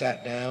would have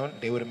sat down,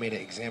 they would have made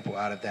an example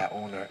out of that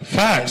owner.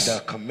 Facts. And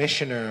the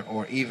commissioner,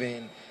 or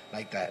even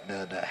like that,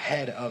 the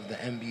head of the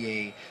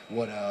NBA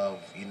would have,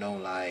 you know,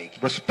 like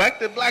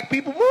respected black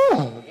people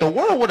more. The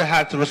world would have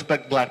had to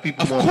respect black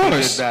people more. Of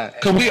course, that.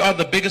 because we are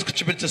the biggest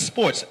contributor to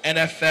sports.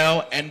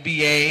 NFL,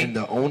 NBA. And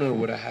the owner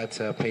would have had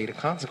to pay the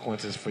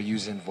consequences for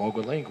using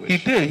vulgar language. He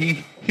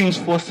did. He was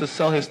forced to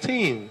sell his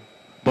team.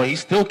 But he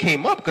still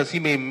came up because he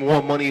made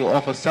more money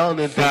off of selling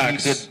it than he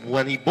did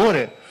when he bought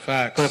it.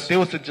 Facts. Because if they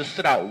was to just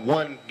sit out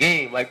one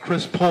game, like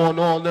Chris Paul and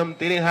all of them,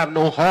 they didn't have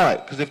no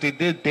heart. Because if they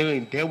did,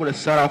 they would have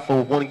sat out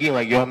for one game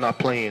like, yo, I'm not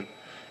playing.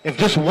 If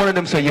just one of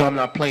them said, yo, I'm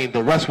not playing,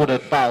 the rest would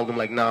have followed them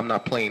like, nah, I'm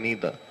not playing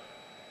either.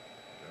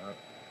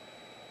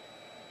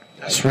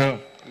 That's real.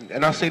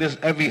 And I say this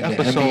every And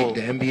episode.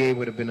 the NBA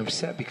would have been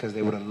upset because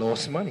they would have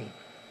lost money.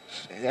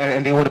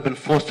 And they would have been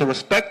forced to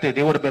respect it.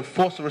 They would have been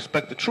forced to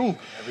respect the truth.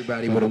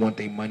 Everybody would have want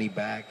their money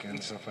back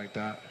and stuff like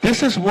that.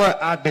 This is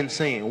what I've been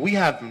saying. We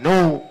have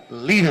no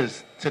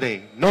leaders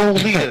today. No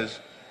leaders.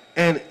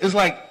 And it's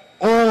like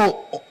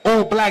all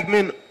black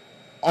men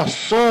are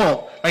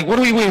soft. Like, what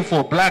are we waiting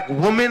for? Black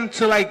women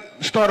to, like,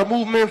 start a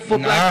movement for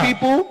black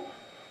people?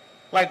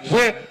 Like,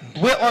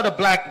 where are the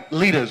black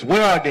leaders?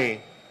 Where are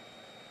they?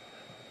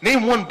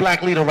 Name one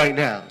black leader right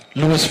now.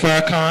 Louis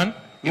Farrakhan.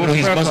 Even though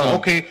he's Muslim.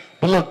 Okay,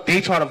 but look, they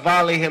try to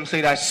violate him,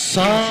 say that he's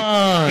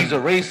a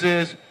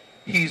racist,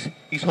 he's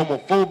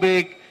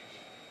homophobic,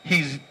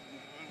 he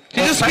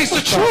just speaks the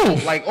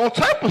truth. Like all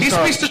type of he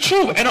stuff. He speaks the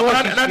truth. And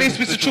not he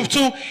speaks the truth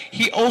too.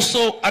 He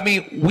also, I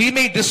mean, we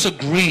may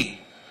disagree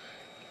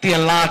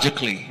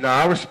theologically. No,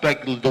 I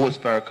respect Louis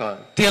Farrakhan.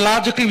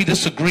 Theologically, we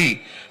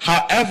disagree.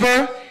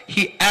 However,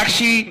 he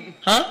actually,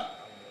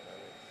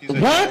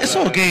 What? It's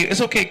okay.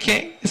 It's okay,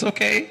 King. It's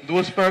okay.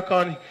 Louis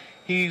Farrakhan,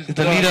 he's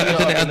the leader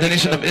of the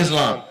Nation of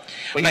Islam.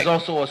 But he's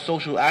also a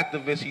social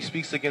activist. He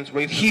speaks against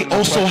racism. He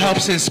also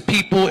helps his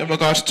people in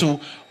regards to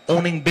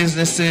owning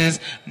businesses.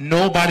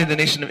 Nobody in the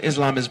Nation of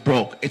Islam is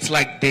broke. It's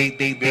like they. Is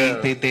that the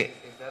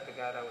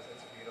guy that was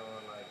interviewed on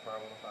like Power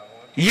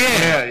 105.1?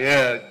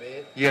 Yeah.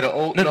 Yeah, the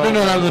old. No, not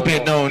a little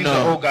bit. No. He's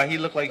an old guy. He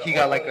looked like he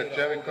got like a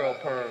Jerry curl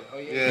perm.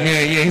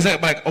 Yeah. He's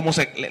like almost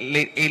like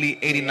late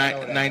 80,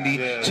 90.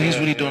 Yeah, so he's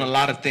really doing a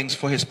lot of things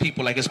for his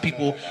people. Like his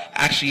people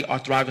actually are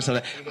thriving. So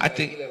that I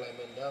think.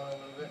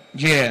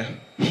 Yeah.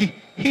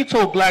 He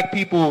told black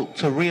people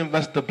to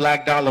reinvest the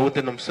black dollar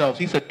within themselves.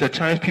 He said the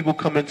Chinese people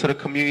come into the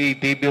community,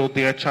 they build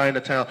their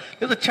Chinatown.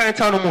 There's a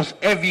Chinatown almost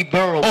every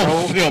borough, bro.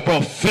 Oh, bro,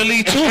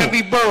 Philly too.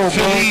 Every borough,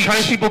 Philly, bro.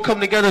 Chinese people come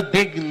together,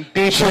 they build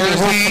their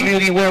Jersey,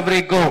 community wherever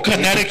they go.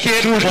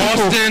 Connecticut,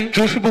 Boston.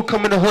 Jewish people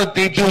come in the hood,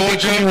 they build their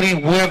community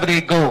wherever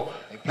they go.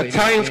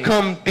 Italians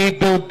come, they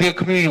build their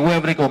community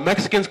wherever they go.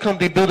 Mexicans come,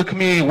 they build a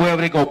community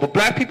wherever they go. But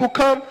black people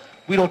come,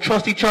 we don't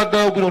trust each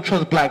other, we don't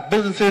trust black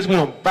businesses, we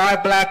don't buy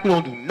black, we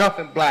don't do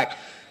nothing black.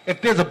 If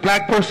there's a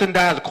black person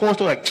that has a corn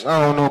store, like,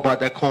 I don't know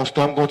about that corn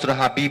store, I'm going to the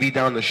Habibi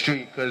down the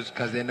street.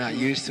 Because they're not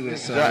used to it,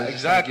 so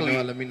exactly. Like, you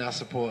know, let me not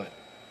support.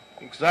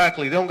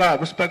 Exactly. They don't got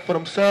respect for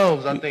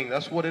themselves, I think.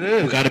 That's what it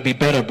is. We got to be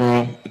better,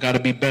 bro. We got to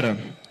be better.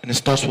 And it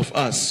starts with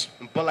us.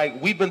 But,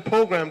 like, we've been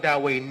programmed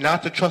that way,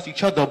 not to trust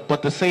each other,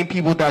 but the same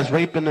people that's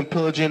raping and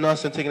pillaging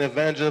us and taking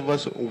advantage of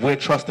us, we're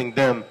trusting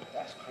them.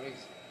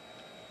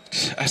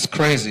 That's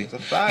crazy.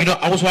 You know,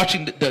 I was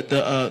watching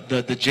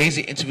the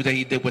Jay-Z interview that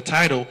he did with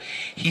Tidal.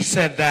 He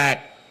said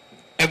that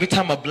every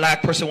time a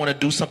black person want to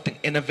do something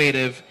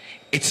innovative,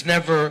 it's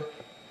never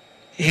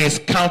his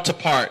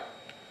counterpart.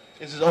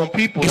 It's his own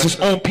people. It's his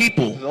own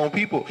people. His own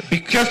people.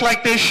 Just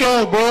like this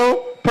show,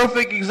 bro.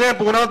 Perfect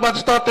example. When I was about to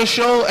start the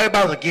show,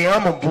 everybody was like, yeah,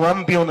 I'm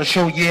gonna be on the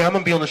show. Yeah, I'm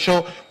gonna be on the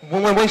show.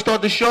 When we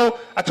start the show,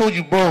 I told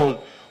you, bro,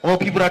 all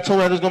the people that told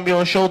me I was going to be on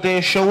the show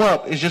didn't show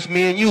up. It's just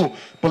me and you.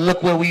 But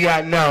look where we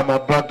at now, my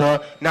brother.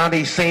 Now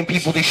they same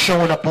people, they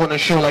showing up on the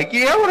show like,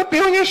 yeah, I want to be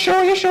on your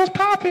show. Your show's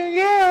popping,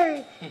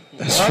 yeah.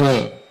 That's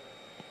true.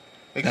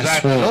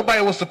 Exactly.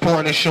 Nobody was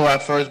supporting this show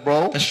at first,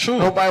 bro. That's true.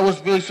 Nobody was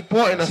really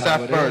supporting us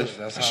at first.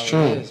 That's true.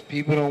 It is.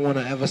 People don't want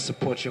to ever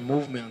support your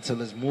movement until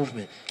it's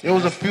movement. There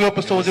was a few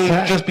episodes it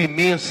would just be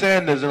me and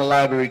Sanders in the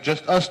library,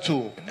 just us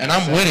two. And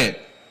I'm with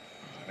it.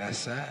 That's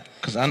sad.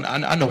 Because I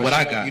know what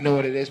I got. You know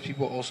what it is?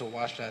 People also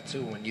watch that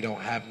too. When you don't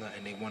have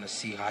nothing, they want to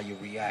see how you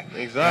react.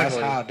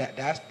 Exactly.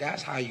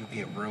 That's how you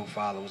get real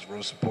followers,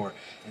 real support,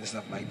 and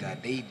stuff like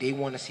that. They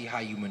want to see how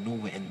you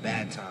maneuver in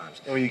bad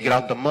times. Or you get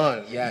out the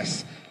mud.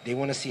 Yes. They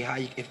want to see how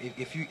you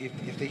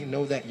if they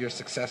know that you're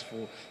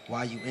successful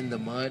while you in the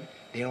mud.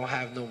 They don't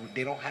have no.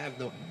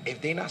 If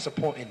they're not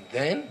supporting,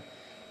 then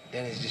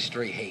it's just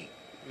straight hate.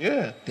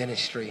 Yeah. Then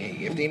it's straight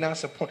hate. If they not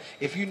support,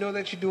 if you know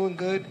that you're doing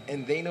good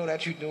and they know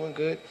that you're doing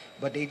good,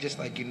 but they just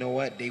like, you know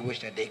what, they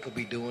wish that they could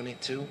be doing it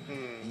too.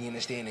 You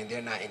understand? And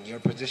they're not in your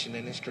position,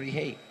 then it's straight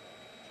hate.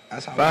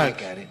 That's how I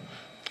look at it.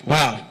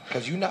 Wow.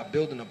 Because you're not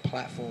building a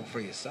platform for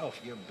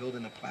yourself. You're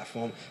building a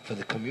platform for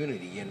the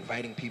community. You're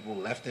inviting people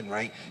left and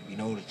right, you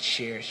know, to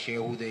share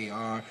who they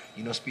are,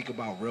 you know, speak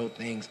about real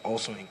things,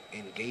 also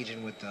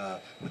engaging with the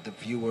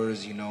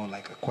viewers, you know,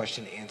 like a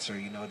question answer,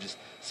 you know, just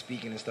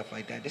speaking and stuff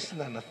like that. This is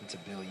not nothing to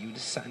build you.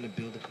 This is something to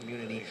build the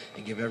community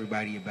and give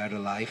everybody a better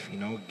life, you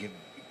know, give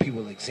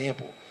people an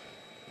example.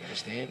 You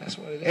understand? That's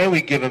what it is. And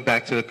we giving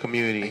back to the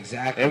community.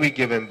 Exactly. And we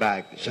giving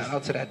back. Shout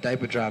out to that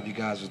diaper drive you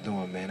guys was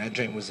doing, man. That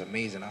drink was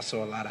amazing. I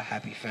saw a lot of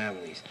happy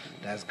families.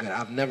 That's good.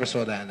 I've never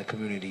saw that in the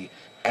community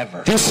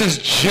ever. This is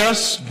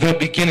just the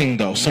beginning,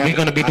 though. So we're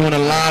going to be doing a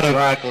lot of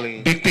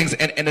big things.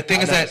 And the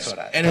thing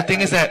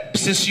is that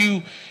since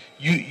you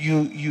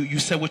you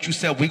said what you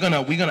said. We're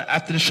gonna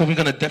after the show we're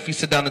gonna definitely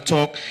sit down and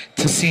talk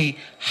to see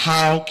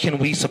how can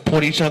we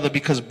support each other,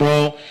 because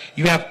bro,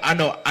 you have I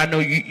know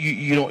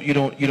you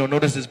don't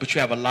notice this, but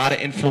you have a lot of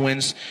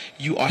influence.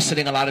 You are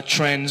setting a lot of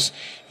trends.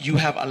 You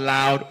have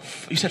allowed,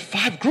 you said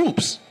 5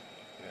 groups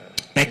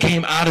that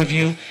came out of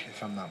you,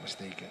 if I'm not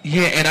mistaken.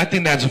 yeah, and I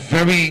think that's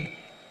very,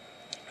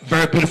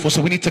 very beautiful.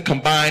 So we need to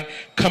combine,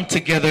 come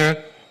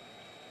together,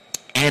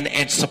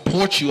 and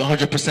support you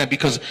 100%,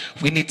 because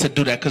we need to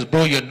do that. Because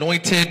bro, you're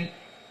anointed,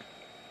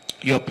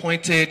 you're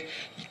appointed,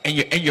 and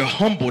you're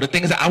humble. The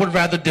thing is that I would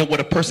rather deal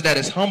with a person that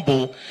is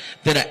humble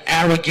than an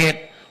arrogant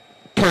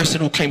person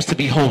who claims to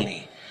be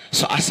holy.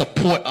 So I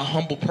support a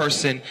humble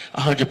person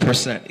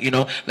 100%. You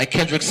know, like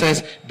Kendrick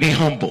says, be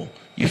humble.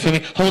 You feel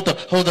me? Hold up.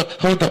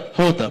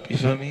 You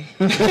feel me?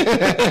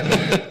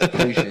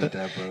 Appreciate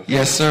that, bro.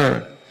 Yes,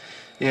 sir.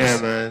 Yeah,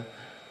 man.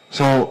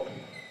 So,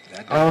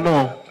 I don't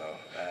know.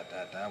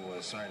 That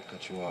was, sorry to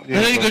cut you off.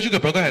 No, you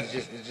good, bro. Go ahead.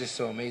 It's just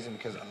so amazing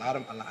because I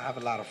have a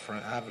lot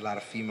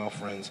of female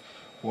friends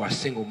who are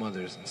single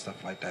mothers and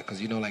stuff like that. Because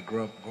you know, like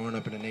growing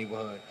up in the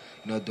neighborhood,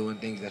 you know, doing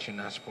things that you're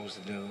not supposed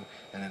to do,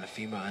 and then a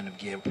female end up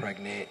getting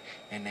pregnant,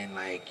 and then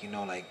like, you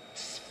know, like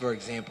for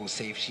example,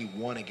 say if she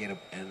want to get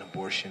an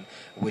abortion,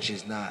 which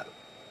is not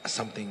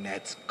something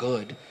that's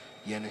good.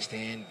 You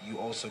understand? You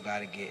also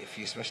gotta get,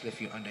 especially if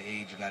you're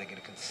underage, you gotta get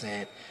a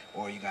consent,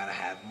 or you gotta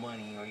have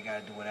money, or you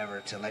gotta do whatever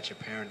to let your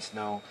parents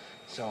know.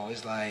 So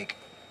it's like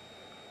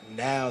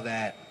now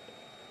that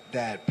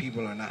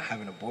people are not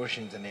having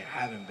abortions and they're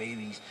having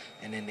babies,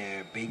 and then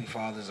their baby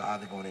fathers are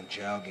either going in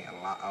jail, getting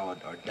a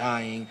lot, or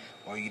dying,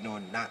 or you know,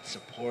 not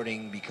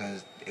supporting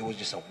because it was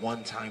just a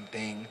one-time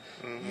thing.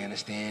 Mm-hmm. You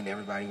understand?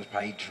 Everybody was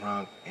probably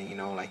drunk, and you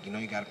know, like, you know,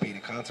 you got to pay the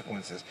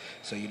consequences.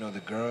 So you know, the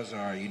girls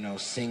are, you know,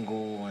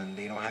 single and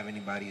they don't have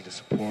anybody to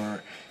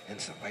support and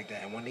stuff like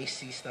that. And when they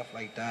see stuff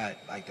like that,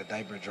 like the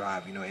diaper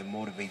drive, you know, it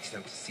motivates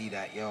them to see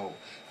that, yo,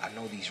 I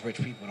know these rich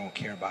people don't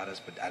care about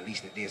us, but at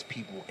least that there's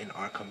people in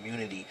our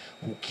community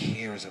who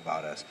cares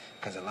about us.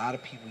 Because a lot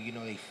of people, you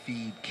know, they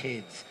feed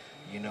kids,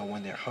 you know,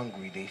 when they're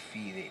hungry, they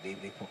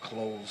put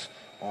clothes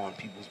on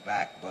people's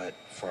back. But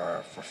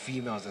for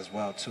females as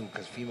well too,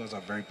 because females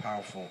are very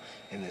powerful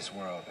in this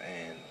world,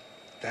 and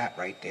that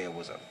right there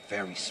was a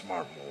very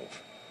smart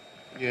move.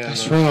 Yeah,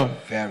 that's man. real.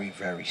 Very,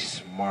 very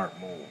smart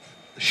move.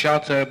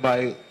 Shout out to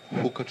everybody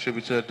who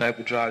contributed to the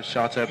diaper drive.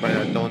 Shout out to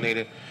everybody that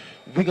donated.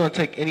 We're going to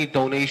take any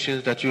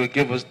donations that you would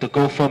give us. The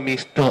GoFundMe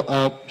is still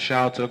up.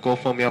 Shout out to the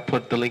GoFundMe. I'll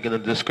put the link in the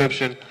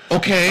description.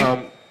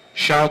 Okay.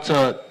 Shout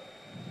out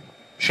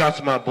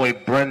to my boy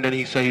Brendan.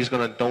 He said he's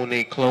going to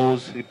donate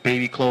clothes,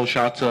 baby clothes.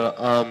 Shout out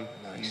to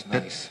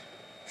Nice.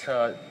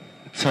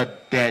 to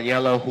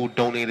Daniela, who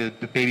donated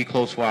the baby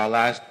clothes for our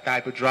last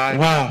diaper drive.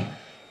 Wow.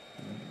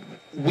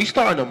 We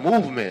starting a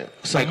movement.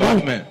 It's a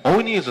movement. All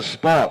we need is a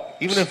spark.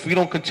 Even if we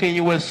don't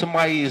continue with,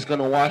 somebody is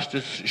gonna watch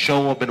this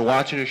show. I've been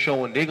watching the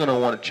show, and they're gonna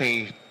want to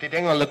change. They're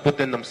gonna look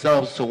within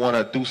themselves to want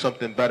to do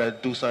something better,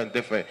 do something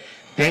different.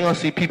 They're gonna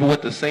see people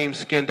with the same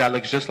skin that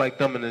looks just like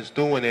them and is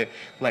doing it.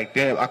 Like,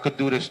 damn, I could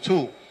do this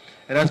too.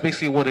 And that's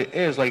basically what it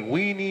is. Like,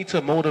 we need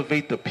to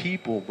motivate the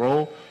people,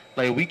 bro.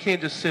 Like, we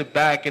can't just sit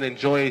back and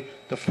enjoy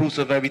the fruits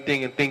of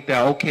everything and think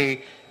that,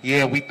 okay,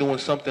 yeah, we doing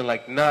something.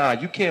 Like, nah,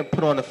 you can't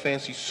put on a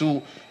fancy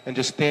suit and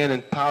just stand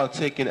and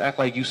politic and act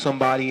like you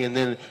somebody, and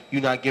then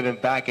you're not giving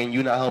back and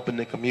you're not helping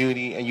the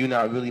community and you're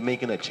not really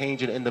making a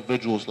change in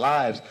individuals'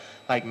 lives.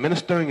 Like,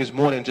 ministering is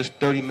more than just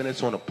 30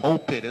 minutes on a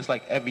pulpit. It's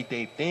like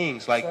everyday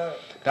things. Like,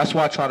 that's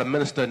why I try to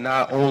minister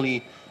not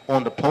only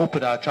on the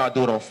pulpit. I try to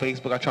do it on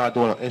Facebook. I try to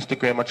do it on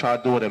Instagram. I try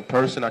to do it in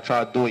person. I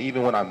try to do it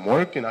even when I'm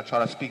working. I try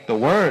to speak the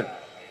word.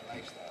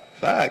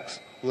 Facts.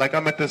 Like, I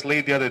met this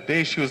lady the other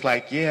day. She was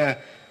like, yeah,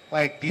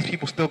 like, these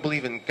people still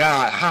believe in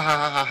God. Ha, ha,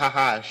 ha, ha, ha,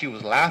 ha. And she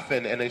was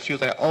laughing. And then she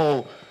was like,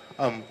 oh,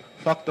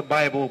 fuck the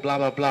Bible, blah,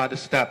 blah, blah.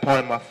 This is that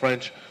part of my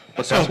French.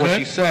 But that's what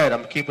she said.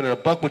 I'm keeping it a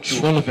buck with you.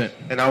 It's relevant.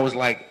 And I was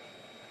like,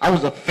 I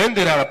was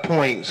offended at a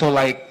point. So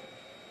like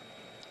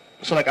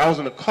I was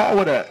in the car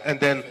with her. And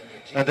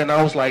then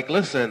I was like,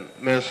 listen,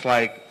 miss,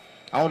 like,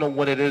 I don't know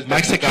what it is.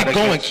 Mike said,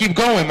 keep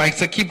going. Mike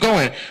said, keep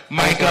going.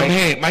 Michael,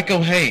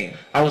 hey.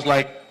 I was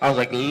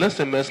like,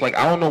 listen, miss, like,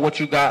 I don't know what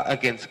you got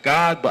against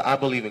God, but I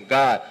believe in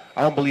God.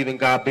 I don't believe in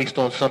God based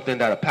on something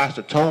that a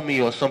pastor told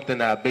me or something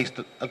that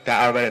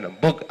I read in a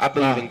book. I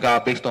believe in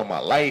God based on my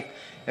life.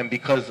 And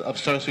because of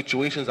certain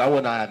situations, I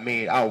would not have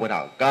made out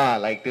without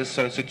God. Like, there's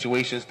certain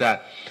situations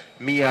that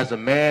me as a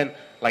man,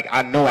 like,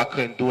 I know I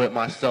couldn't do it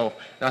myself.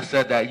 And I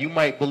said that you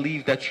might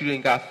believe that you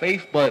didn't got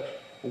faith,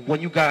 but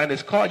when you got in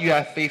this car, you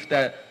had faith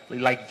that,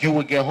 like, you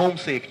would get home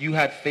safe. You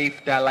had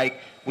faith that, like,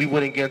 we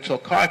wouldn't get into a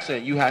car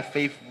accident. You had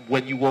faith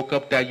when you woke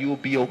up that you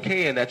would be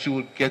okay and that you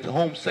would get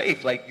home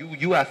safe. Like,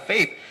 you have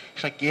faith.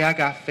 She's like, yeah, I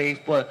got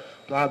faith, but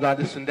blah, blah,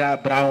 this and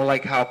that, but I don't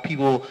like how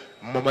people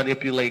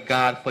manipulate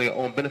God for their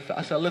own benefit.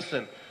 I said,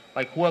 listen,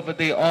 like, whoever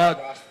they are,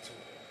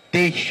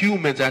 they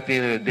humans at the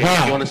end of the day.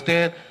 Wow. You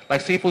understand?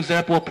 Like, say, for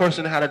example, a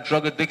person had a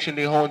drug addiction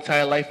their whole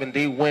entire life and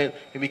they went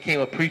and became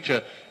a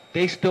preacher.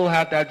 they still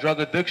have that drug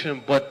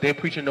addiction, but they're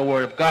preaching the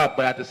word of God.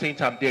 But at the same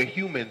time, they're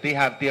human. They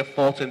have their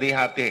faults and they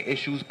have their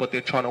issues, but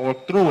they're trying to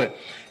work through it.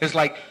 It's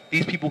like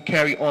these people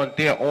carry on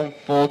their own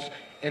faults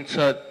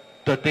into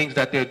the things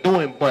that they're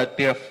doing, but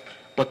they're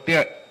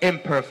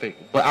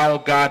imperfect. But our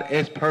God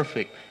is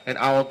perfect, and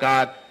our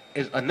God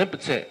is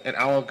omnipotent, and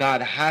our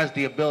God has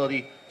the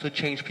ability to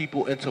change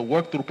people and to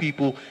work through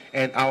people,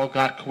 and our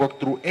God can work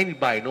through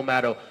anybody, no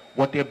matter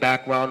what their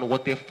background,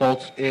 what their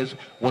faults is,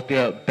 what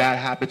their bad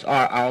habits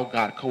are. Our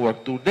God can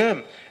work through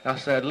them. And I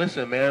said,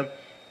 listen, man,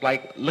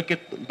 like, look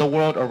at the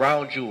world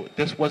around you.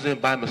 This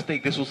wasn't by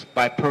mistake. This was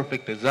by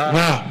perfect design.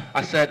 Wow.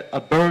 I said, a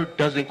bird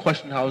doesn't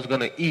question how it's going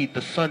to eat.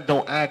 The sun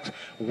don't ask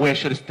where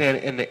should it stand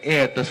in the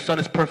air. The sun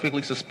is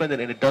perfectly suspended,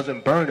 and it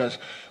doesn't burn us.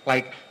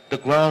 Like, the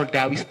ground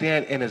that we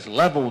stand in is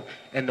leveled,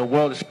 and the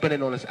world is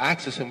spinning on its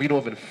axis, and we don't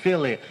even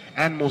feel it.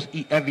 Animals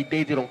eat every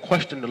day. They don't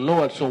question the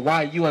Lord. So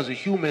why you as a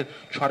human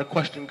try to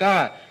question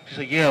God? She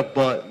said, yeah,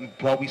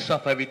 but we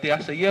suffer every day. I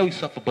said, yeah, we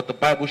suffer, but the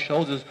Bible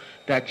shows us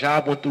that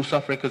Job went through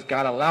suffering because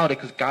God allowed it,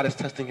 because God is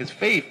testing his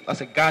faith. I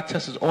said, God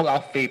tests all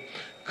our faith,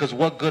 because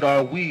what good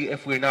are we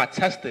if we're not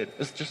tested?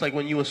 It's just like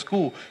when you're in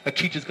school. A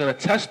teacher's going to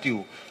test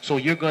you, so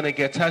you're going to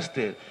get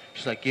tested.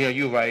 She's like, yeah,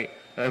 you're right.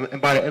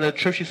 And by the end of the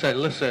trip, she said,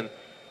 listen,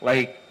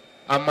 like,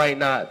 I might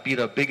not be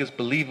the biggest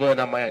believer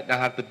and I might not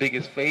have the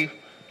biggest faith,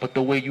 but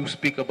the way you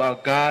speak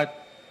about God,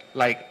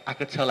 like, I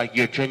could tell, like,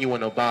 you're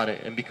genuine about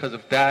it. And because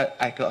of that,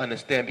 I could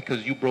understand,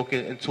 because you broke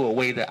it into a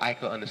way that I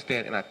could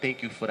understand, and I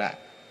thank you for that.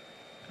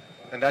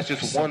 And that's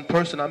just one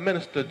person I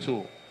ministered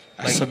to.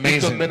 That's like,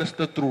 amazing. You can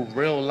minister through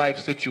real life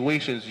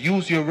situations.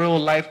 Use your real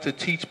life to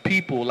teach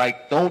people.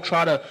 Like, don't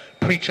try to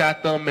preach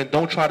at them, and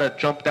don't try to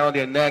jump down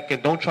their neck,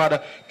 and don't try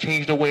to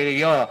change the way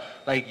they are.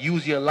 Like,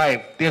 use your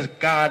life. There's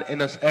God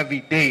in us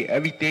every day.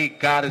 Every day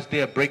God is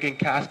there breaking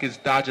caskets,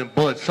 dodging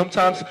bullets.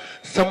 Sometimes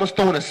someone's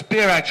throwing a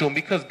spear at you, and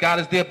because God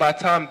is there, by the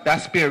time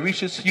that spear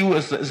reaches you,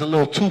 it's a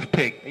little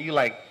toothpick. And you're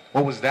like,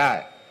 what was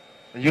that?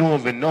 And you don't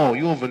even know.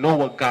 You don't even know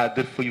what God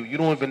did for you. You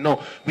don't even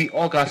know. We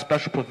all got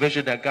special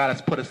provision that God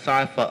has put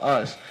aside for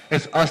us.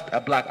 It's us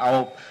that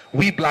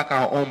we block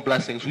our own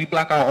blessings. We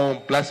block our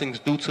own blessings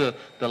due to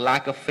the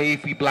lack of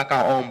faith. We block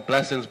our own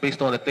blessings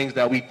based on the things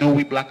that we do.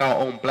 We block our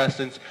own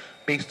blessings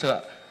based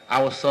to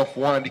our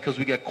self-one, because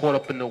we get caught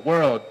up in the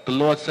world. The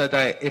Lord said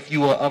that if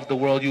you are of the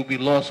world, you'll be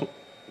lost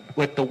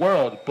with the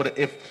world. But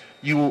if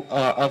you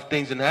are of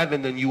things in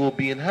heaven, then you will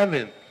be in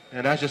heaven.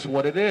 And that's just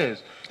what it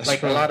is. That's like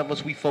true. A lot of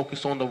us, we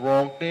focus on the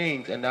wrong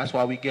things, and that's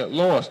why we get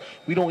lost.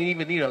 We don't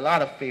even need a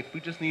lot of faith. We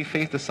just need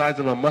faith the size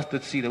of a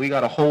mustard seed, and we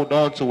got to hold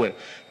on to it.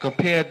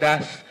 Compare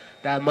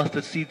that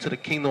mustard seed to the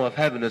kingdom of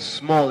heaven. It's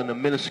small and a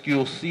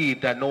minuscule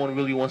seed that no one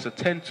really wants to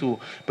tend to.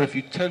 But if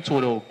you tend to it,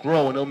 it'll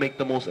grow, and it'll make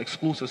the most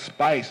exclusive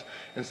spice.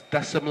 And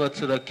that's similar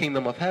to the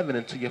kingdom of heaven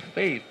and to your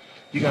faith.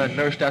 You got to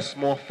nourish that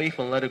small faith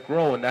and let it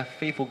grow, and that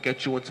faith will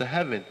get you into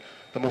heaven,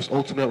 the most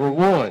ultimate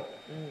reward.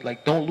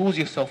 Like, don't lose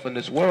yourself in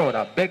this world.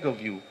 I beg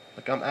of you.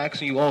 Like, I'm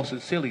asking you all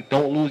sincerely,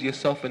 don't lose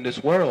yourself in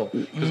this world.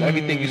 Because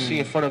everything you see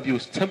in front of you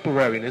is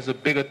temporary, and there's a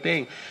bigger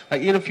thing.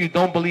 Like, even if you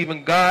don't believe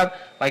in God,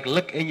 like,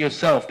 look in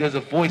yourself. There's a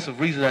voice of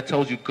reason that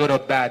tells you good or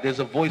bad. There's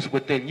a voice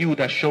within you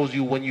that shows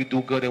you when you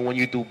do good and when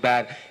you do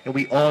bad. And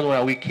we all know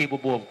that we're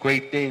capable of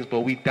great things,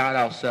 but we doubt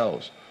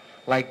ourselves.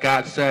 Like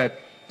God said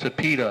to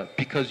Peter,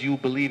 because you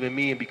believe in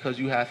me and because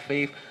you have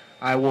faith,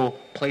 I will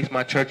place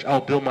my church,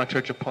 I'll build my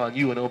church upon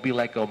you, and it'll be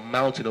like a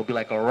mountain, it'll be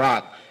like a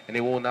rock, and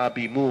it will not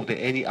be moved. And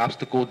any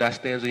obstacle that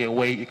stands in your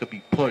way, it could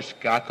be pushed.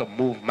 God could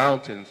move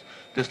mountains.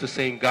 This the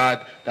same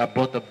God that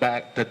brought the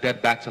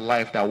dead back to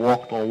life, that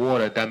walked on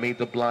water, that made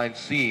the blind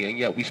see, and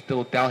yet we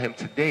still doubt him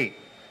today.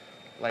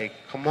 Like,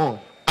 come on.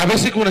 I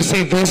basically want to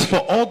say this for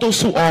all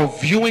those who are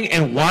viewing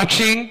and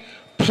watching.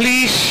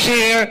 Please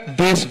share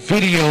this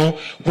video,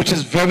 which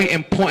is very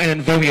important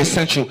and very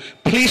essential.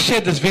 Please share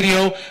this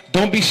video.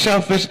 Don't be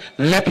selfish.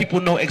 Let people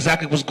know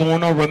exactly what's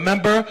going on.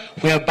 Remember,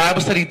 we have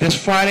Bible study this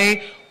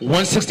Friday,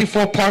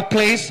 164 Park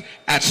Place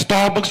at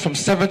Starbucks from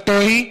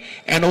 7:30.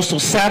 And also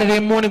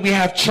Saturday morning, we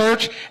have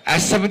church at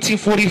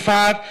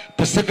 1745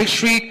 Pacific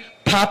Street.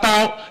 Pop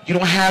out. You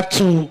don't have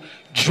to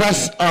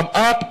dress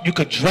up. You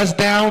could dress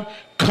down.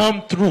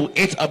 Come through.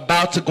 It's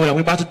about to go down.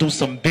 We're about to do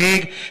some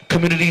big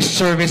community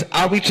service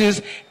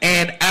outreaches.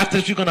 And after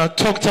this, we're going to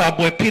talk to our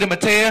boy Peter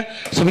Matea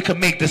so we can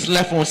make this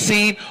Left On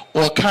Scene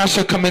or a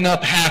concert coming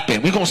up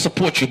happen. We're going to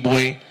support you,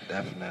 boy.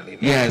 Definitely. Man.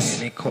 Yes.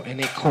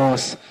 And it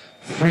costs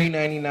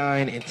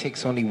 $3.99. It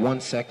takes only 1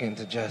 second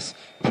to just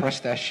press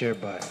that share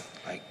button.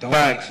 Like,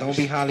 don't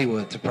be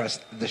Hollywood to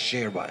press the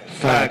share button.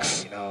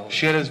 Facts. You know,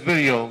 Share this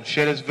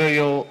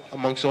video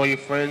amongst all your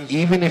friends.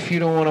 even if you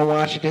don't want to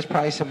watch it, there's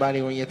probably somebody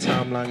on your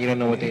timeline you don't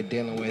know what they're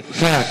dealing with.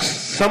 Facts.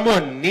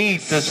 Someone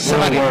needs this.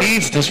 Somebody word.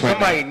 needs this right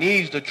Somebody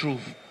needs the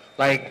truth.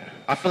 Like,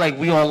 I feel like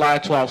we all lie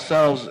to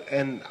ourselves,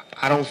 and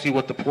I don't see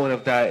what the point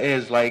of that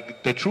is.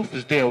 Like, the truth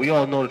is there. We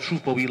all know the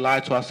truth, but we lie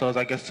to ourselves,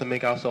 I guess, to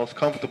make ourselves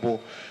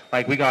comfortable.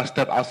 Like, we got to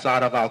step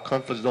outside of our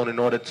comfort zone in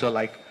order to,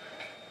 like,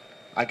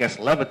 I guess,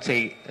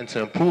 levitate and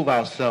to improve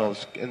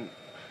ourselves. And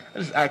I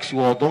just ask you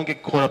all, don't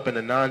get caught up in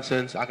the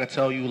nonsense. I can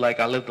tell you, like,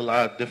 I lived a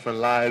lot of different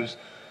lives.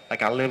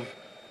 Like, I lived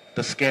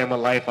the scammer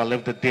life. I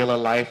lived the dealer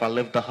life. I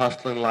lived the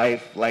hustling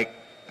life. Like,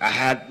 I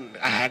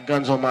had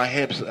guns on my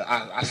hips.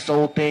 I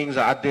sold things.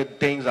 I did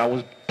things. I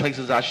was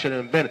places I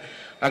shouldn't have been.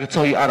 I can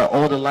tell you, out of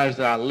all the lives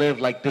that I lived,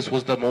 like, this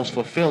was the most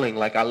fulfilling.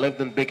 Like, I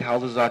lived in big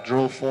houses. I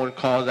drove foreign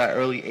cars at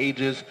early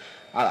ages.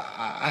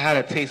 I had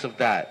a taste of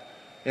that.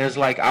 It's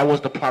like I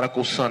was the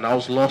prodigal son. I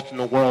was lost in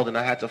the world, and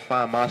I had to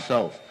find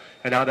myself.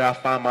 And now that I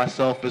find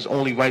myself, it's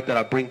only right that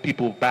I bring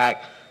people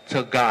back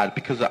to God.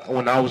 Because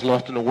when I was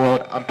lost in the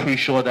world, I'm pretty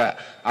sure that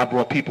I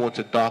brought people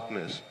into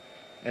darkness.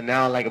 And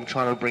now, like, I'm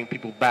trying to bring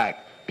people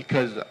back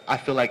because I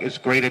feel like it's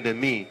greater than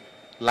me.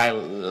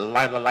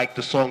 Like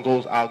the song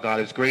goes, our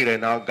God is greater,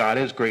 and our God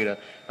is greater.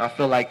 And I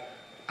feel like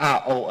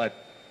I owe a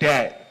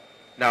debt,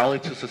 not only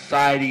to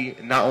society,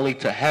 not only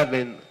to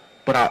heaven,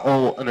 but I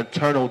owe an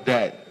eternal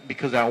debt.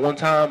 Because at one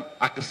time,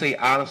 I could say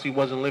I honestly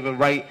wasn't living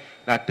right.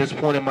 And at this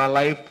point in my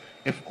life,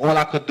 if all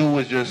I could do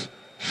is just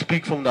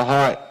speak from the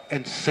heart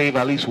and save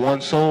at least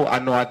one soul, I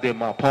know I did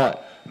my part.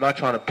 I'm not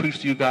trying to preach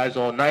to you guys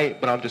all night,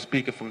 but I'm just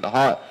speaking from the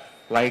heart.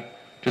 Like,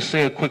 just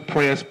say a quick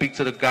prayer, speak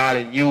to the God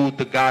in you,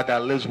 the God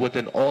that lives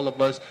within all of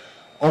us.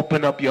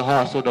 Open up your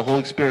heart so the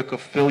Holy Spirit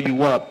could fill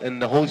you up.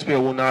 And the Holy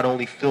Spirit will not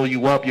only fill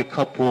you up, your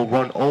cup will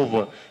run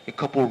over. Your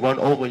cup will run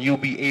over, and you'll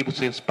be able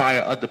to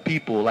inspire other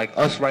people. Like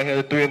us right here,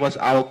 the three of us,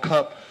 our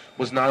cup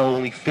was not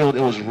only filled,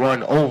 it was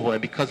run over.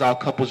 And because our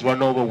cup was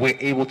run over, we're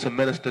able to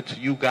minister to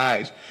you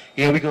guys.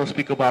 Yeah, we're going to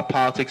speak about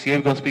politics. Yeah,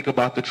 we're going to speak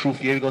about the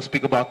truth. Yeah, we're going to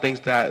speak about things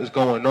that is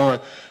going on.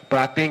 But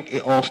I think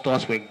it all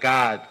starts with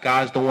God.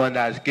 God's the one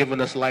that has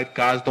given us life.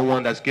 God's the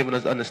one that's given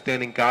us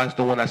understanding. God's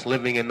the one that's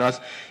living in us.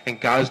 And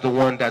God's the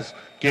one that's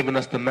given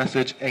us the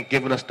message and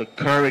given us the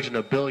courage and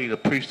ability to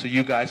preach to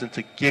you guys and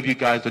to give you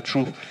guys the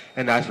truth.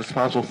 And that's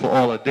responsible for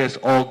all of this.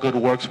 All good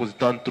works was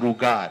done through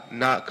God,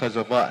 not because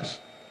of us.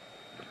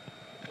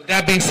 With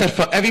that being said,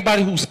 for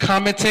everybody who's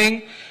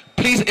commenting,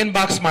 please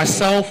inbox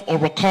myself or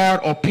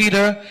Ricard or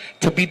Peter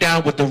to be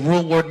down with the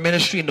Real Word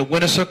Ministry in the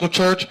Winter Circle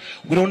Church.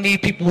 We don't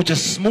need people who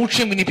just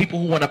smooching. We need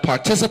people who want to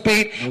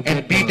participate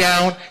and be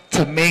down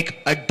to make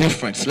a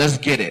difference. Let's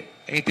get it.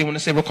 Anything you want to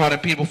say, Ricard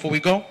and Peter, before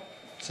we go?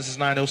 Since it's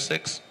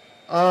 9:06.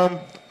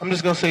 I'm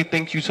just going to say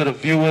thank you to the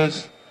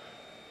viewers.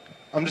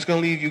 I'm just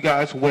going to leave you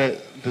guys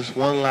with this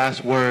one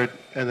last word,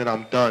 and then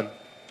I'm done.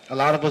 A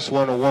lot of us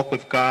want to walk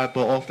with God,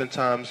 but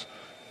oftentimes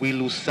we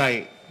lose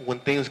sight. When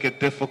things get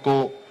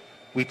difficult,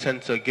 we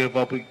tend to give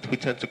up. We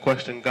tend to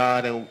question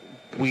God, and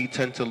we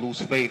tend to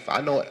lose faith.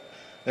 I know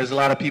there's a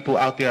lot of people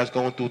out there that's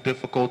going through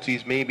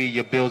difficulties. Maybe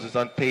your bills is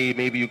unpaid.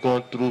 Maybe you're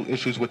going through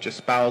issues with your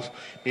spouse.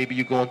 Maybe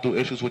you're going through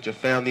issues with your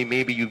family.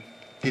 Maybe you're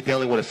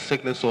dealing with a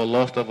sickness or a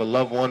loss of a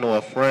loved one or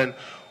a friend.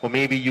 Or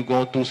maybe you're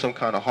going through some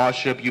kind of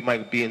hardship. You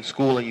might be in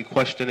school and you're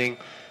questioning,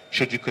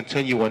 should you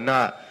continue or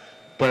not?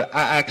 But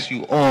I ask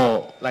you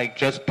all, like,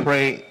 just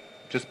pray.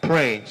 Just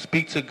pray.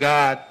 Speak to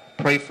God.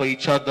 Pray for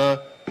each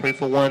other. Pray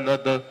for one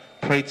another.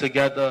 Pray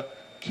together.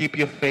 Keep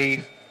your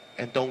faith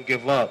and don't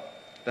give up.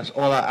 That's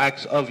all I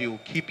ask of you.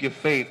 Keep your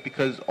faith,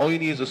 because all you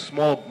need is a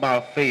small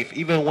amount of faith.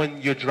 Even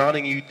when you're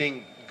drowning and you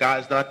think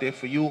God's not there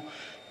for you,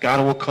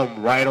 God will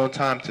come right on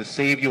time to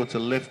save you and to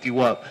lift you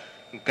up.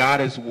 God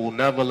will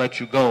never let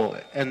you go.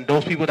 And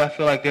those people that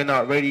feel like they're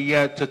not ready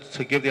yet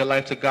to give their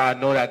life to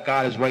God, know that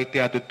God is right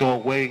there at the door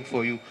waiting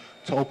for you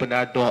to open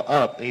that door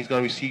up, and he's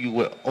going to receive you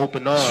with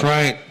open arms. That's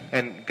right.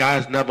 And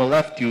God's never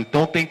left you.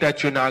 Don't think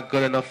that you're not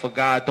good enough for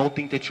God. Don't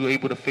think that you're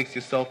able to fix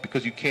yourself,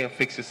 because you can't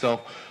fix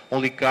yourself.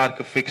 Only God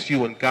can fix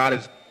you, and God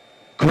is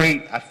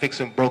great at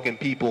fixing broken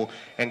people,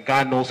 and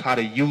God knows how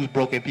to use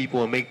broken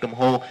people and make them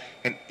whole,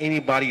 and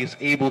anybody is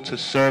able to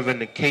serve in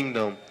the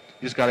kingdom.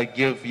 You just got to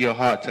give your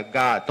heart to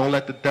God. Don't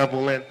let the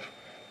devil in.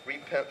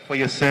 Repent for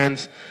your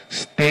sins.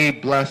 Stay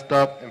blessed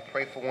up and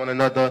pray for one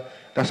another.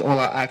 That's all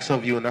I ask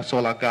of you, and that's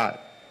all I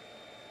got.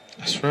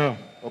 That's real.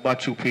 What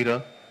about you,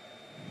 Peter?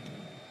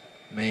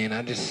 Man,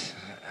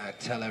 I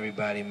tell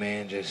everybody,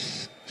 man,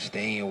 just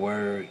stay in your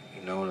word,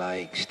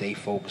 like stay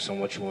focused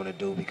on what you want to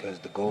do, because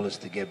the goal is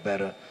to get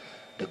better.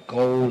 The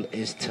goal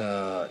is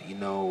to,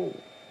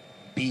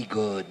 be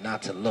good,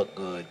 not to look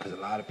good, because a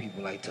lot of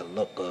people like to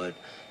look good.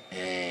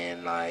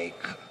 And like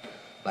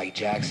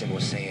Jackson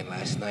was saying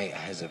last night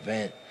at his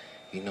event,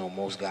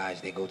 most guys,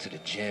 they go to the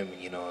gym,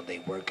 they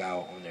work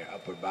out on their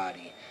upper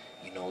body,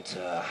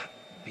 to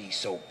be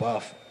so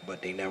buff,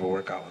 but they never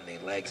work out on their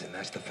legs, and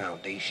that's the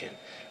foundation.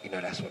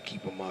 That's what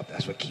keep them up.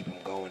 That's what keep them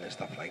going and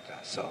stuff like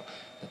that. So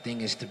the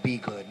thing is to be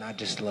good, not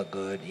just look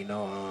good.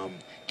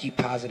 Keep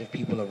positive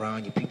people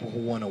around you, people who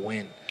want to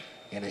win.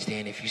 You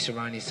understand? If you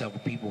surround yourself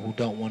with people who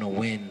don't want to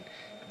win,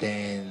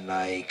 then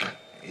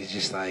it's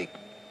just like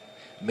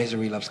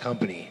misery loves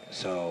company.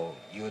 So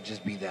you'll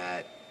just be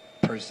that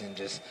person,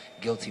 just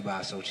guilty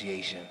by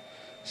association.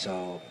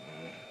 So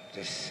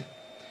just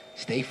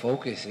stay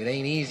focused. It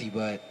ain't easy,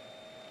 but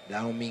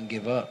that don't mean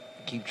give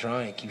up. Keep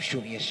trying. Keep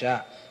shooting your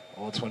shot.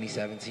 All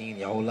 2017,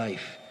 your whole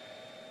life.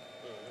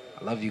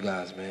 I love you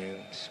guys,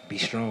 man. Just be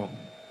strong.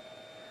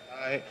 All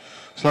All right.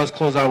 So let's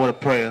close out with a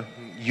prayer.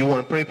 You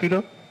want to pray,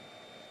 Peter?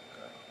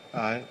 All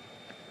right.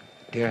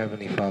 Dear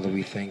Heavenly Father,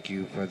 we thank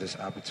you for this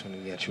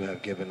opportunity that you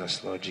have given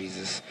us, Lord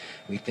Jesus.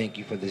 We thank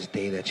you for this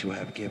day that you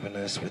have given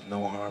us with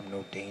no harm,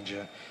 no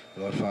danger.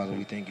 Lord Father,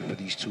 we thank you for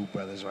these two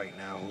brothers right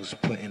now who's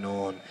putting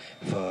on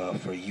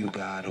for you,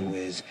 God, who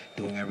is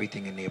doing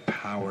everything in their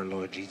power,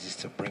 Lord Jesus,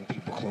 to bring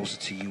people closer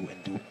to you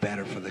and do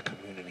better for the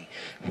community.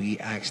 We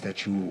ask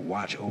that you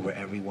watch over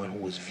everyone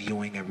who is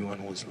viewing, everyone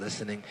who is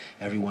listening,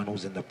 everyone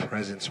who's in the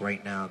presence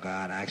right now,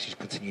 God. I ask you to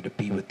continue to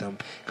be with them,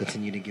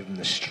 continue to give them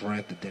the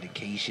strength, the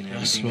dedication, and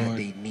everything that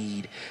they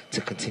need to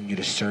continue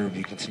to serve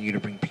you, continue to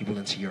bring people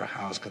into your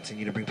house,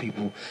 continue to bring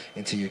people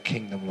into your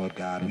kingdom, Lord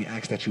God. We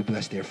ask that you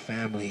bless their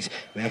families.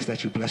 We ask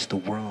that you bless the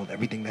world,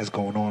 everything that's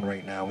going on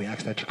right now. We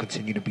ask that you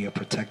continue to be a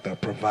protector, a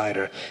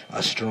provider,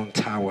 a strong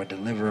tower, a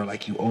deliverer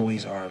like you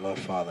always are, Lord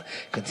Father.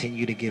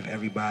 Continue to give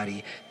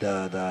everybody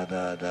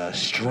the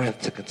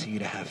strength to continue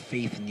to have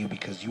faith in you,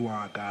 because you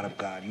are a God of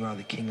God. You are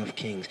the King of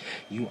Kings.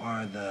 You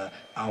are the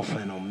Alpha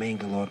and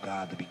Omega, Lord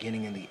God, the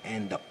beginning and the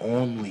end, the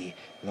only,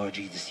 Lord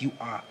Jesus. You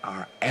are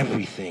our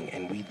everything,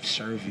 and we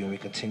serve you, and we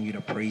continue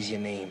to praise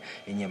your name.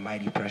 In your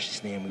mighty,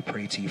 precious name, we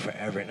pray to you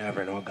forever and ever,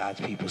 and all God's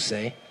people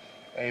say,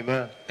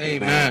 Amen.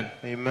 Amen.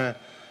 Amen.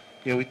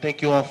 Yeah, we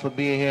thank you all for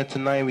being here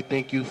tonight. We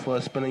thank you for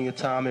spending your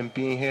time and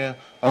being here.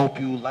 I hope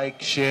you like,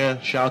 share.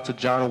 Shout out to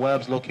John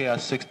Webb's, located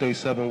at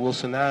 637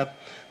 Wilson Ave.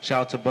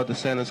 Shout out to Brother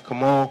Sanders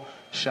Camon.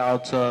 Shout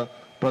out to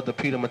Brother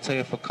Peter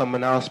Mateo for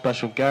coming out,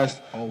 special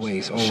guest.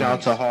 Always. Shout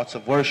out to Hearts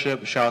of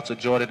Worship. Shout out to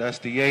Jordan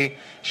SDA.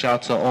 Shout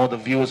out to all the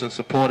viewers and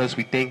supporters.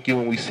 We thank you,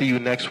 and we see you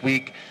next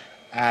week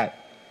at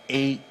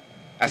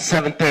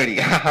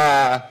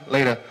 7:30.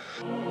 Later.